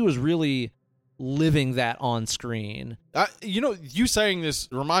like she was really living that on screen. You know, you saying this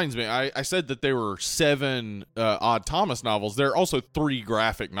reminds me, I said that there were 7 Odd Thomas novels. There are also 3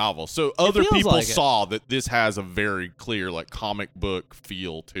 graphic novels. So other people like saw that this has a very clear like comic book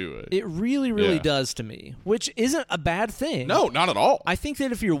feel to it. It really, really does to me, which isn't a bad thing. No, not at all. I think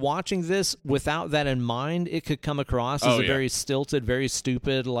that if you're watching this without that in mind, it could come across as a very stilted, very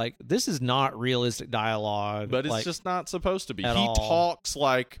stupid, like, this is not realistic dialogue. But it's like, just not supposed to be. He all. talks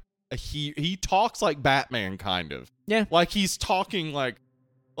like he talks like Batman, kind of. Yeah. Like he's talking like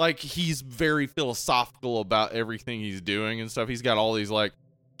he's very philosophical about everything he's doing and stuff. He's got all these like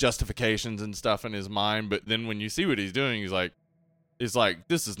justifications and stuff in his mind, but then when you see what he's doing, he's like, it's like,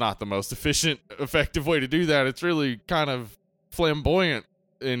 this is not the most efficient, effective way to do that. It's really kind of flamboyant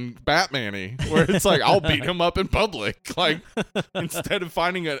and Batman-y, where it's like, I'll beat him up in public, like, instead of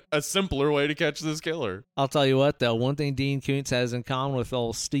finding a simpler way to catch this killer. I'll tell you what, though, one thing Dean Koontz has in common with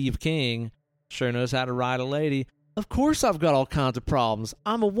old Steve King, sure knows how to ride a lady. Of course I've got all kinds of problems.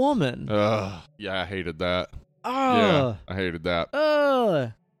 I'm a woman. Yeah, I hated that. Yeah, I hated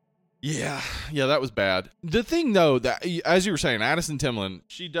that. Yeah, that was bad. The thing, though, that as you were saying, Addison Timlin,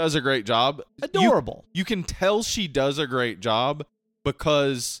 she does a great job. Adorable. You can tell she does a great job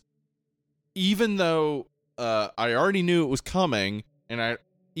because even though I already knew it was coming, and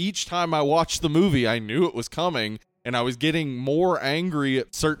each time I watched the movie, I knew it was coming, and I was getting more angry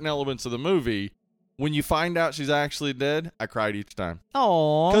at certain elements of the movie. When you find out she's actually dead, I cried each time.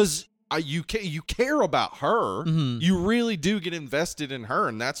 Aww. Because you care about her. Mm-hmm. You really do get invested in her,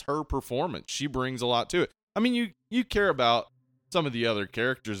 and that's her performance. She brings a lot to it. I mean, you care about some of the other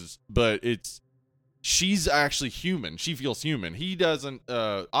characters, but she's actually human. She feels human. He doesn't.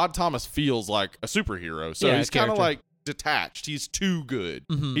 Odd Thomas feels like a superhero, so he's kind of like detached. He's too good.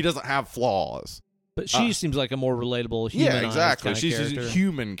 Mm-hmm. He doesn't have flaws. But she seems like a more relatable human. Yeah, exactly. She's character. a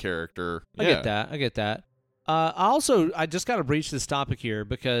human character. I get that. I just got to breach this topic here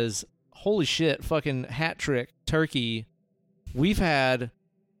because holy shit, fucking hat trick turkey. We've had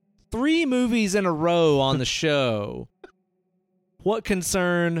 3 movies in a row on the show. What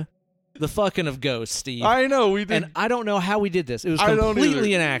concern the fucking of ghosts, Steve? I know we did. And I don't know how we did this. It was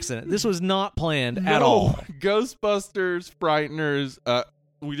completely an accident. This was not planned at all. Ghostbusters, Frighteners.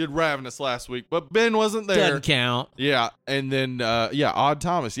 We did Ravenous last week, but Ben wasn't there. Doesn't count. Yeah, and then Odd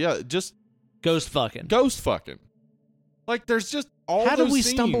Thomas. Yeah, just Ghost fucking. Like there's just all. How those did we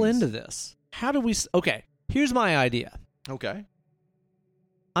scenes. stumble into this? How did we? Okay, here's my idea. Okay.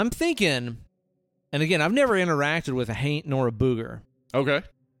 I'm thinking, and again, I've never interacted with a haint nor a booger. Okay.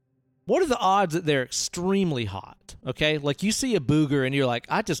 What are the odds that they're extremely hot? Okay, like you see a booger and you're like,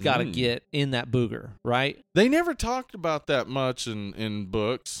 I just got to get in that booger, right? They never talked about that much in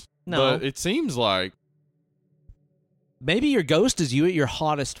books. No. But it seems like maybe your ghost is you at your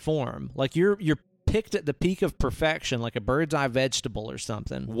hottest form. Like you're picked at the peak of perfection, like a bird's eye vegetable or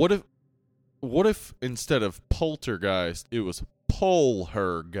something. What if instead of poltergeist, it was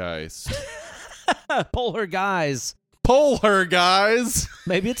poltergeist? Poltergeist. Poltergeist.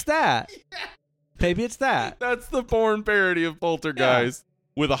 Maybe it's that. Maybe it's that. That's the porn parody of Poltergeist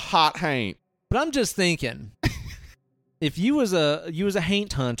with a hot haint. But I'm just thinking, if you was a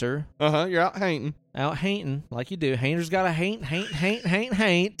haint hunter, You're out hainting. out hainting like you do. Hainter's got a haint.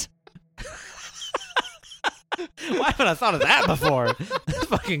 Why haven't I thought of that before? That's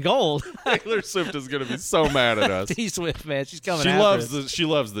fucking gold. Taylor Swift is gonna be so mad at us. T Swift, man, she's coming. She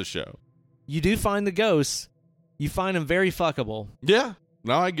loves the show. You do find the ghosts. You find them very fuckable. Yeah.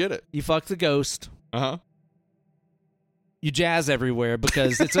 No, I get it. You fuck the ghost. Uh-huh. You jazz everywhere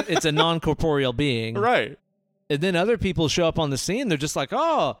because it's a non-corporeal being. Right. And then other people show up on the scene. They're just like,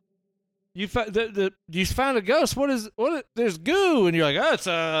 oh, you found a ghost. What is there's goo. And you're like, oh, it's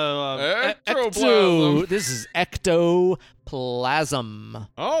ectoplasm. This is ectoplasm.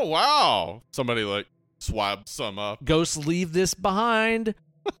 Oh, wow. Somebody like swabbed some up. Ghosts leave this behind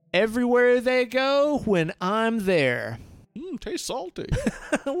everywhere they go when I'm there. Tastes salty.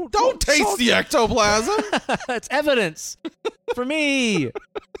 Don't taste salty. The ectoplasm. It's evidence for me.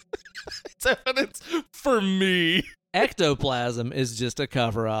 It's evidence for me. Ectoplasm is just a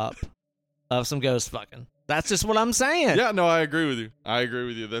cover-up of some ghost fucking. That's just what I'm saying. Yeah, no, I agree with you.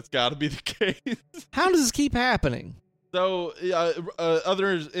 That's got to be the case. How does this keep happening? So,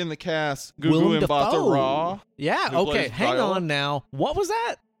 others in the cast, Gugu Mbatha Raw. Yeah, okay, hang on now. What was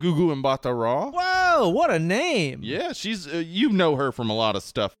that? Gugu Mbatha Raw. Whoa, what a name. Yeah, she's you know her from a lot of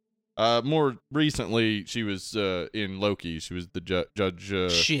stuff. More recently, she was in Loki. She was the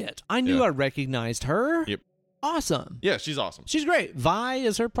judge. Shit, I knew I recognized her. Yep. Awesome. Yeah, she's awesome. She's great. Vi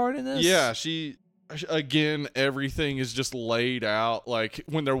is her part in this? Yeah, again, everything is just laid out. Like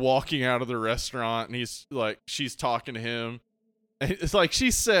when they're walking out of the restaurant and he's like, she's talking to him. And it's like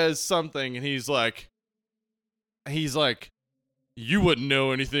she says something and he's like, you wouldn't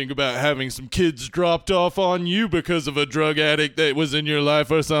know anything about having some kids dropped off on you because of a drug addict that was in your life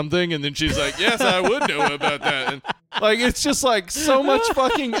or something. And then she's like, yes, I would know about that. And like, it's just like so much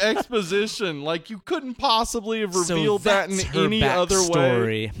fucking exposition. Like you couldn't possibly have revealed that in any other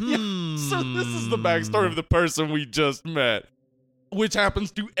way. Yeah. So this is the backstory of the person we just met, which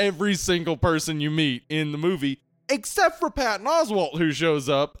happens to every single person you meet in the movie, except for Patton Oswalt, who shows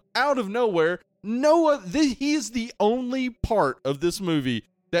up out of nowhere. He is the only part of this movie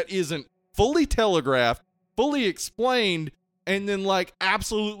that isn't fully telegraphed, fully explained, and then like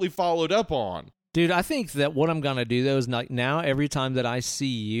absolutely followed up on. Dude, I think that what I'm gonna do though is like now every time that I see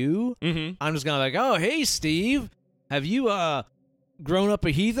you, I'm just gonna like, oh hey Steve, have you grown up a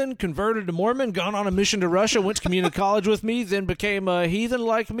heathen, converted to Mormon, gone on a mission to Russia, went to community college with me, then became a heathen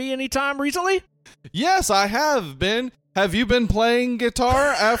like me anytime recently? Yes, I have been. Have you been playing guitar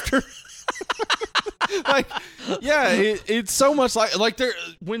after? Like, yeah, it's so much like there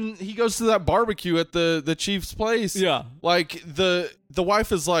when he goes to that barbecue at the chief's place. Yeah, like the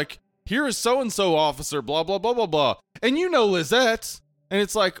wife is like, here is so and so officer, blah blah blah blah blah, and you know Lizette, and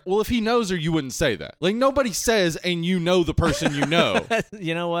it's like, well, if he knows her, you wouldn't say that. Like nobody says, and you know the person you know.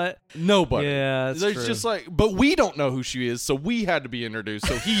 You know what? Nobody. Yeah, that's there's true. just like, but we don't know who she is, so we had to be introduced.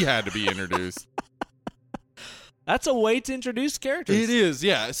 So he had to be introduced. That's a way to introduce characters. It is,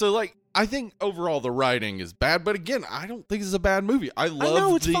 yeah. So like. I think overall the writing is bad, but again, I don't think it's a bad movie. I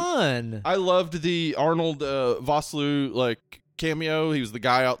know it's fun. I loved the Arnold Vosloo like cameo. He was the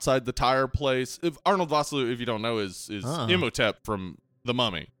guy outside the tire place. Arnold Vosloo, if you don't know, is Imhotep from The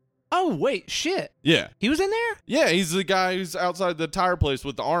Mummy. Oh, wait, shit. Yeah. He was in there? Yeah, he's the guy who's outside the tire place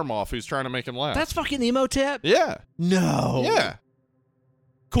with the arm off who's trying to make him laugh. That's fucking Emotep? Yeah. No. Yeah.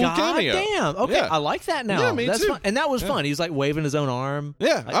 Cool God cameo. Damn. Okay, Yeah. I like that now. Yeah, me That's too. fun. And that was fun. He was like waving his own arm.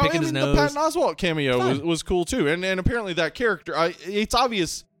 Yeah. Like, picking his nose. The Patton Oswalt cameo Fun. was cool too. And apparently that character, it's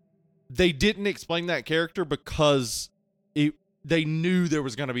obvious they didn't explain that character because they knew there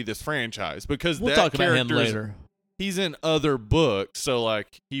was going to be this franchise. Because We'll that talk about him character's- later. He's in other books, so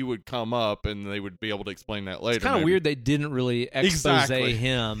like he would come up and they would be able to explain that later. It's kind of maybe. weird they didn't really expose Exactly.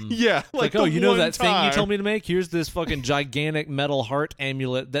 him. Yeah, Like, the oh, you know one that thing you time- told me to make? Here's this fucking gigantic metal heart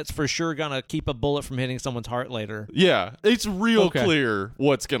amulet that's for sure gonna keep a bullet from hitting someone's heart later. Yeah, it's real Okay. clear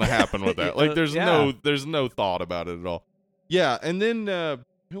what's going to happen with that. Like, there's Yeah. no thought about it at all. Yeah, and then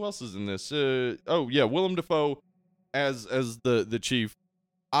who else is in this? Willem Dafoe as the chief.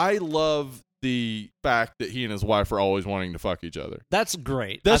 I love the fact that he and his wife are always wanting to fuck each other. That's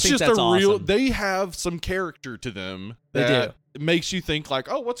great. That's I think just that's a real. awesome. They have some character to them They that makes you think like,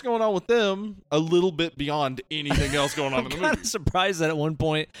 oh, what's going on with them? A little bit beyond anything else going on in the I'm kind movie. of surprised that at one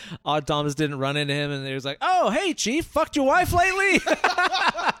point Odd Thomas didn't run into him and he was like, "Oh, hey, Chief, fucked your wife lately?"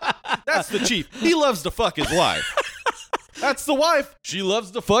 That's the chief. He loves to fuck his wife. That's the wife. She loves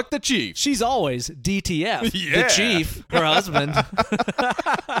to fuck the chief. She's always DTF. Yeah. The chief, her husband.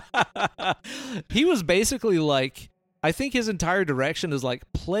 He was basically like, I think his entire direction is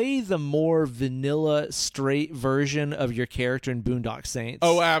like, play the more vanilla, straight version of your character in Boondock Saints.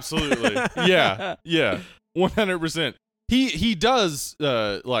 Oh, absolutely. Yeah. 100%. He does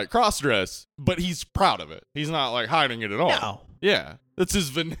like cross dress, but he's proud of it. He's not like hiding it at all. No. Yeah. That's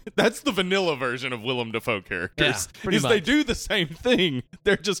that's the vanilla version of Willem Dafoe characters. Yeah, pretty is they much. do the same thing.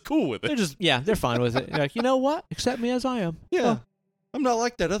 They're just cool with They're it. just, they're fine with it. You're like, you know what? Accept me as I am. Yeah. Well, I'm not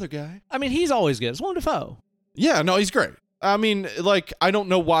like that other guy. I mean, he's always good. It's Willem Dafoe. Yeah, no, he's great. I mean, like, I don't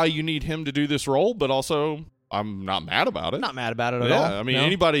know why you need him to do this role, but also I'm not mad about it. I'm not mad about it at Yeah, all. I mean, No.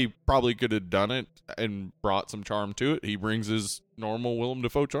 anybody probably could have done it and brought some charm to it. He brings his normal Willem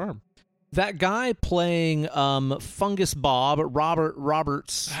Dafoe charm. That guy playing Fungus Bob, Robert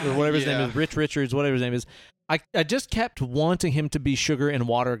Roberts, or whatever his name Yeah. is, Rich Richards, whatever his name is. I just kept wanting him to be Sugar and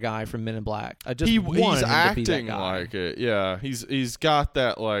Water guy from Men in Black. I just wanted He's him to be that acting guy. like it. Yeah, he's got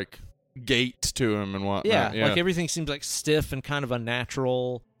that like gait to him and whatnot. Yeah, like everything seems like stiff and kind of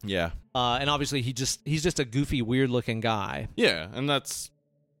unnatural. yeah, And obviously he's just a goofy, weird looking guy. yeah, and that's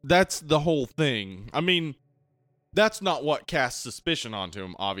the whole thing. I mean, that's not what casts suspicion onto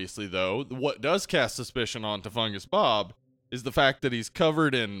him. Obviously, though, what does cast suspicion onto Fungus Bob is the fact that he's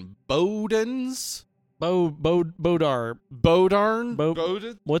covered in Bodens. Bodar. Bodarn?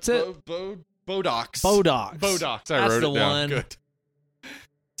 Bo- What's it? Bodox. Bodox. Bodox. I That's wrote the it down. one. Good.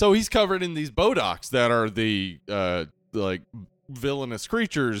 So he's covered in these Bodox that are the like villainous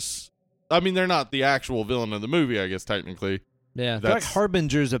creatures. I mean, they're not the actual villain of the movie, I guess technically. Yeah, they're like That's-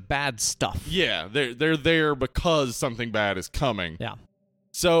 harbingers of bad stuff. Yeah, they're there because something bad is coming. Yeah.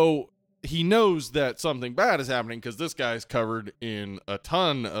 So he knows that something bad is happening because this guy's covered in a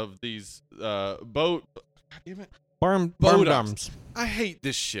ton of these God damn it. Barm Bodox. Darms. I hate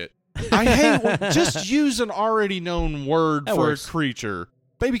this shit. I hate just use an already known word That for works. a creature.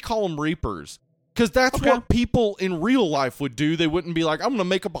 Maybe call them reapers. Because that's Okay. what people in real life would do. They wouldn't be like, I'm going to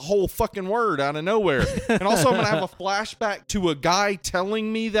make up a whole fucking word out of nowhere. And also, I'm going to have a flashback to a guy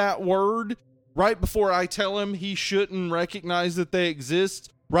telling me that word right before I tell him he shouldn't recognize that they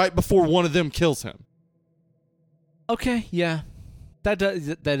exist, right before one of them kills him. Okay, yeah. That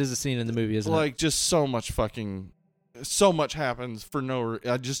is a scene in the movie, isn't it? Like, just so much happens for no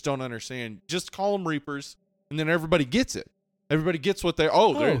I just don't understand. Just call them reapers, and then everybody gets it. Everybody gets what they're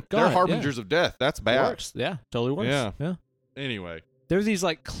God, they're harbingers of death. That's It bad. works. Yeah, totally works. Yeah. Anyway, They're these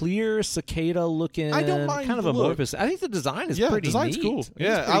like clear cicada looking, I don't mind kind of the look. amorphous. I think the design is yeah, pretty design's neat. cool. It's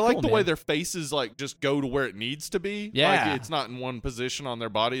Yeah, pretty I like cool, the way man. their faces like just go to where it needs to be. Yeah. Like, it's not in one position on their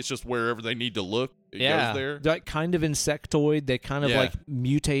body. It's just wherever they need to look. It yeah. goes there. They're like kind of insectoid. They kind of Yeah. like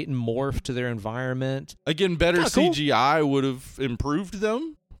mutate and morph to their environment. Again, better Kinda cool. CGI would have improved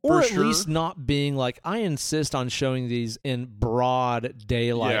them. Or for at sure. least not being like, I insist on showing these in broad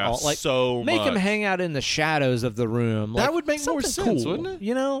daylight. Yeah, like so make them much. hang out in the shadows of the room. That Like, would make more something sense, cool, wouldn't it?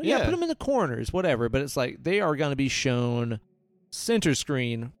 You know, Yeah. put them in the corners, whatever. But it's like they are going to be shown center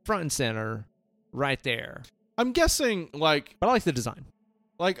screen, front and center, right there. I'm guessing like But I like the design.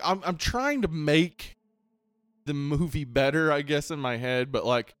 I'm trying to make the movie better, I guess, in my head, but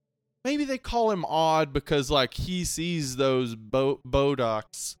like maybe they call him odd because like he sees those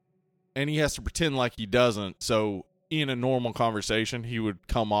Bodox and he has to pretend like he doesn't. So in a normal conversation, he would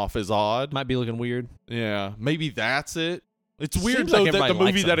come off as odd. Might be looking weird. Yeah, maybe that's it. It's weird, Seems though, like that the everybody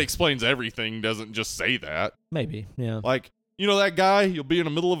movie likes that him. explains everything doesn't just say that. Maybe, yeah. Like, you know that guy, you'll be in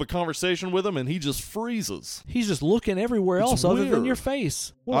the middle of a conversation with him, and he just freezes. He's just looking everywhere It's else other than weird. your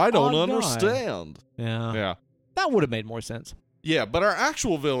face. What an I don't odd guy. understand. Yeah. Yeah. That would have made more sense. Yeah, but our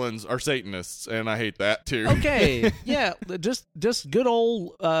actual villains are Satanists, and I hate that, too. Okay, yeah, just good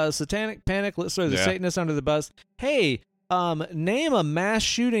old satanic panic. Let's throw the Yeah. Satanists under the bus. Hey, name a mass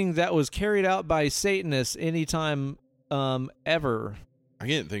shooting that was carried out by Satanists anytime ever. I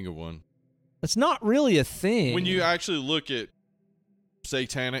can't think of one. It's not really a thing. When you actually look at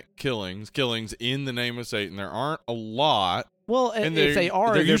satanic killings in the name of Satan, there aren't a lot. well, And if they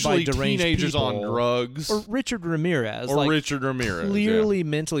are, they're they're usually by deranged teenagers people. on drugs. Or Richard Ramirez, Or like Richard Ramirez. clearly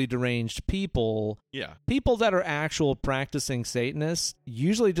mentally deranged people. Yeah. People that are actual practicing Satanists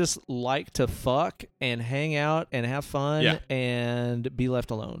usually just like to fuck and hang out and have fun Yeah. and be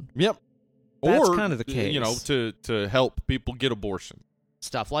left alone. Yep. That's or, kind of the case. You know, to help people get abortion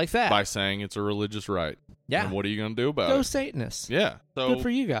Stuff like that. by saying it's a religious right. Yeah. And what are you going to do about Go it? Satanists. Yeah. So Good for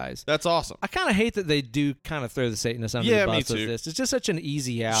you guys. that's awesome. I kind of hate that they do kind of throw the Satanists under Yeah, the me bus with too. this. It's just such an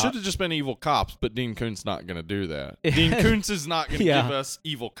easy out. Should have just been evil cops, but Dean Koontz not going to do that. Dean Koontz is not going to Yeah. give us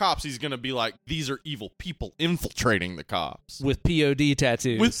evil cops. He's going to be like, these are evil people infiltrating the cops. With POD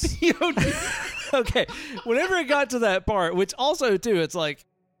tattoos. With POD. Okay. Whenever it got to that part, which also, too, it's like,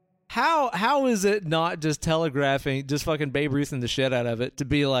 how is it not just telegraphing, just fucking Babe Ruthing the shit out of it to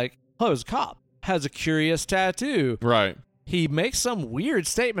be like, oh, it's a cop. Has a curious tattoo. Right. He makes some weird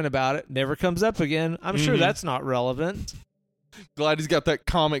statement about it, never comes up again. I'm sure that's not relevant. Glad he's got that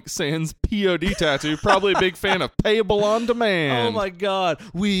Comic Sans POD tattoo. Probably a big fan of Payable on Demand. Oh my God.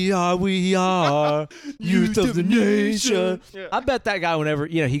 We are youth of the nation. Yeah. I bet that guy, whenever,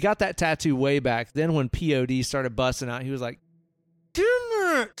 he got that tattoo way back. Then when POD started busting out, he was like, damn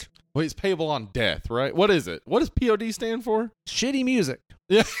it. Wait, it's Payable on Death, right? What is it? What does POD stand for? Shitty music.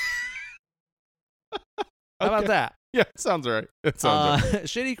 Yeah. How about Okay. that? Yeah, sounds right. It sounds right.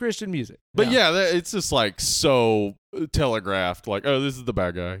 Shitty Christian music. But yeah, it's just like so telegraphed. Like, oh, this is the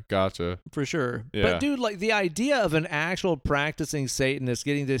bad guy. Gotcha. For sure. Yeah. But dude, like the idea of an actual practicing Satanist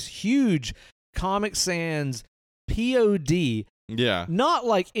getting this huge Comic Sans POD, Yeah. not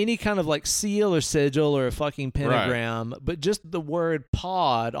like any kind of like seal or sigil or a fucking pentagram, but just the word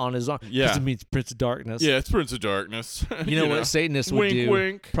pod on his arm. Yeah. 'Cause it means Prince of Darkness. Yeah, it's Prince of Darkness. You know what Satanists would Wink, do?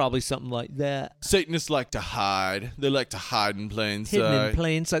 wink. Probably something like that. Satanists like to hide. They like to hide in plain Hidden in sight.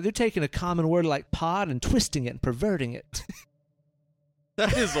 plain sight. They're taking a common word like pod and twisting it and perverting it.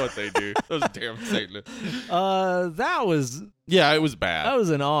 That is what they do. Those damn Satanists. That was Yeah, it was bad.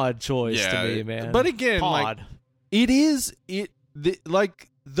 an odd choice Yeah, to me, man. but again, like, pod. it is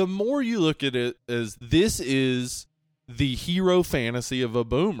the more you look at it as this is the hero fantasy of a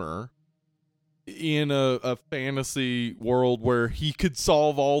boomer in a fantasy world where he could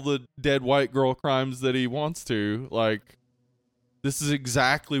solve all the dead white girl crimes that he wants to. Like, this is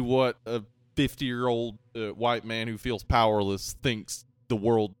exactly what a 50-year-old white man who feels powerless thinks the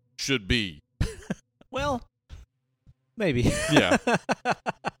world should be. Well, maybe. Yeah.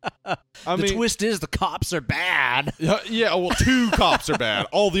 I The mean, twist is the cops are bad. yeah, well, 2 cops are bad.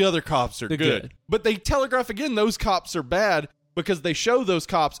 All the other cops are They're good. good. But they telegraph again those cops are bad because they show those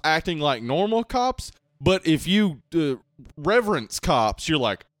cops acting like normal cops. But if you reverence cops, you're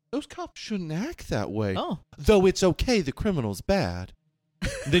like, those cops shouldn't act that way. Oh. Though it's okay, the criminal's bad.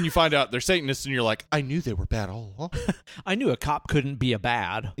 Then you find out they're Satanists and you're like, I knew they were bad all along. I knew a cop couldn't be a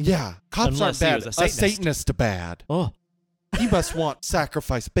bad. Yeah, cops Unless aren't he bad. was a Satanist. Satanist are bad. Oh. He must want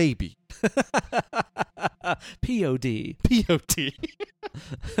sacrifice baby. POD. P.O.T.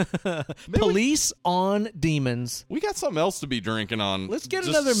 Police on demons. We got something else to be drinking on. Let's get just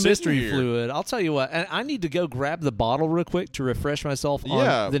another sitting mystery here. fluid. I'll tell you what. And I need to go grab the bottle real quick to refresh myself on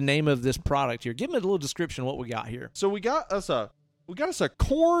Yeah. the name of this product here. Give me a little description of what we got here. So we got us a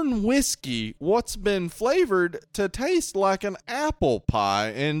corn whiskey what's been flavored to taste like an apple pie,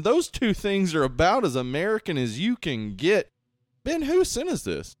 and those two things are about as American as you can get. Ben, who sent us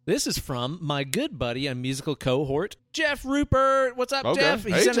this? This is from my good buddy and musical cohort, Jeff Rupert. What's up, Okay. Jeff?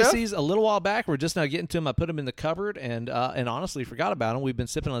 He Hey, sent us Jeff. these a little while back. We're just now getting to them. I put them in the cupboard and honestly forgot about them. We've been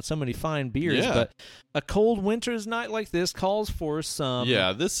sipping on so many fine beers, Yeah. but a cold winter's night like this calls for some.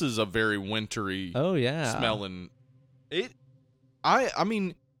 Yeah, this is a very wintry Oh yeah. smelling. It. I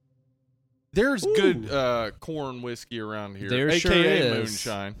mean, there's Ooh. good corn whiskey around here, There aka sure is.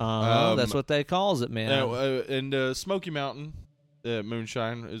 moonshine. That's what they calls it, man. And Smoky Mountain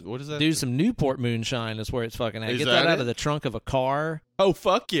moonshine. What is that? Dude, some Newport moonshine is where it's fucking at. Is Get that that out it? of the trunk of a car. Oh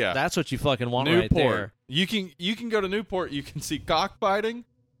fuck yeah! That's what you fucking want Newport. right there. You can go to Newport. You can see cockfighting.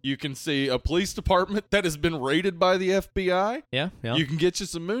 You can see a police department that has been raided by the FBI. Yeah. You can get you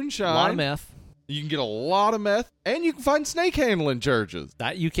some moonshine. A lot of meth. You can get a lot of meth, and you can find snake handling churches.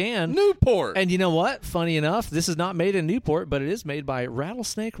 That you can. Newport. And you know what? Funny enough, this is not made in Newport, but it is made by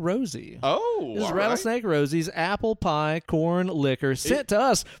Rattlesnake Rosie. Oh, This is all Rattlesnake Rosie's apple pie corn liquor sent to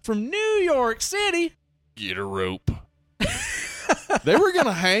us from New York City. right. Get a rope. They were going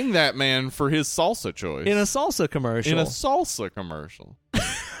to hang that man for his salsa choice. In a salsa commercial. In a salsa commercial.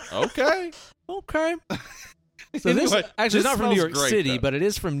 Okay. Okay. So this Anyway, actually is this not from New smells York great, City, though. but it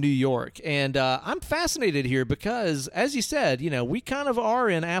is from New York. And I'm fascinated here because, as you said, we kind of are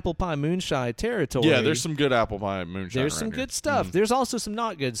in apple pie moonshine territory. Yeah, there's some good apple pie moonshine. There's around some here. good stuff. There's also some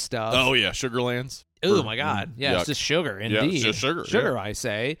not good stuff. Oh, yeah. Sugarlands. Oh my God. Yeah, it's Yuck. just sugar, Yeah, indeed. it's just sugar, Sugar, yeah. I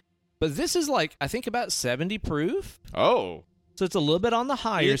say. But this is I think about 70 proof. Oh. So it's a little bit on the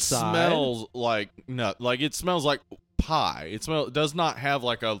higher It side. smells like nut. Like it smells like pie. It does not have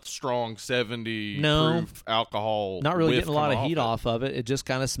like a strong 70 proof alcohol. Not really whiff getting a lot of coming heat off of it. It just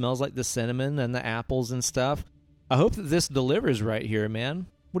kind of smells like the cinnamon and the apples and stuff. I hope that this delivers right here, man.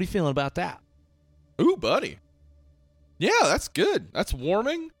 What are you feeling about that? Ooh, buddy. Yeah, that's good. That's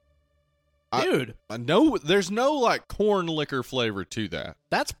warming. Dude, I know there's no like corn liquor flavor to that.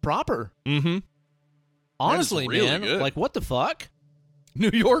 that's proper. Mm-hmm. Honestly, really man. good. Like, what the fuck?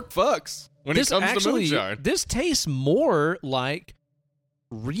 New York fucks when This it comes actually, to moonshine. this tastes more like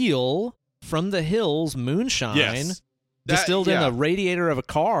real from the hills moonshine. Yes. Distilled in yeah. a radiator of a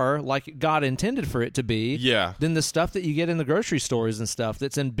car like God intended for it to be. Yeah. Than the stuff that you get in the grocery stores and stuff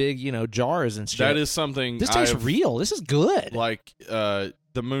that's in big, jars and shit. That is something This tastes I've- real. This is good. Like the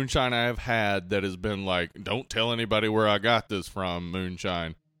moonshine I have had that has been like, don't tell anybody where I got this from,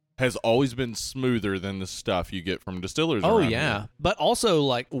 moonshine, has always been smoother than the stuff you get from distillers. Oh, around yeah. here. But also,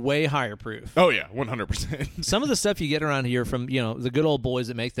 way higher proof. Oh yeah, 100%. Some of the stuff you get around here from, the good old boys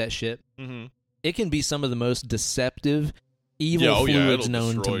that make that shit, Mm-hmm. it can be some of the most deceptive, evil Yeah, oh, yeah, fluids it'll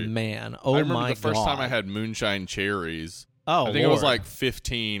known destroy to you. man. Oh, I remember my the first God. time I had moonshine cherries. Oh, I think I was Lord. like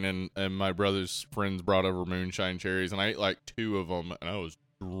 15, and my brother's friends brought over moonshine cherries, and I ate like 2 of them, and I was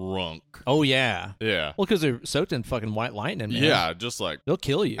drunk. Oh, yeah. Yeah. Well, because they're soaked in fucking white lightning, man. Yeah, just like They'll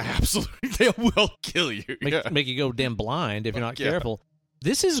kill you. absolutely, they will kill you. Make you go damn blind if you're not Yeah. careful.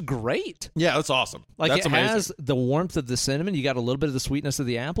 This is great. Yeah, that's awesome. Like, that's it amazing. has the warmth of the cinnamon. You got a little bit of the sweetness of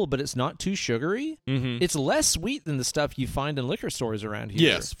the apple, but it's not too sugary. Mm-hmm. It's less sweet than the stuff you find in liquor stores around here.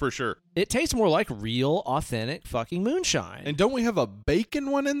 Yes, for sure. It tastes more like real, authentic fucking moonshine. And don't we have a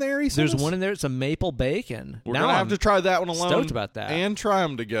bacon one in there? There's one in there. It's a maple bacon. We're now gonna I'm have to try that one alone. stoked about that. and try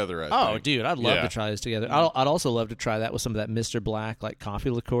them together. Oh, think. dude, I'd love Yeah. to try this together. I'd also love to try that with some of that Mr. Black, like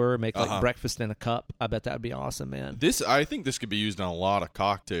coffee liqueur, make like breakfast in a cup. I bet that would be awesome, man. I think this could be used in a lot of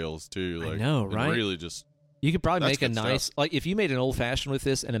cocktails too. I Like, know, and right? Really, just You could probably That's make a good nice, stuff. like if you made an old fashioned with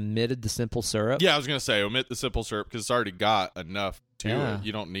this and omitted the simple syrup. yeah. I was gonna say omit the simple syrup because it's already got enough to Yeah. it.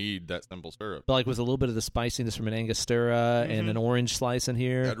 You don't need that simple syrup. But like with a little bit of the spiciness from an Angostura and an orange slice in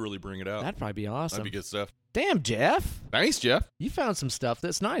here. That'd really bring it out. That'd probably be awesome. That'd be good stuff. Damn, Jeff. Thanks, Jeff. You found some stuff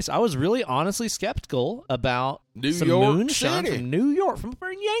that's nice. I was really honestly skeptical about New some York moonshine City. from New York, from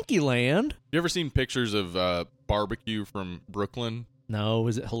Yankee Land. You ever seen pictures of barbecue from Brooklyn? No,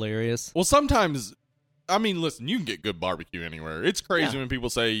 is it hilarious? Well, sometimes, I mean, listen, you can get good barbecue anywhere. It's crazy Yeah. when people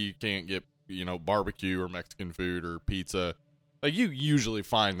say you can't get, barbecue or Mexican food or pizza. Like, you usually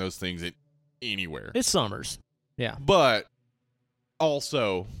find those things anywhere. It's Summers. Yeah. But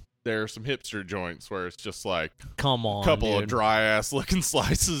also, there are some hipster joints where it's just like Come on, a couple dude. of dry ass looking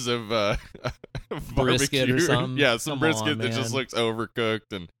slices of Brisket or barbecue. something. Yeah, some Come brisket on, that just man. looks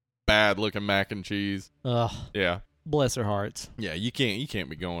overcooked and bad looking mac and cheese. Ugh, Yeah. bless their hearts. Yeah, you can't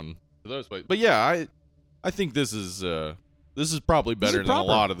be going to those places. But yeah, I think this is probably This is better than a proper.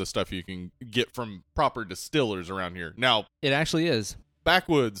 lot of the stuff you can get from proper distillers around here. Now, It actually is.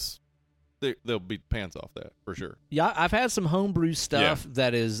 backwoods, they'll beat the pants off that for sure. Yeah, I've had some homebrew stuff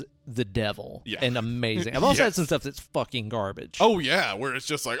that is the devil Yeah. and amazing. I've also had Yes. some stuff that's fucking garbage. Oh yeah, where it's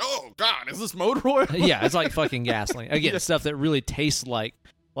just like, oh god, is this motor oil? Yeah, it's like fucking gasoline. Again, stuff that really tastes like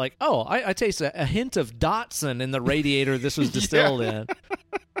I taste a hint of Datsun in the radiator this was distilled in.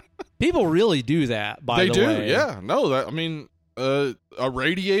 People really do that, by They the do, way. yeah. No, that I mean, a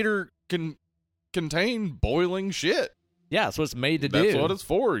radiator can contain boiling shit. Yeah, that's what it's made to That's do. what it's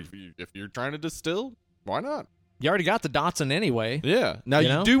for. If you're trying to distill, why not? You already got the Datsun anyway. Yeah. Now You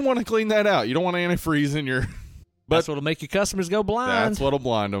you, know? do want to clean that out. You don't want antifreeze in your. But That's what'll make your customers go blind. that's what'll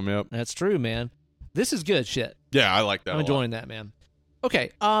blind them. Yep. That's true, man. This is good shit. Yeah, I like that. I'm a lot. enjoying that, man.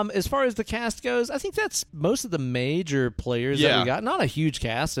 Okay, as far as the cast goes, I think that's most of the major players that Yeah. we got. Not a huge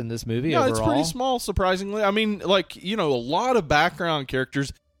cast in this movie No, overall. it's pretty small, surprisingly. I mean, like a lot of background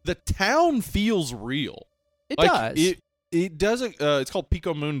characters. the town feels real. It Like, does. It doesn't. It's called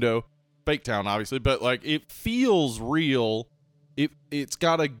Pico Mundo, fake town, obviously, but like it feels real. It's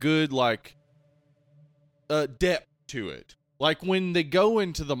got a good like depth to it. Like when they go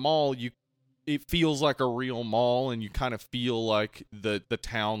into the mall, it feels like a real mall, and you kind of feel like the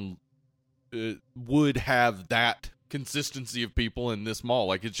town would have that consistency of people in this mall.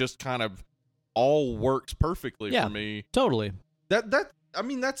 Like it just kind of all works perfectly for me. Totally. I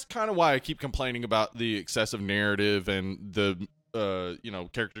mean, that's kind of why I keep complaining about the excessive narrative and the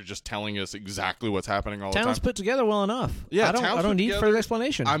character just telling us exactly what's happening all the time. Town's put together well enough. Yeah, I don't need further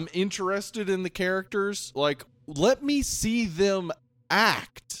explanation. I'm interested in the characters. Like, let me see them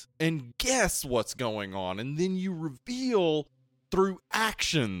act and guess what's going on, and then you reveal through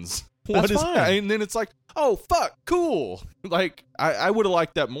actions That's fine. and then it's like, oh fuck, cool. Like, I would have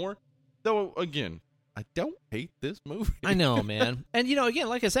liked that more. Though again, I don't hate this movie. I know, man. And again,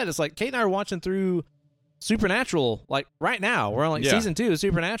 like I said, it's like Kate and I are watching through Supernatural, like right now. We're on season 2 of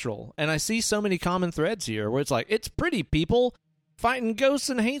Supernatural, and I see so many common threads here where it's like, it's pretty people fighting ghosts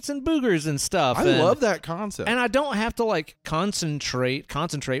and haints and boogers and stuff. I love that concept. And I don't have to like concentrate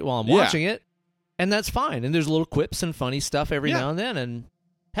while I'm watching it, and that's fine. And there's little quips and funny stuff every now and then, and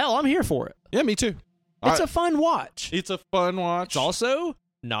hell, I'm here for it. Yeah, me too. It's a fun watch. It's a fun watch. It's also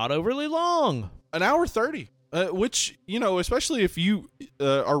not overly long. An hour 30, which, especially if you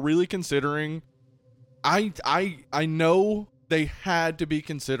are really considering, I know they had to be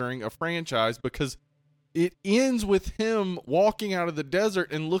considering a franchise because it ends with him walking out of the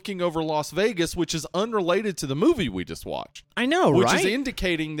desert and looking over Las Vegas, which is unrelated to the movie we just watched. I know, which right? is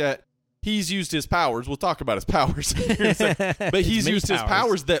indicating that he's used his powers. We'll talk about his powers here in a second. But he's used his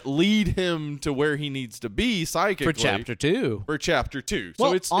powers that lead him to where he needs to be psychically. For Chapter 2. So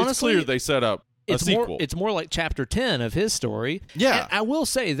Well, it's honestly, clear they set up a sequel. It's more like Chapter 10 of his story. Yeah. And I will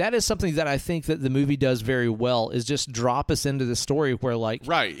say that is something that I think that the movie does very well, is just drop us into the story where like...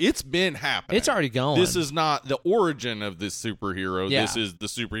 Right. It's been happening. It's already going. This is not the origin of this superhero. Yeah. This is the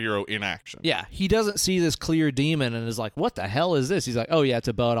superhero in action. Yeah. He doesn't see this clear demon and is like, what the hell is this? He's like, oh yeah, it's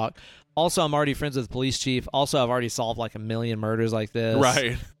a Bodok. Also, I'm already friends with the police chief. Also, I've already solved like 1 million murders like this.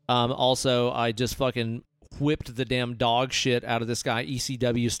 Right. Also, I just fucking whipped the damn dog shit out of this guy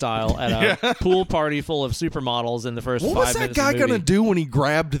ECW style at a pool party full of supermodels in the first 5 minutes. What was that guy going to do when he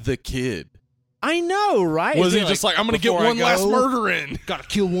grabbed the kid? I know, right? Was he just like, I'm going to get one last murder in. Gotta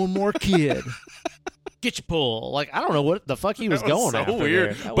kill one more kid. Get your pull. Like, I don't know what the fuck he was going after.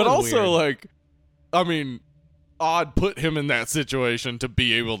 Weird. There. But also, like, I mean, Odd put him in that situation to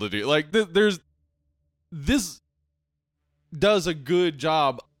be able to do. Like, this does a good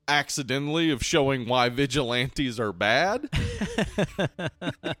job accidentally of showing why vigilantes are bad.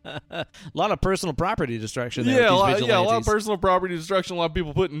 A lot of personal property destruction there. A with lot these vigilantes. of personal property destruction. A lot of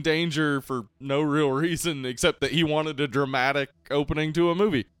people put in danger for no real reason except that he wanted a dramatic opening to a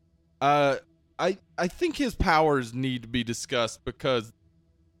movie. I think his powers need to be discussed because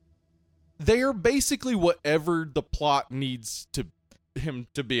they are basically whatever the plot needs him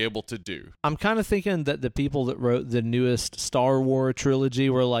to be able to do. I'm kind of thinking that the people that wrote the newest Star Wars trilogy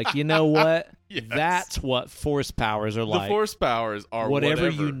were like, you know what? Yes. That's what force powers are like. The force powers are whatever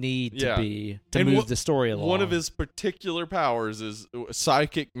you need to be to and move the story along. One of his particular powers is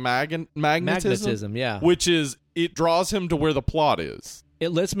psychic magnetism. Magnetism, yeah. Which is, it draws him to where the plot is. It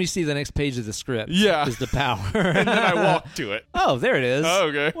lets me see the next page of the script. Yeah. Is the power. And then I walk to it. Oh, there it is. Oh,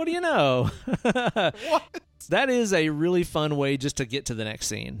 okay. What do you know? What? That is a really fun way just to get to the next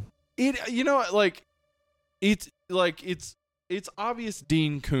scene. It's obvious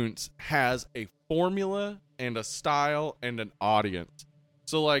Dean Koontz has a formula and a style and an audience.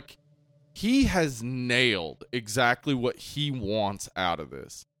 So, like, he has nailed exactly what he wants out of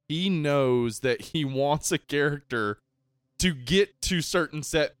this. He knows that he wants a character to get to certain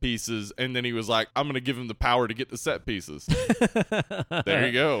set pieces, and then he was like, I'm going to give him the power to get to set pieces. There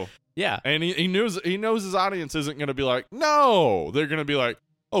you go. Yeah. And he knows his audience isn't going to be like, no. They're going to be like,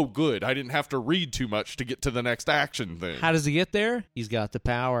 oh, good. I didn't have to read too much to get to the next action thing. How does he get there? He's got the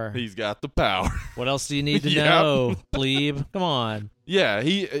power. He's got the power. What else do you need to know, plebe? Come on. Yeah,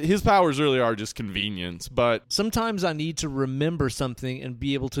 his powers really are just convenience, but sometimes I need to remember something and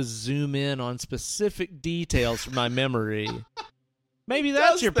be able to zoom in on specific details from my memory. Maybe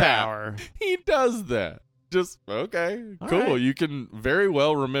that's your power. He does that. Just, okay, All cool. right. You can very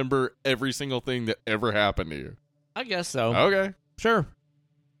well remember every single thing that ever happened to you. I guess so. Okay. Sure.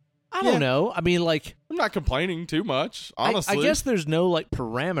 I don't know. I mean, like, I'm not complaining too much, honestly. I guess there's no, like,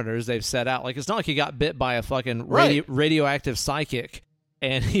 parameters they've set out. Like, it's not like he got bit by a fucking Right. radioactive psychic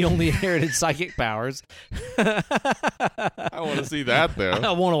and he only inherited psychic powers. I want to see that though.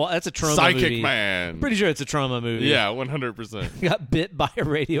 I want to. That's a trauma Psychic movie. Man. Pretty sure it's a trauma movie. Yeah, 100%. Got bit by a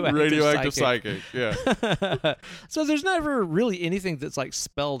radioactive Psychic. Yeah. So there's never really anything that's like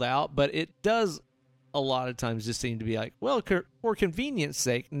spelled out, but it does a lot of times just seem to be like, well, for convenience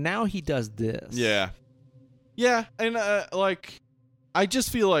sake, now he does this. Yeah. Yeah, and like I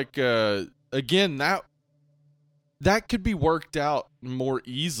just feel like again that could be worked out more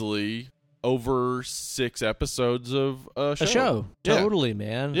easily over 6 episodes of a show. A show. Yeah. Totally,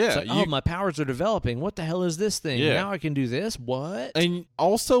 man. Yeah, It's like, oh, my powers are developing. What the hell is this thing? Yeah. Now I can do this? What? And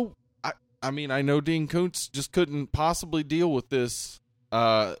also, I mean, I know Dean Koontz just couldn't possibly deal with this,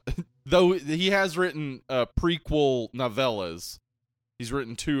 though he has written prequel novellas. He's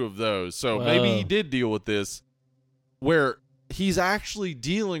written 2 of those, so maybe he did deal with this, where he's actually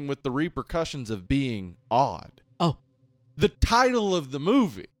dealing with the repercussions of being odd. Oh. The title of the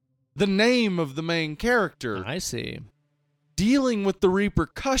movie, the name of the main character. I see. Dealing with the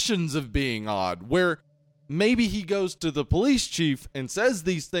repercussions of being odd, where maybe he goes to the police chief and says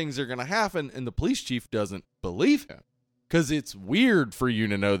these things are going to happen, and the police chief doesn't believe him. Because it's weird for you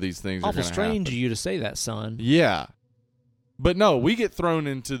to know these things are going to happen. Awful strange of you to say that, son. Yeah. But no, we get thrown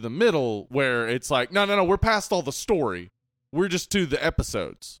into the middle where it's like, no, we're past all the story. We're just to the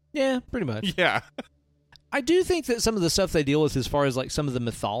episodes. Yeah, pretty much. Yeah. I do think that some of the stuff they deal with as far as like some of the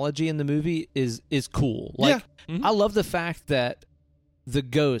mythology in the movie is cool. Like, yeah. Mm-hmm. I love the fact that the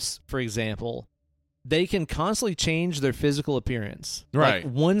ghosts, for example, they can constantly change their physical appearance. Right.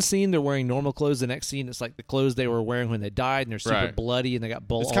 Like one scene they're wearing normal clothes, the next scene it's like the clothes they were wearing when they died, and they're super Right. bloody, and they got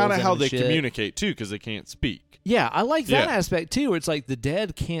bullet It's holes kind of in how them they and shit. communicate, too, because they can't speak. Yeah, I like that Yeah. aspect too, where it's like the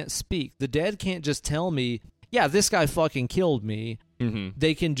dead can't speak. The dead can't just tell me, yeah, this guy fucking killed me. Mm-hmm.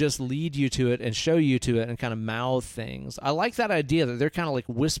 They can just lead you to it and show you to it and kind of mouth things. I like that idea that they're kind of like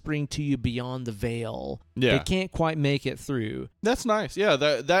whispering to you beyond the veil. Yeah. They can't quite make it through. That's nice. Yeah,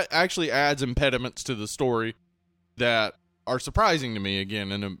 that actually adds impediments to the story that are surprising to me,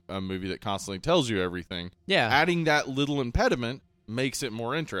 again, in a movie that constantly tells you everything. Yeah. Adding that little impediment makes it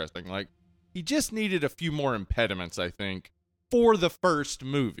more interesting. Like, he just needed a few more impediments, I think, for the first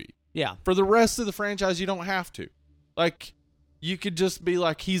movie. Yeah. For the rest of the franchise, you don't have to. Like, you could just be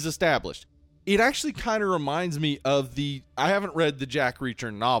like, he's established. It actually kind of reminds me of I haven't read the Jack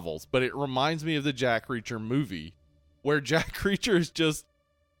Reacher novels, but it reminds me of the Jack Reacher movie, where Jack Reacher is just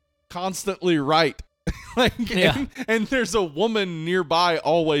constantly right. Like, Yeah. and there's a woman nearby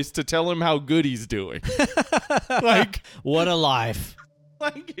always to tell him how good he's doing. Like, What a life.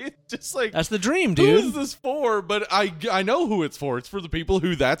 like it's just like, That's the dream, who is dude. this for? But I know who it's for. It's for the people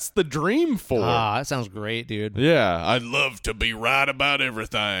who that's the dream for. Ah, that sounds great, dude. Yeah, I'd love to be right about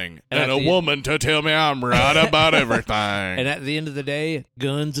everything, And and at a the- woman to tell me I'm right about everything. And at the end of the day,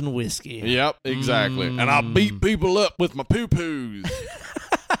 guns and whiskey. Yep, exactly. And I beat people up with my poo-poos.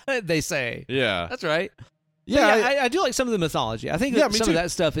 They say. Yeah. That's right. Yeah. But I do like some of the mythology. I think Yeah, that me some too. of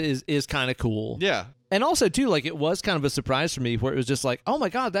that stuff is kind of cool. Yeah. And also, too, like, it was kind of a surprise for me where it was just like, oh, my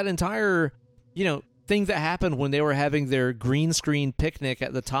God, that entire, thing that happened when they were having their green screen picnic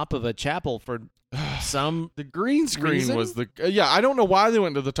at the top of a chapel for some... The green screen Reason? was the... yeah, I don't know why they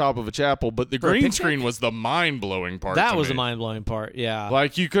went to the top of a chapel, but the For a green picnic? screen was the mind-blowing part That to was me. the mind-blowing part, yeah.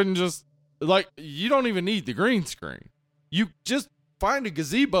 Like, you couldn't just... Like, you don't even need the green screen. You just find a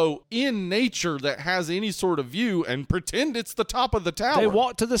gazebo in nature that has any sort of view and pretend it's the top of the tower. They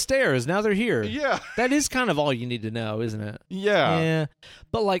walked to the stairs. Now they're here. Yeah. That is kind of all you need to know, isn't it? Yeah. Yeah.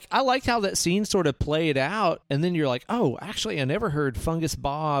 But, like, I liked how that scene sort of played out, and then you're like, oh, actually, I never heard Fungus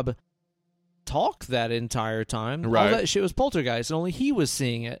Bob talk that entire time. Right. All that shit was Poltergeist, and only he was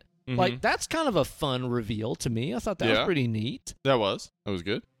seeing it. Mhm. Like, that's kind of a fun reveal to me. I thought that was Yeah. pretty neat. That was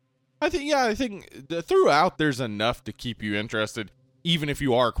good. I think throughout there's enough to keep you interested, even if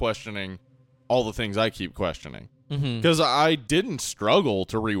you are questioning all the things I keep questioning. Mm-hmm. Because I didn't struggle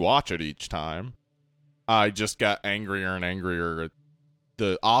to rewatch it each time. I just got angrier and angrier at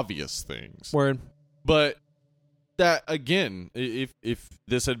the obvious things. Word. But that, again, if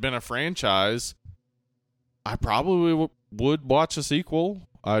this had been a franchise, I probably would watch a sequel.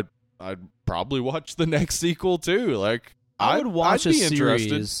 I'd probably watch the next sequel too. Like, I would watch I'd a be interested.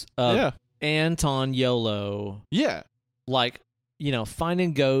 series of Yeah. Anton Yolo, Yeah. like,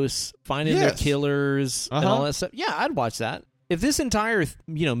 finding ghosts, finding their Yes. killers, and Uh-huh. all that stuff. Yeah, I'd watch that. If this entire,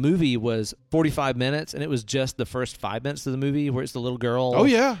 movie was 45 minutes and it was just the first 5 minutes of the movie where it's the little girl Oh,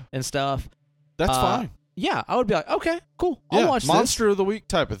 yeah. and stuff, That's fine. yeah, I would be like, okay, cool. I'll Yeah, watch Monster of the Week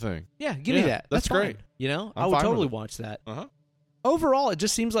type of thing. this. Yeah, give me Yeah, that. that's fine. great. I I'm would fine totally with it. watch that. Uh-huh. Overall, it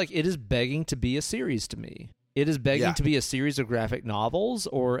just seems like it is begging to be a series to me. It is begging Yeah. to be a series of graphic novels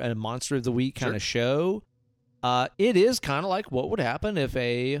or a Monster of the Week kind Sure. of show. It is kind of like what would happen if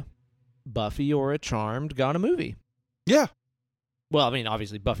a Buffy or a Charmed got a movie. Yeah. Well, I mean,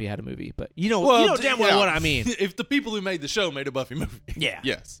 obviously Buffy had a movie, but you know damn well what I mean. If the people who made the show made a Buffy movie. Yeah.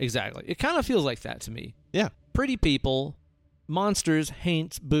 Yes. Exactly. It kind of feels like that to me. Yeah. Pretty people, monsters,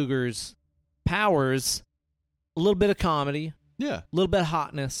 haints, boogers, powers, a little bit of comedy, Yeah. a little bit of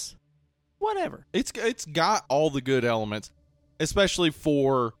hotness, whatever. It's got all the good elements, especially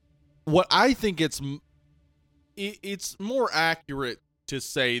for what I think it's more accurate to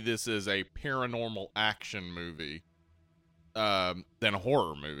say this is a paranormal action movie than a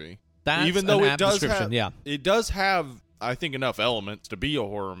horror movie. That's Even though an it apt does description, have, yeah. it does have, I think, enough elements to be a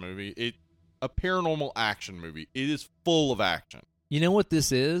horror movie. A paranormal action movie. It is full of action. You know what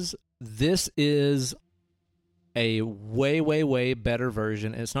this is? This is a way, way, way better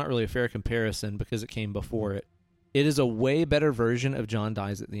version. And it's not really a fair comparison because it came before it. It is a way better version of John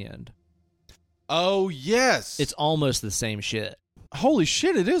Dies at the End. Oh, yes. It's almost the same shit. Holy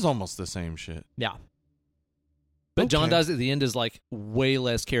shit, it is almost the same shit. Yeah. But John Okay. Dies at the End is like way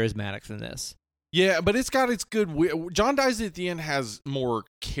less charismatic than this. Yeah, but it's got its good. John Dies at the End has more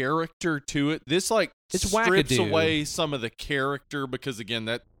character to it. This It's strips wackadoo. away some of the character because again,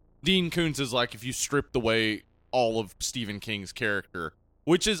 that Dean Koontz is like if you stripped away all of Stephen King's character,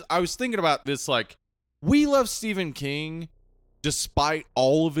 which is I was thinking about this like we love Stephen King despite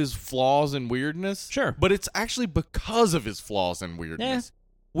all of his flaws and weirdness. Sure. But it's actually because of his flaws and weirdness.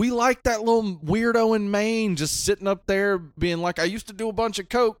 We like that little weirdo in Maine just sitting up there being like, I used to do a bunch of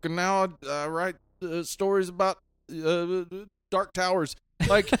coke and now I write stories about Dark Towers.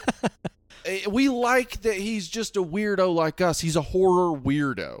 Like, we like that he's just a weirdo like us. He's a horror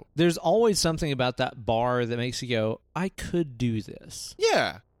weirdo. There's always something about that bar that makes you go, I could do this.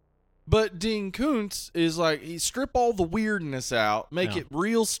 Yeah. But Dean Koontz is like, he strip all the weirdness out, make Yeah. it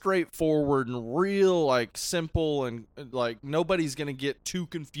real straightforward and real like simple and like nobody's going to get too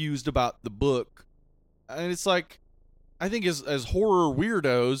confused about the book. And it's like, I think as horror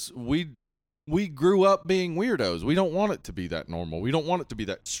weirdos, we grew up being weirdos. We don't want it to be that normal. We don't want it to be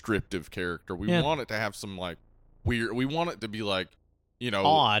that stripped of character. We Yeah. want it to have some like weird, we want it to be like, you know,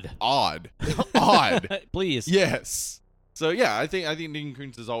 Odd. odd. Please. Yes. So yeah, I think Dean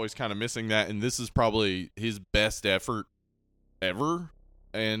Koontz is always kind of missing that, and this is probably his best effort ever,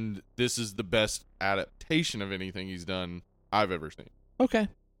 and this is the best adaptation of anything he's done I've ever seen. Okay.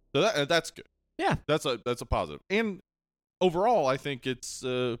 So that's good. Yeah. That's a positive. And overall, I think it's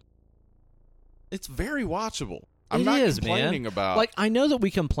very watchable. I'm It not is, complaining man. about Like, I know that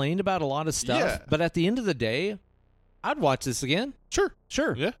we complained about a lot of stuff, Yeah. but at the end of the day, I'd watch this again. Sure.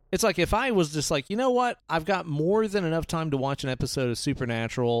 Yeah. It's like if I was just like, you know what? I've got more than enough time to watch an episode of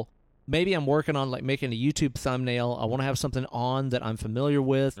Supernatural. Maybe I'm working on like making a YouTube thumbnail. I want to have something on that I'm familiar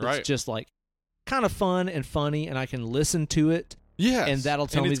with. That's Right. just like kind of fun and funny, and I can listen to it, Yes. and that'll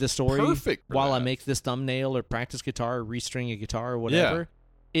tell me it's the story perfect for while I that. make this thumbnail or practice guitar or restring a guitar or whatever.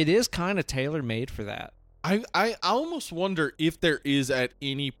 It is kind of tailor-made for that. I almost wonder if there is at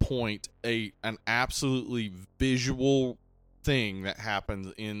any point an absolutely visual thing that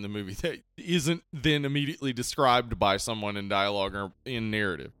happens in the movie that isn't then immediately described by someone in dialogue or in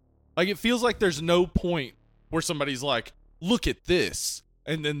narrative. Like it feels like there's no point where somebody's like, "Look at this,"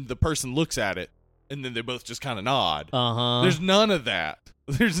 and then the person looks at it, and then they both just kind of nod. Uh-huh. There's none of that.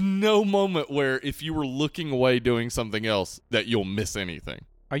 There's no moment where if you were looking away doing something else that you'll miss anything.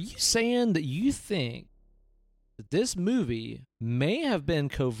 Are you saying that you think that this movie may have been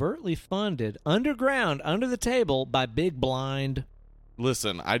covertly funded underground, under the table, by Big Blind?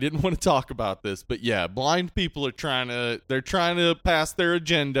 Listen, I didn't want to talk about this, but yeah, blind people are trying to pass their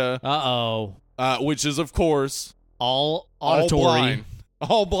agenda, Uh-oh. which is of course All auditory.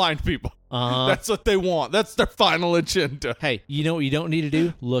 all blind people. Uh-huh. That's what they want. That's their final agenda. Hey, you know what you don't need to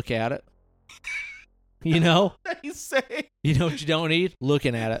do? Look at it. You know? They say You know what you don't need?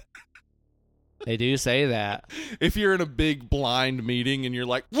 Looking at it. They do say that. if you're in a big blind meeting and you're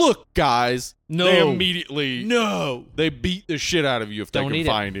like, "Look, guys," No. they immediately No. they beat the shit out of you if they Don't can need it.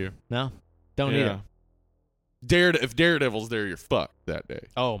 find you. No. Don't need it. If Daredevil's there, you're fucked that day.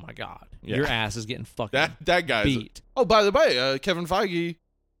 Oh, my God. Yeah. Your ass is getting fucking That guy's beat. Oh, by the way, Kevin Feige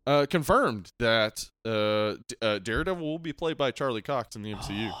confirmed that Daredevil will be played by Charlie Cox in the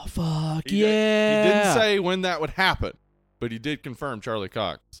MCU. Oh, fuck He yeah. didn't say when that would happen, but he did confirm Charlie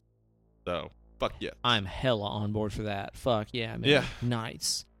Cox. So, fuck yeah. I'm hella on board for that. Fuck yeah, man. Yeah.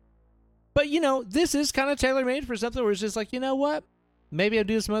 Nice. But, you know, this is kind of tailor-made for something where it's just like, you know what? Maybe I'll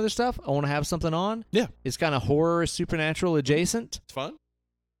do some other stuff. I want to have something on. Yeah. It's kind of horror, supernatural adjacent. It's fun.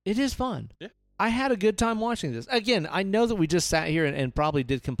 It is fun. Yeah. I had a good time watching this. Again, I know that we just sat here and probably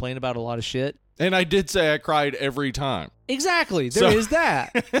did complain about a lot of shit. And I did say I cried every time. Exactly. There is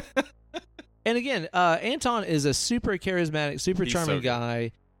that. And again, Anton is a super charismatic, super charming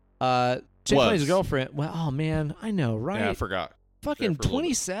guy. Chick plays his girlfriend. Well, oh man, I know, right? Yeah, I forgot. Fucking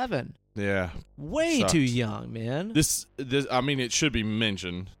 27. Yeah. Way too young, man. This I mean, it should be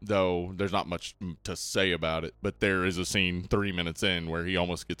mentioned, though there's not much to say about it, but there is a scene 3 minutes in where he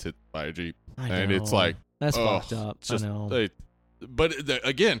almost gets hit by a Jeep. I know. And it's like, that's fucked up. Just, I know. But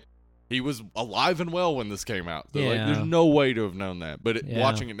again, he was alive and well when this came out. So like, Yeah. there's no way to have known that. But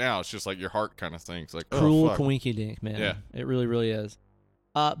watching it now, it's just like your heart kind of sinks. Like, Cruel fuck. coinky dink, man. Yeah. It really, really is.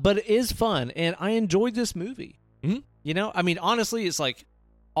 But it is fun, and I enjoyed this movie. Mm-hmm. You know, I mean, honestly, it's like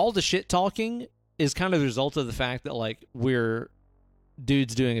all the shit talking is kind of the result of the fact that like we're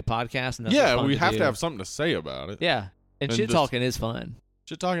dudes doing a podcast, and that's what's fun we have do. to have something to say about it. Yeah, and shit talking is fun.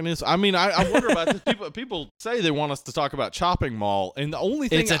 Shit talking is. I mean, I wonder about this. People say they want us to talk about Chopping Mall, and the only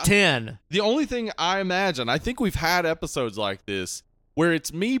thing It's a 10. The only thing I imagine, I think we've had episodes like this where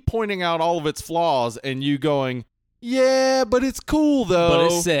it's me pointing out all of its flaws and you going, "Yeah, but it's cool though." But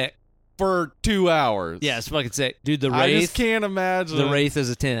it's sick. For 2 hours. Yeah, it's fucking sick, dude. The Wraith. I just can't imagine. The Wraith is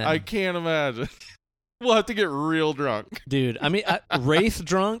a 10. I can't imagine. We'll have to get real drunk, dude. I mean, Wraith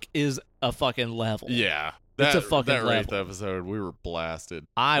drunk is a fucking level. Yeah. It's a fucking that Wraith level. episode, we were blasted.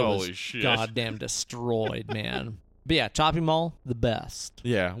 Holy was shit. Goddamn destroyed, man. But yeah, Chopping Mall, the best.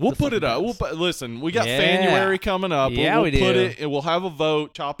 Yeah, we'll put it up. Listen, we got January coming up. Yeah, we'll we do. Put it. We'll have a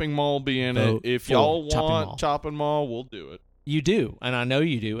vote. Chopping Mall be in it. If y'all want Chopping Mall, we'll do it. You do, and I know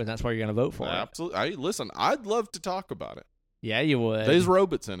you do, and that's why you're going to vote for it. Absolutely. Listen, I'd love to talk about it. Yeah, you would. There's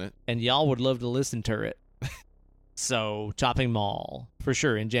robots in it, and y'all would love to listen to it. So, Chopping Mall for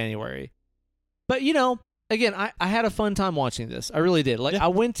sure in January. But you know, again, I had a fun time watching this. I really did. Like, I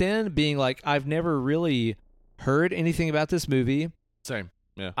went in being like, I've never really heard anything about this movie. Same.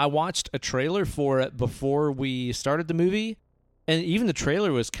 Yeah. I watched a trailer for it before we started the movie, and even the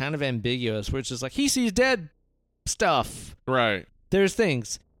trailer was kind of ambiguous, which is like, he sees dead stuff. Right. There's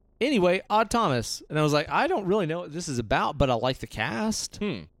things. Anyway, Odd Thomas. And I was like, I don't really know what this is about, but I like the cast.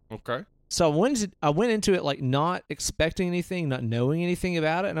 Okay. So I went into it like not expecting anything, not knowing anything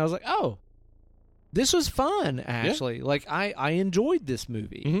about it, and I was like, oh, this was fun, actually. Yeah. Like, I enjoyed this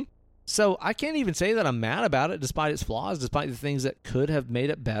movie. Mm-hmm. So I can't even say that I'm mad about it, despite its flaws, despite the things that could have made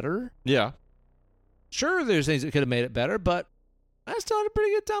it better. Yeah. Sure, there's things that could have made it better, but I still had a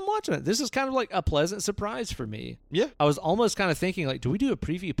pretty good time watching it. This is kind of like a pleasant surprise for me. Yeah. I was almost kind of thinking, like, do we do a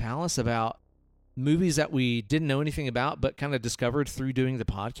Preview Palace about movies that we didn't know anything about, but kind of discovered through doing the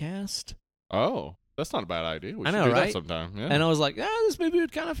podcast? Oh, that's not a bad idea. We should know, do right? that sometime. Yeah. And I was like, this movie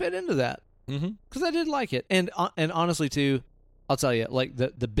would kind of fit into that. Because I did like it. And honestly, too, I'll tell you, like,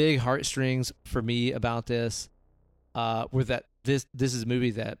 the big heartstrings for me about this were that this is a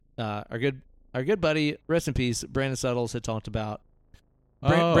movie that our good buddy, rest in peace, Brandon Suttles had talked about.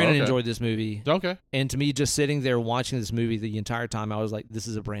 Brandon enjoyed this movie. Okay. And to me, just sitting there watching this movie the entire time, I was like, this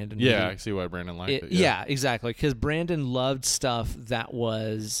is a Brandon movie. Yeah, I see why Brandon liked it. Yeah, exactly. Because Brandon loved stuff that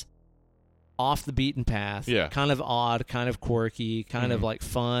was off the beaten path. Yeah. Kind of odd, kind of quirky, kind of like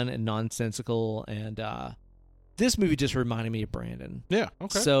fun and nonsensical. And this movie just reminded me of Brandon. Yeah,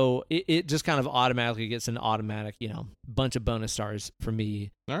 okay. So it just kind of automatically gets an automatic, bunch of bonus stars for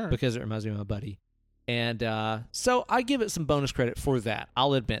me. All right. Because it reminds me of my buddy. And so I give it some bonus credit for that.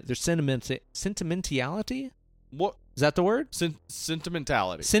 I'll admit. There's sentimentality. What? Is that the word?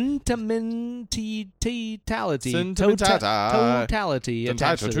 Sentimentality. Sentimentality. Totality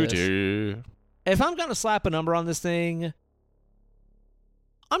attached to this. If I'm going to slap a number on this thing,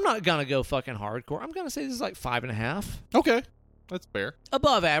 I'm not going to go fucking hardcore. I'm going to say this is like 5.5. Okay. That's fair.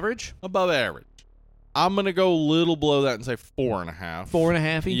 Above average. Above average. I'm going to go a little below that and say 4.5.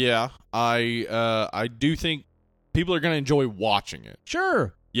 4.5? Yeah. I do think people are going to enjoy watching it.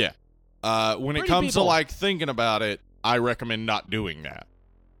 Sure. Yeah. When it comes to like thinking about it, I recommend not doing that.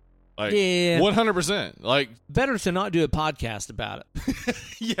 Like, 100%. Like, better to not do a podcast about it.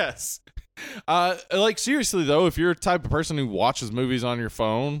 Yes. Like, seriously though, if you're a type of person who watches movies on your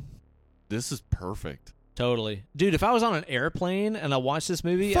phone, this is perfect. Totally. Dude, if I was on an airplane and I watched this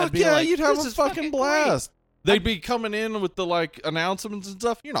movie, Fuck I'd be yeah, like, you'd have this a is fucking blast. Great. They'd be coming in with the like announcements and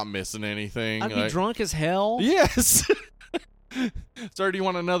stuff. You're not missing anything. I'd be drunk as hell. Yes. Sir, do you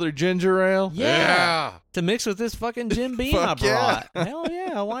want another ginger ale? Yeah. To mix with this fucking Jim Beam I brought. Yeah. Hell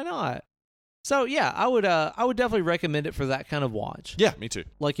yeah, why not? So yeah, I would definitely recommend it for that kind of watch. Yeah, me too.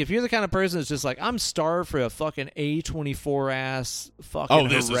 Like if you're the kind of person that's just like, I'm starved for a fucking A24 ass fucking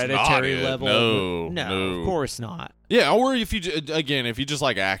this Hereditary is not it. level. No, of course not. Yeah, or if you just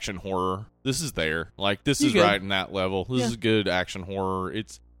like action horror, this is there. Like this is good. right in that level. This is good action horror.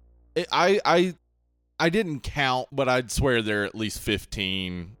 I didn't count, but I'd swear there are at least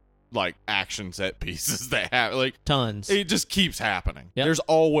 15 like action set pieces that have like tons. It just keeps happening. Yep. There's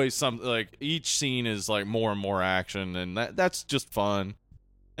always something, like each scene is like more and more action, and that's just fun.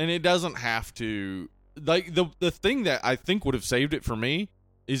 And it doesn't have to, like, the thing that I think would have saved it for me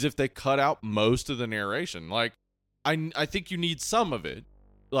is if they cut out most of the narration. Like I think you need some of it,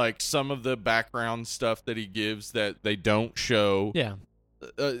 like some of the background stuff that he gives that they don't show. Yeah.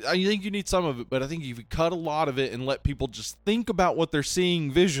 I think you need some of it, but I think if you cut a lot of it and let people just think about what they're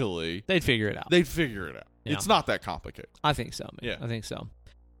seeing visually, they'd figure it out. Yeah. It's not that complicated. I think so, man. Yeah. I think so.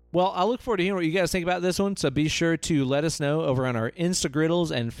 Well, I look forward to hearing what you guys think about this one, so be sure to let us know over on our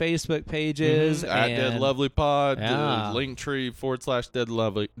Instagriddles and Facebook pages. At Dead Lovely Pod, Yeah. Linktree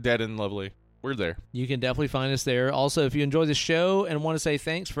 / Dead and Lovely. We're there. You can definitely find us there. Also, if you enjoy the show and want to say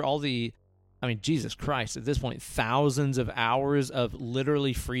thanks for all the, I mean, Jesus Christ, at this point, thousands of hours of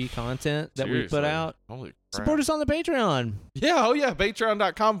literally free content that we put Seriously. out. Holy crap. Support us on the Patreon. Yeah,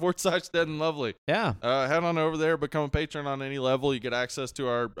 Patreon.com / Dead and Lovely. Yeah. Head on over there, become a patron on any level. You get access to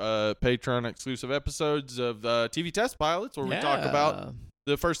our Patreon exclusive episodes of TV Test Pilots, where we talk about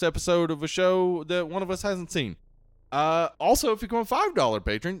the first episode of a show that one of us hasn't seen. Also, if you become a $5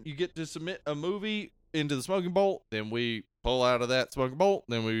 patron, you get to submit a movie into the Smoking Bolt. Then we pull out of that Smoking Bolt.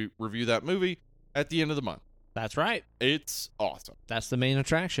 Then we review that movie at the end of the month. That's right. It's awesome. That's the main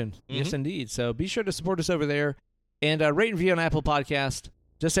attraction. Mm-hmm. Yes, indeed. So be sure to support us over there. And rate and review on Apple Podcast.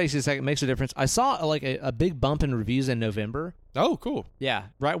 Just takes you a second. Makes a difference. I saw like a big bump in reviews in November. Oh, cool. Yeah.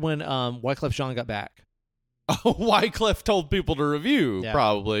 Right when Wyclef Jean got back. Oh, Wyclef told people to review,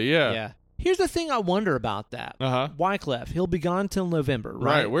 probably. Yeah. Yeah. Here's the thing I wonder about that. Uh-huh. Wyclef, he'll be gone till November,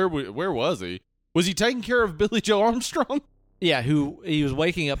 right? Where was he? Was he taking care of Billy Joe Armstrong? Yeah, who he was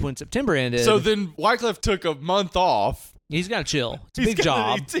waking up when September ended. So then Wyclef took a month off. He's got to chill. It's a big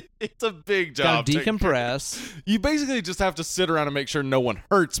job. It's a big job. Got to decompress. You basically just have to sit around and make sure no one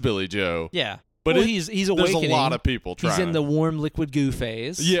hurts Billy Joe. Yeah. But he's awakening. There's a lot of people trying. He's in the warm liquid goo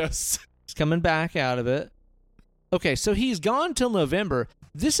phase. Yes. He's coming back out of it. Okay, so he's gone till November.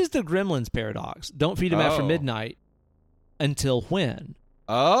 This is the Gremlins paradox. Don't feed him after midnight. Until when?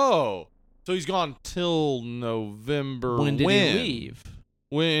 Oh. So he's gone till November. When did he leave?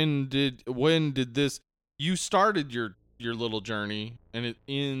 When did this? You started your little journey, and it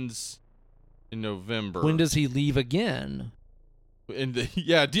ends in November. When does he leave again?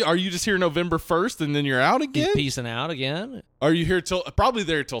 Are you just here November 1st and then you're out again? He's peacing out again? Are you here probably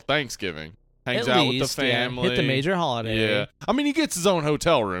there till Thanksgiving? Hangs out with the family. Hit the major holiday. Yeah. I mean, he gets his own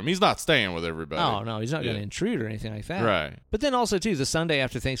hotel room. He's not staying with everybody. Oh, no, he's not going to intrude or anything like that. Right. But then also, too, the Sunday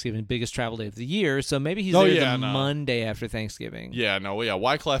after Thanksgiving, biggest travel day of the year, so maybe he's there Monday after Thanksgiving. Yeah, no, yeah,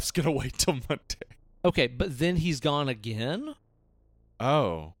 Wyclef's going to wait till Monday. Okay, but then he's gone again?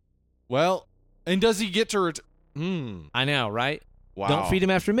 Oh. Well, and does he get to I know, right? Wow. Don't feed him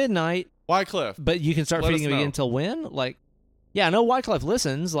after midnight. Wyclef. But you can start feeding him again until when? Like, yeah, I know Wyclef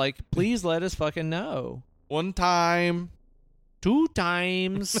listens. Like, please let us fucking know. 1 time. 2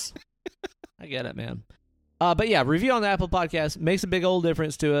 times. I get it, man. But yeah, review on the Apple Podcast makes a big old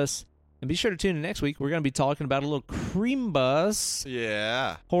difference to us. And be sure to tune in next week. We're going to be talking about a little cream bus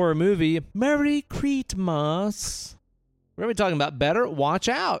horror movie. Merry Creatmas. We're going to be talking about Better Watch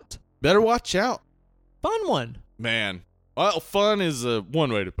Out. Better Watch Out. Fun one. Man. Well, fun is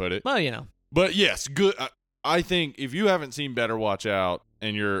one way to put it. Well, you know. But yes, good. I think if you haven't seen Better Watch Out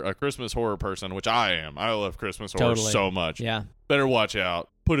and you're a Christmas horror person, which I am, I love Christmas horror so much. Yeah. Better Watch Out.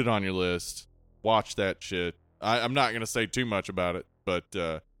 Put it on your list. Watch that shit. I'm not going to say too much about it, but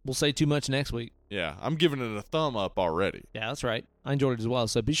we'll say too much next week. Yeah, I'm giving it a thumb up already. Yeah, that's right. I enjoyed it as well.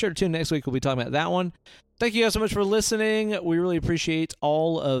 So be sure to tune in next week. We'll be talking about that one. Thank you guys so much for listening. We really appreciate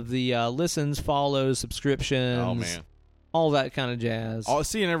all of the listens, follows, subscriptions. Oh, man. All that kind of jazz.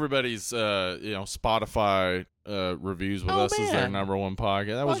 Seeing everybody's Spotify reviews with us as their number one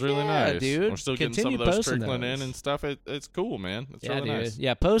podcast. That was really nice, dude. We're still getting some of those trickling in and stuff. It's cool, man. It's really nice.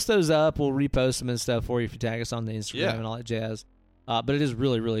 Yeah, post those up. We'll repost them and stuff for you if you tag us on the Instagram and all that jazz. But it is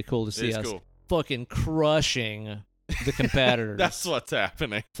really, really cool to see us fucking crushing the competitors. That's what's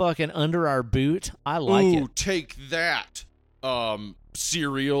happening. Fucking under our boot. I like it. Ooh, take that,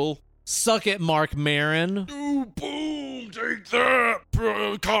 cereal. Suck it, Mark Maron. Ooh, boom, take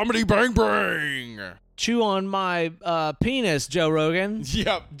that, Comedy Bang Bang. chew on my penis, Joe Rogan.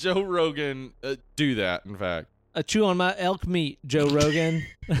 Yep, Joe Rogan, do that, in fact. Chew on my elk meat, Joe Rogan.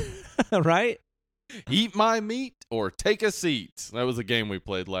 Right? Eat my meat or take a seat. That was a game we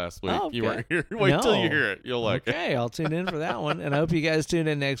played last week. Oh, okay. You weren't here. Wait till you hear it. You'll like it. Okay, I'll tune in for that one. And I hope you guys tune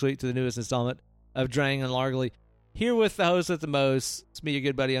in next week to the newest installment of Drang and Largely. Here with the host with the most. It's me, your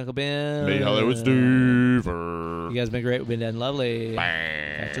good buddy, Uncle Ben. Me, Hollywood Steve. You guys been great. We've been done lovely.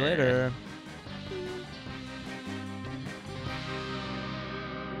 Catch you later.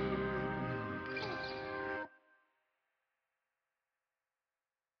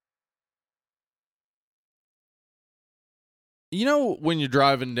 You know when you're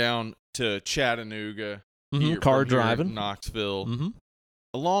driving down to Chattanooga, Car from here driving. Knoxville, Mm-hmm.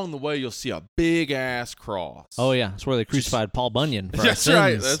 along the way you'll see a big-ass cross. Oh, yeah. That's where they crucified Paul Bunyan for our That's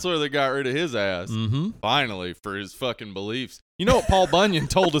right. sins. That's where they got rid of his ass. Mm-hmm. Finally, for his fucking beliefs. You know what Paul Bunyan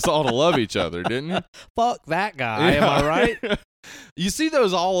told us all to love each other, didn't he? Fuck that guy. Am I right? You see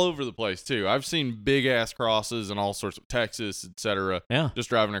those all over the place, too. I've seen big-ass crosses in all sorts of Texas, etc. Yeah. Just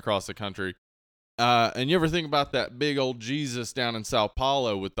driving across the country. And you ever think about that big old Jesus down in Sao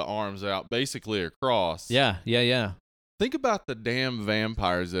Paulo with the arms out, basically a cross? Yeah. Think about the damn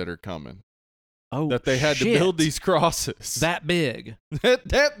vampires that are coming. Oh, that they had to build these crosses. That big.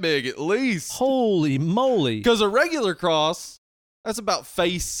 that big, at least. Holy moly. Because a regular cross, that's about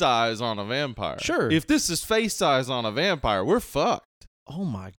face size on a vampire. Sure. If this is face size on a vampire, we're fucked. Oh,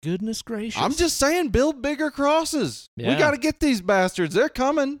 my goodness gracious. I'm just saying, build bigger crosses. Yeah. We got to get these bastards. They're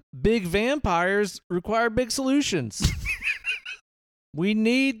coming. Big vampires require big solutions. We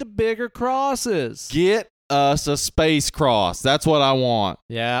need the bigger crosses. Get us a space cross. That's what I want.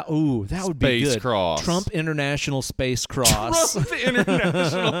 Yeah. Ooh, that would be Space good. cross. Trump International Space Cross. Trump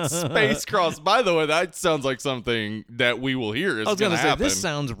International Space Cross. By the way, that sounds like something that we will hear is I was going to say, happen. this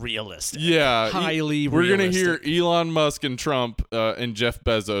sounds realistic. Yeah. Highly We're going to realistic. hear Elon Musk and Trump and Jeff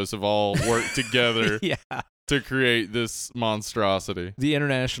Bezos have all worked together Yeah. to create this monstrosity. The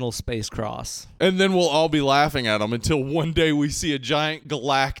International Space Cross. And then we'll all be laughing at them until one day we see a giant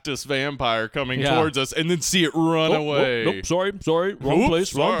Galactus vampire coming towards us and then see it run away. Nope, sorry. Wrong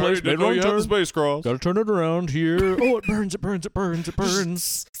place. Wrong place. Didn't Made know wrong you had the turn. space cross. Gotta turn it around here. Oh, it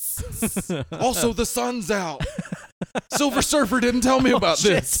burns. Also, the sun's out. Silver Surfer didn't tell me about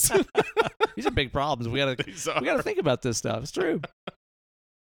shit. this. These are big problems. We gotta think about this stuff. It's true.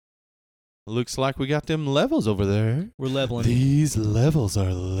 Looks like we got them levels over there. We're leveling. These levels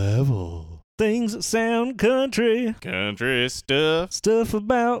are level. Things that sound country. Country stuff. Stuff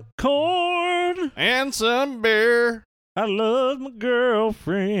about corn. And some beer. I love my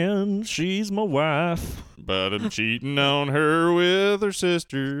girlfriend. She's my wife. But I'm cheating on her with her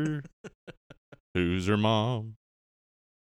sister. Who's her mom?